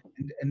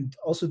 and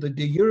also the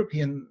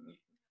European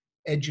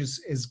edge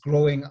is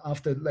growing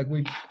after, like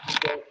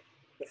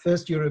the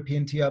first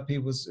European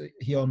TRP was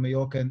here on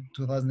Mallorca in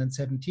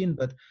 2017,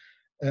 but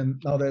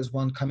now there's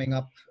one coming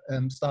up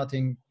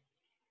starting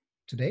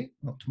today,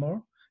 not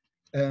tomorrow,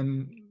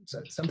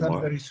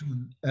 sometime very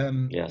soon.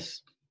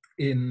 Yes.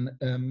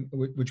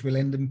 Which will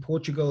end in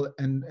Portugal,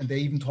 and they're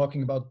even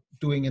talking about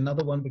doing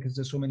another one because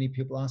there's so many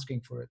people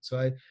asking for it. So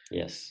I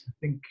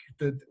think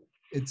that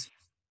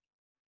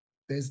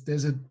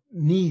there's a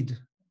need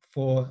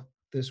for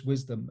this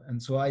wisdom,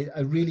 and so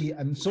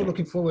I'm so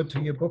looking forward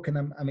to your book, and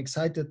I'm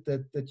excited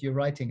that you're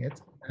writing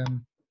it,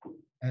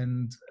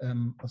 and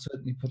I'll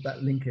certainly put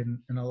that link in,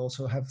 and I'll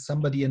also have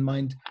somebody in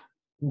mind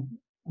who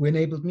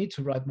enabled me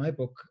to write my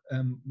book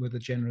with a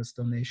generous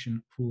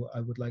donation, who I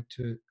would like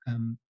to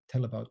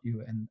tell about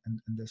you and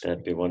this.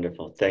 That'd be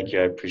wonderful. Thank you.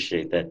 I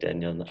appreciate that,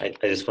 Daniel. I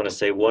just want to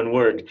say one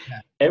word. Yeah.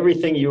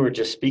 Everything you were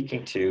just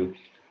speaking to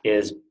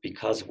is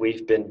because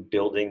we've been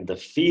building the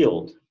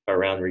field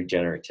around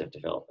regenerative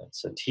development.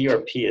 So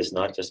TRP is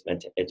not just meant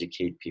to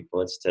educate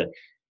people, it's to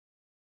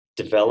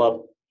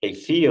develop a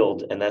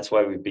field, and that's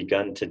why we've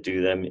begun to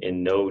do them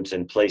in nodes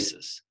and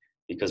places,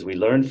 because we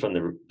learned from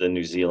the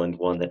New Zealand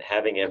one that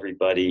having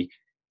everybody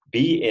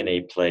be in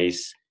a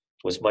place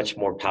was much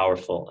more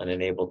powerful and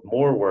enabled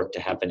more work to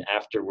happen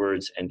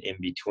afterwards and in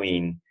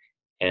between.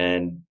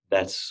 And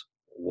that's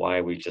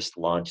why we just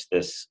launched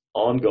this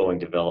ongoing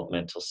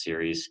developmental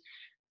series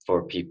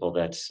for people.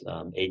 That's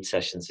 8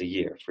 sessions a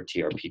year for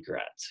TRP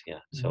grads. Yeah.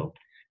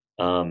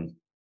 Mm-hmm.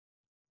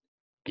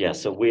 So,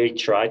 so we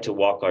try to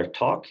walk our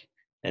talk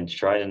and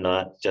try to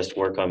not just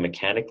work on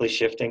mechanically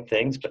shifting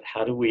things, but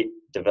how do we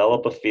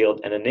develop a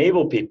field and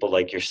enable people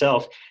like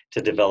yourself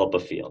to develop a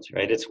field,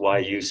 right? It's why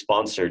you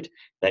sponsored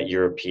that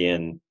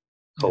European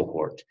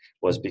cohort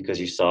was because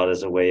you saw it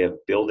as a way of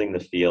building the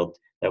field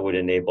that would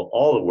enable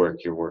all the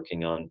work you're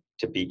working on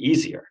to be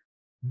easier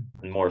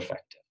and more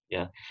effective.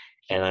 Yeah.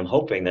 And I'm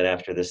hoping that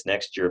after this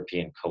next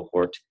European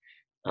cohort,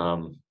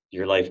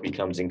 your life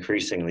becomes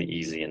increasingly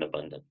easy and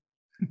abundant.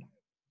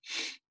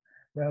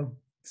 Well,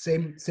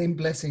 same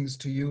blessings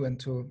to you and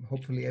to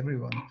hopefully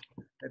everyone.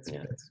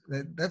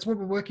 That's what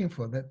we're working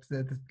for.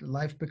 That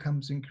life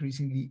becomes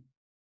increasingly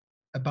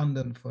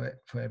abundant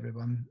for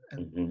everyone.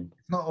 And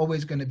it's not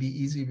always going to be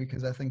easy,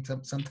 because I think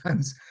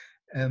sometimes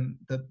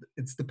that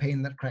it's the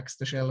pain that cracks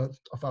the shell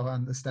of our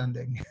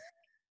understanding.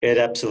 It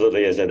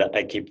absolutely is. And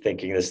I keep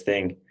thinking this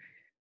thing,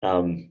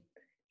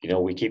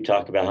 we keep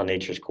talking about how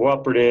nature is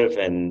cooperative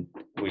and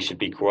we should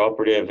be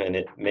cooperative. And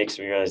it makes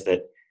me realize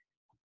that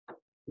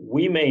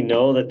we may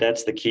know that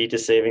that's the key to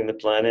saving the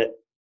planet,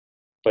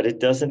 but it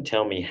doesn't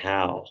tell me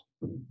how,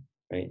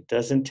 right? It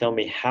doesn't tell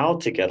me how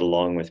to get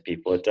along with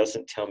people. It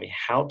doesn't tell me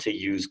how to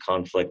use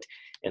conflict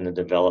in a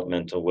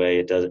developmental way.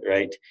 It doesn't,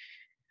 right?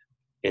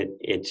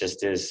 It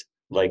just is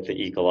like the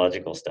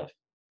ecological stuff.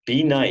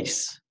 Be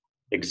nice.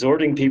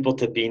 Exhorting people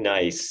to be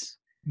nice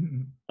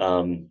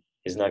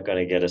is not going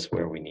to get us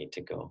where we need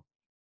to go.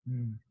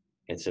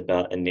 It's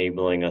about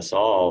enabling us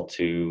all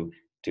to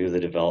do the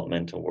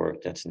developmental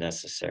work that's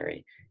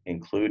necessary,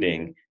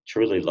 including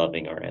truly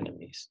loving our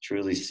enemies,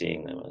 truly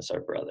seeing them as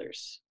our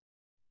brothers,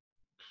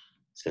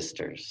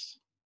 sisters.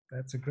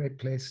 That's a great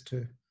place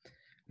to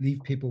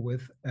leave people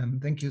with.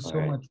 Thank you so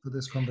much for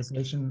this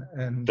conversation.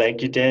 And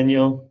thank you,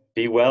 Daniel.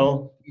 Be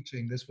well.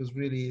 This was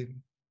really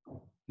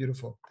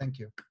beautiful. Thank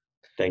you.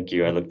 Thank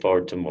you. I look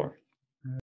forward to more.